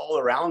that's all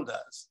around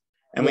us.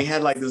 And we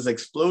had like this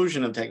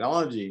explosion of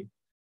technology.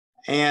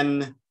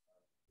 And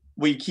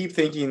we keep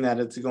thinking that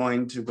it's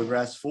going to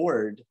progress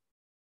forward.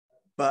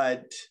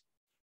 But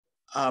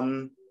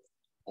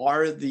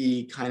are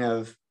the kind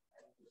of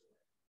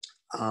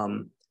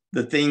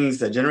the things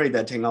that generate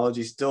that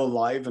technology still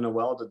alive and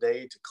well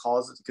today to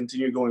cause it to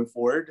continue going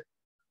forward?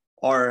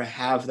 Or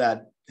has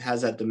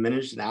that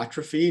diminished and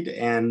atrophied?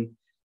 And,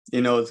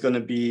 it's going to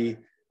be,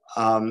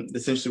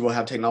 essentially we'll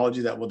have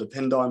technology that we'll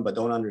depend on but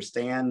don't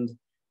understand,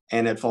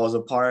 and it falls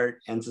apart,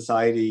 and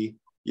society,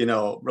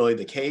 really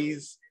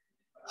decays.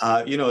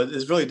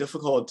 It's really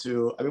difficult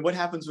to, what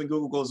happens when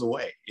Google goes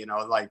away? You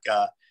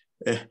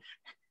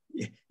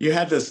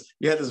had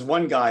this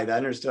one guy that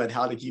understood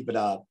how to keep it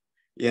up,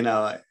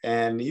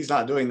 and he's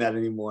not doing that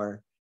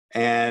anymore.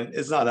 And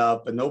it's not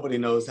up, but nobody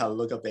knows how to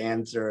look up the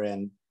answer.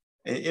 And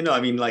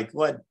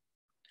what?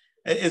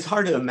 It's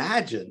hard to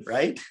imagine,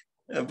 right?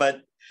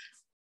 But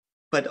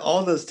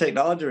all this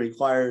technology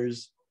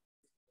requires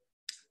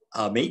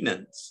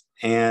maintenance.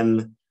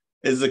 And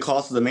is the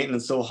cost of the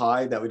maintenance so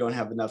high that we don't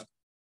have enough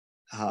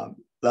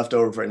left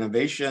over for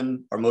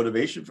innovation or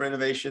motivation for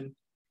innovation?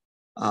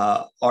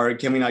 Or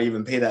can we not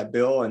even pay that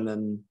bill? And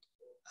then,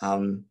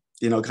 kind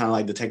of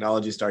like the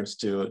technology starts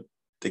to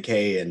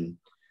decay and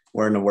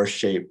we're in a worse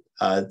shape.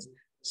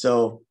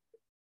 So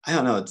I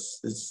don't know,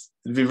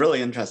 it'd be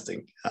really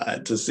interesting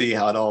to see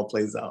how it all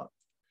plays out.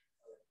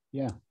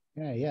 Yeah.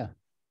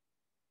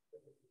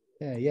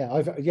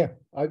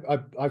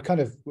 I've kind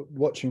of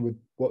watching with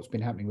what's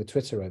been happening with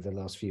Twitter over the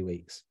last few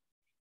weeks,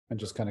 and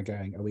just kind of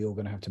going, are we all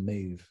going to have to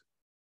move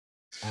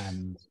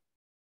and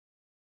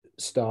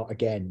start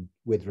again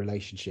with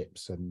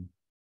relationships and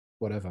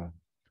whatever,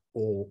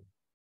 or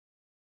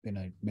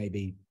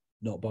maybe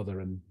not bother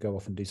and go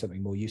off and do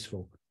something more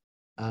useful?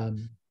 I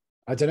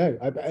don't know.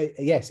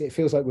 Yes, it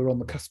feels like we're on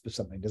the cusp of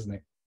something,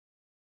 doesn't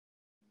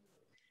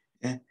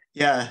it?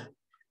 Yeah.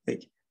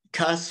 Like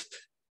cusp,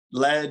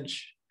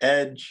 ledge,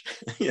 edge,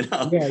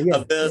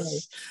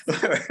 abyss,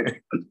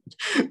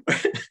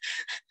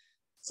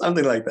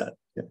 something like that.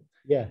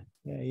 Yeah.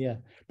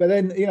 But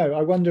then,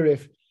 I wonder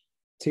if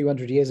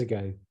 200 years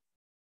ago,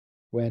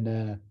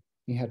 when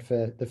you had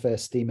the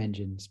first steam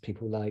engines,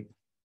 people like,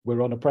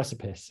 we're on a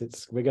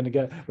precipice. We're going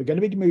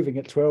to be moving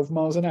at 12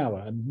 miles an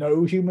hour, and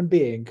no human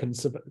being can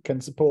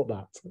support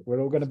that.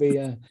 We're all going to be,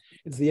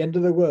 it's the end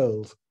of the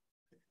world.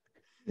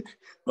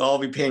 We'll all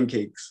be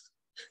pancakes.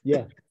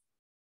 Yeah.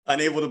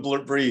 Unable to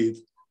breathe.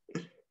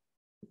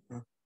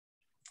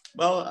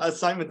 Well,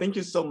 Simon, thank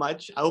you so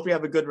much. I hope you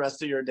have a good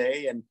rest of your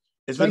day, and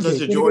it's been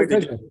such a joy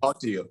to talk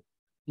to you.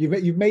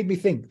 You've made me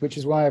think, which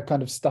is why I've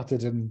kind of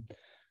stuttered and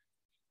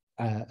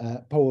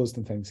paused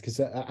and things, because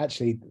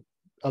actually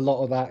a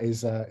lot of that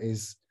is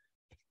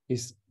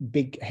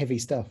big, heavy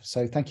stuff.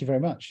 So thank you very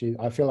much.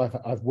 I feel like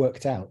I've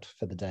worked out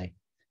for the day.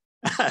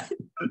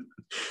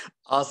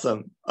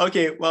 Awesome.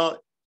 Okay,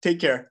 well, take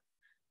care.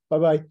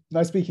 Bye-bye.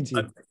 Nice speaking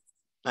to you.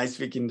 Nice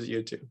speaking to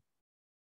you too.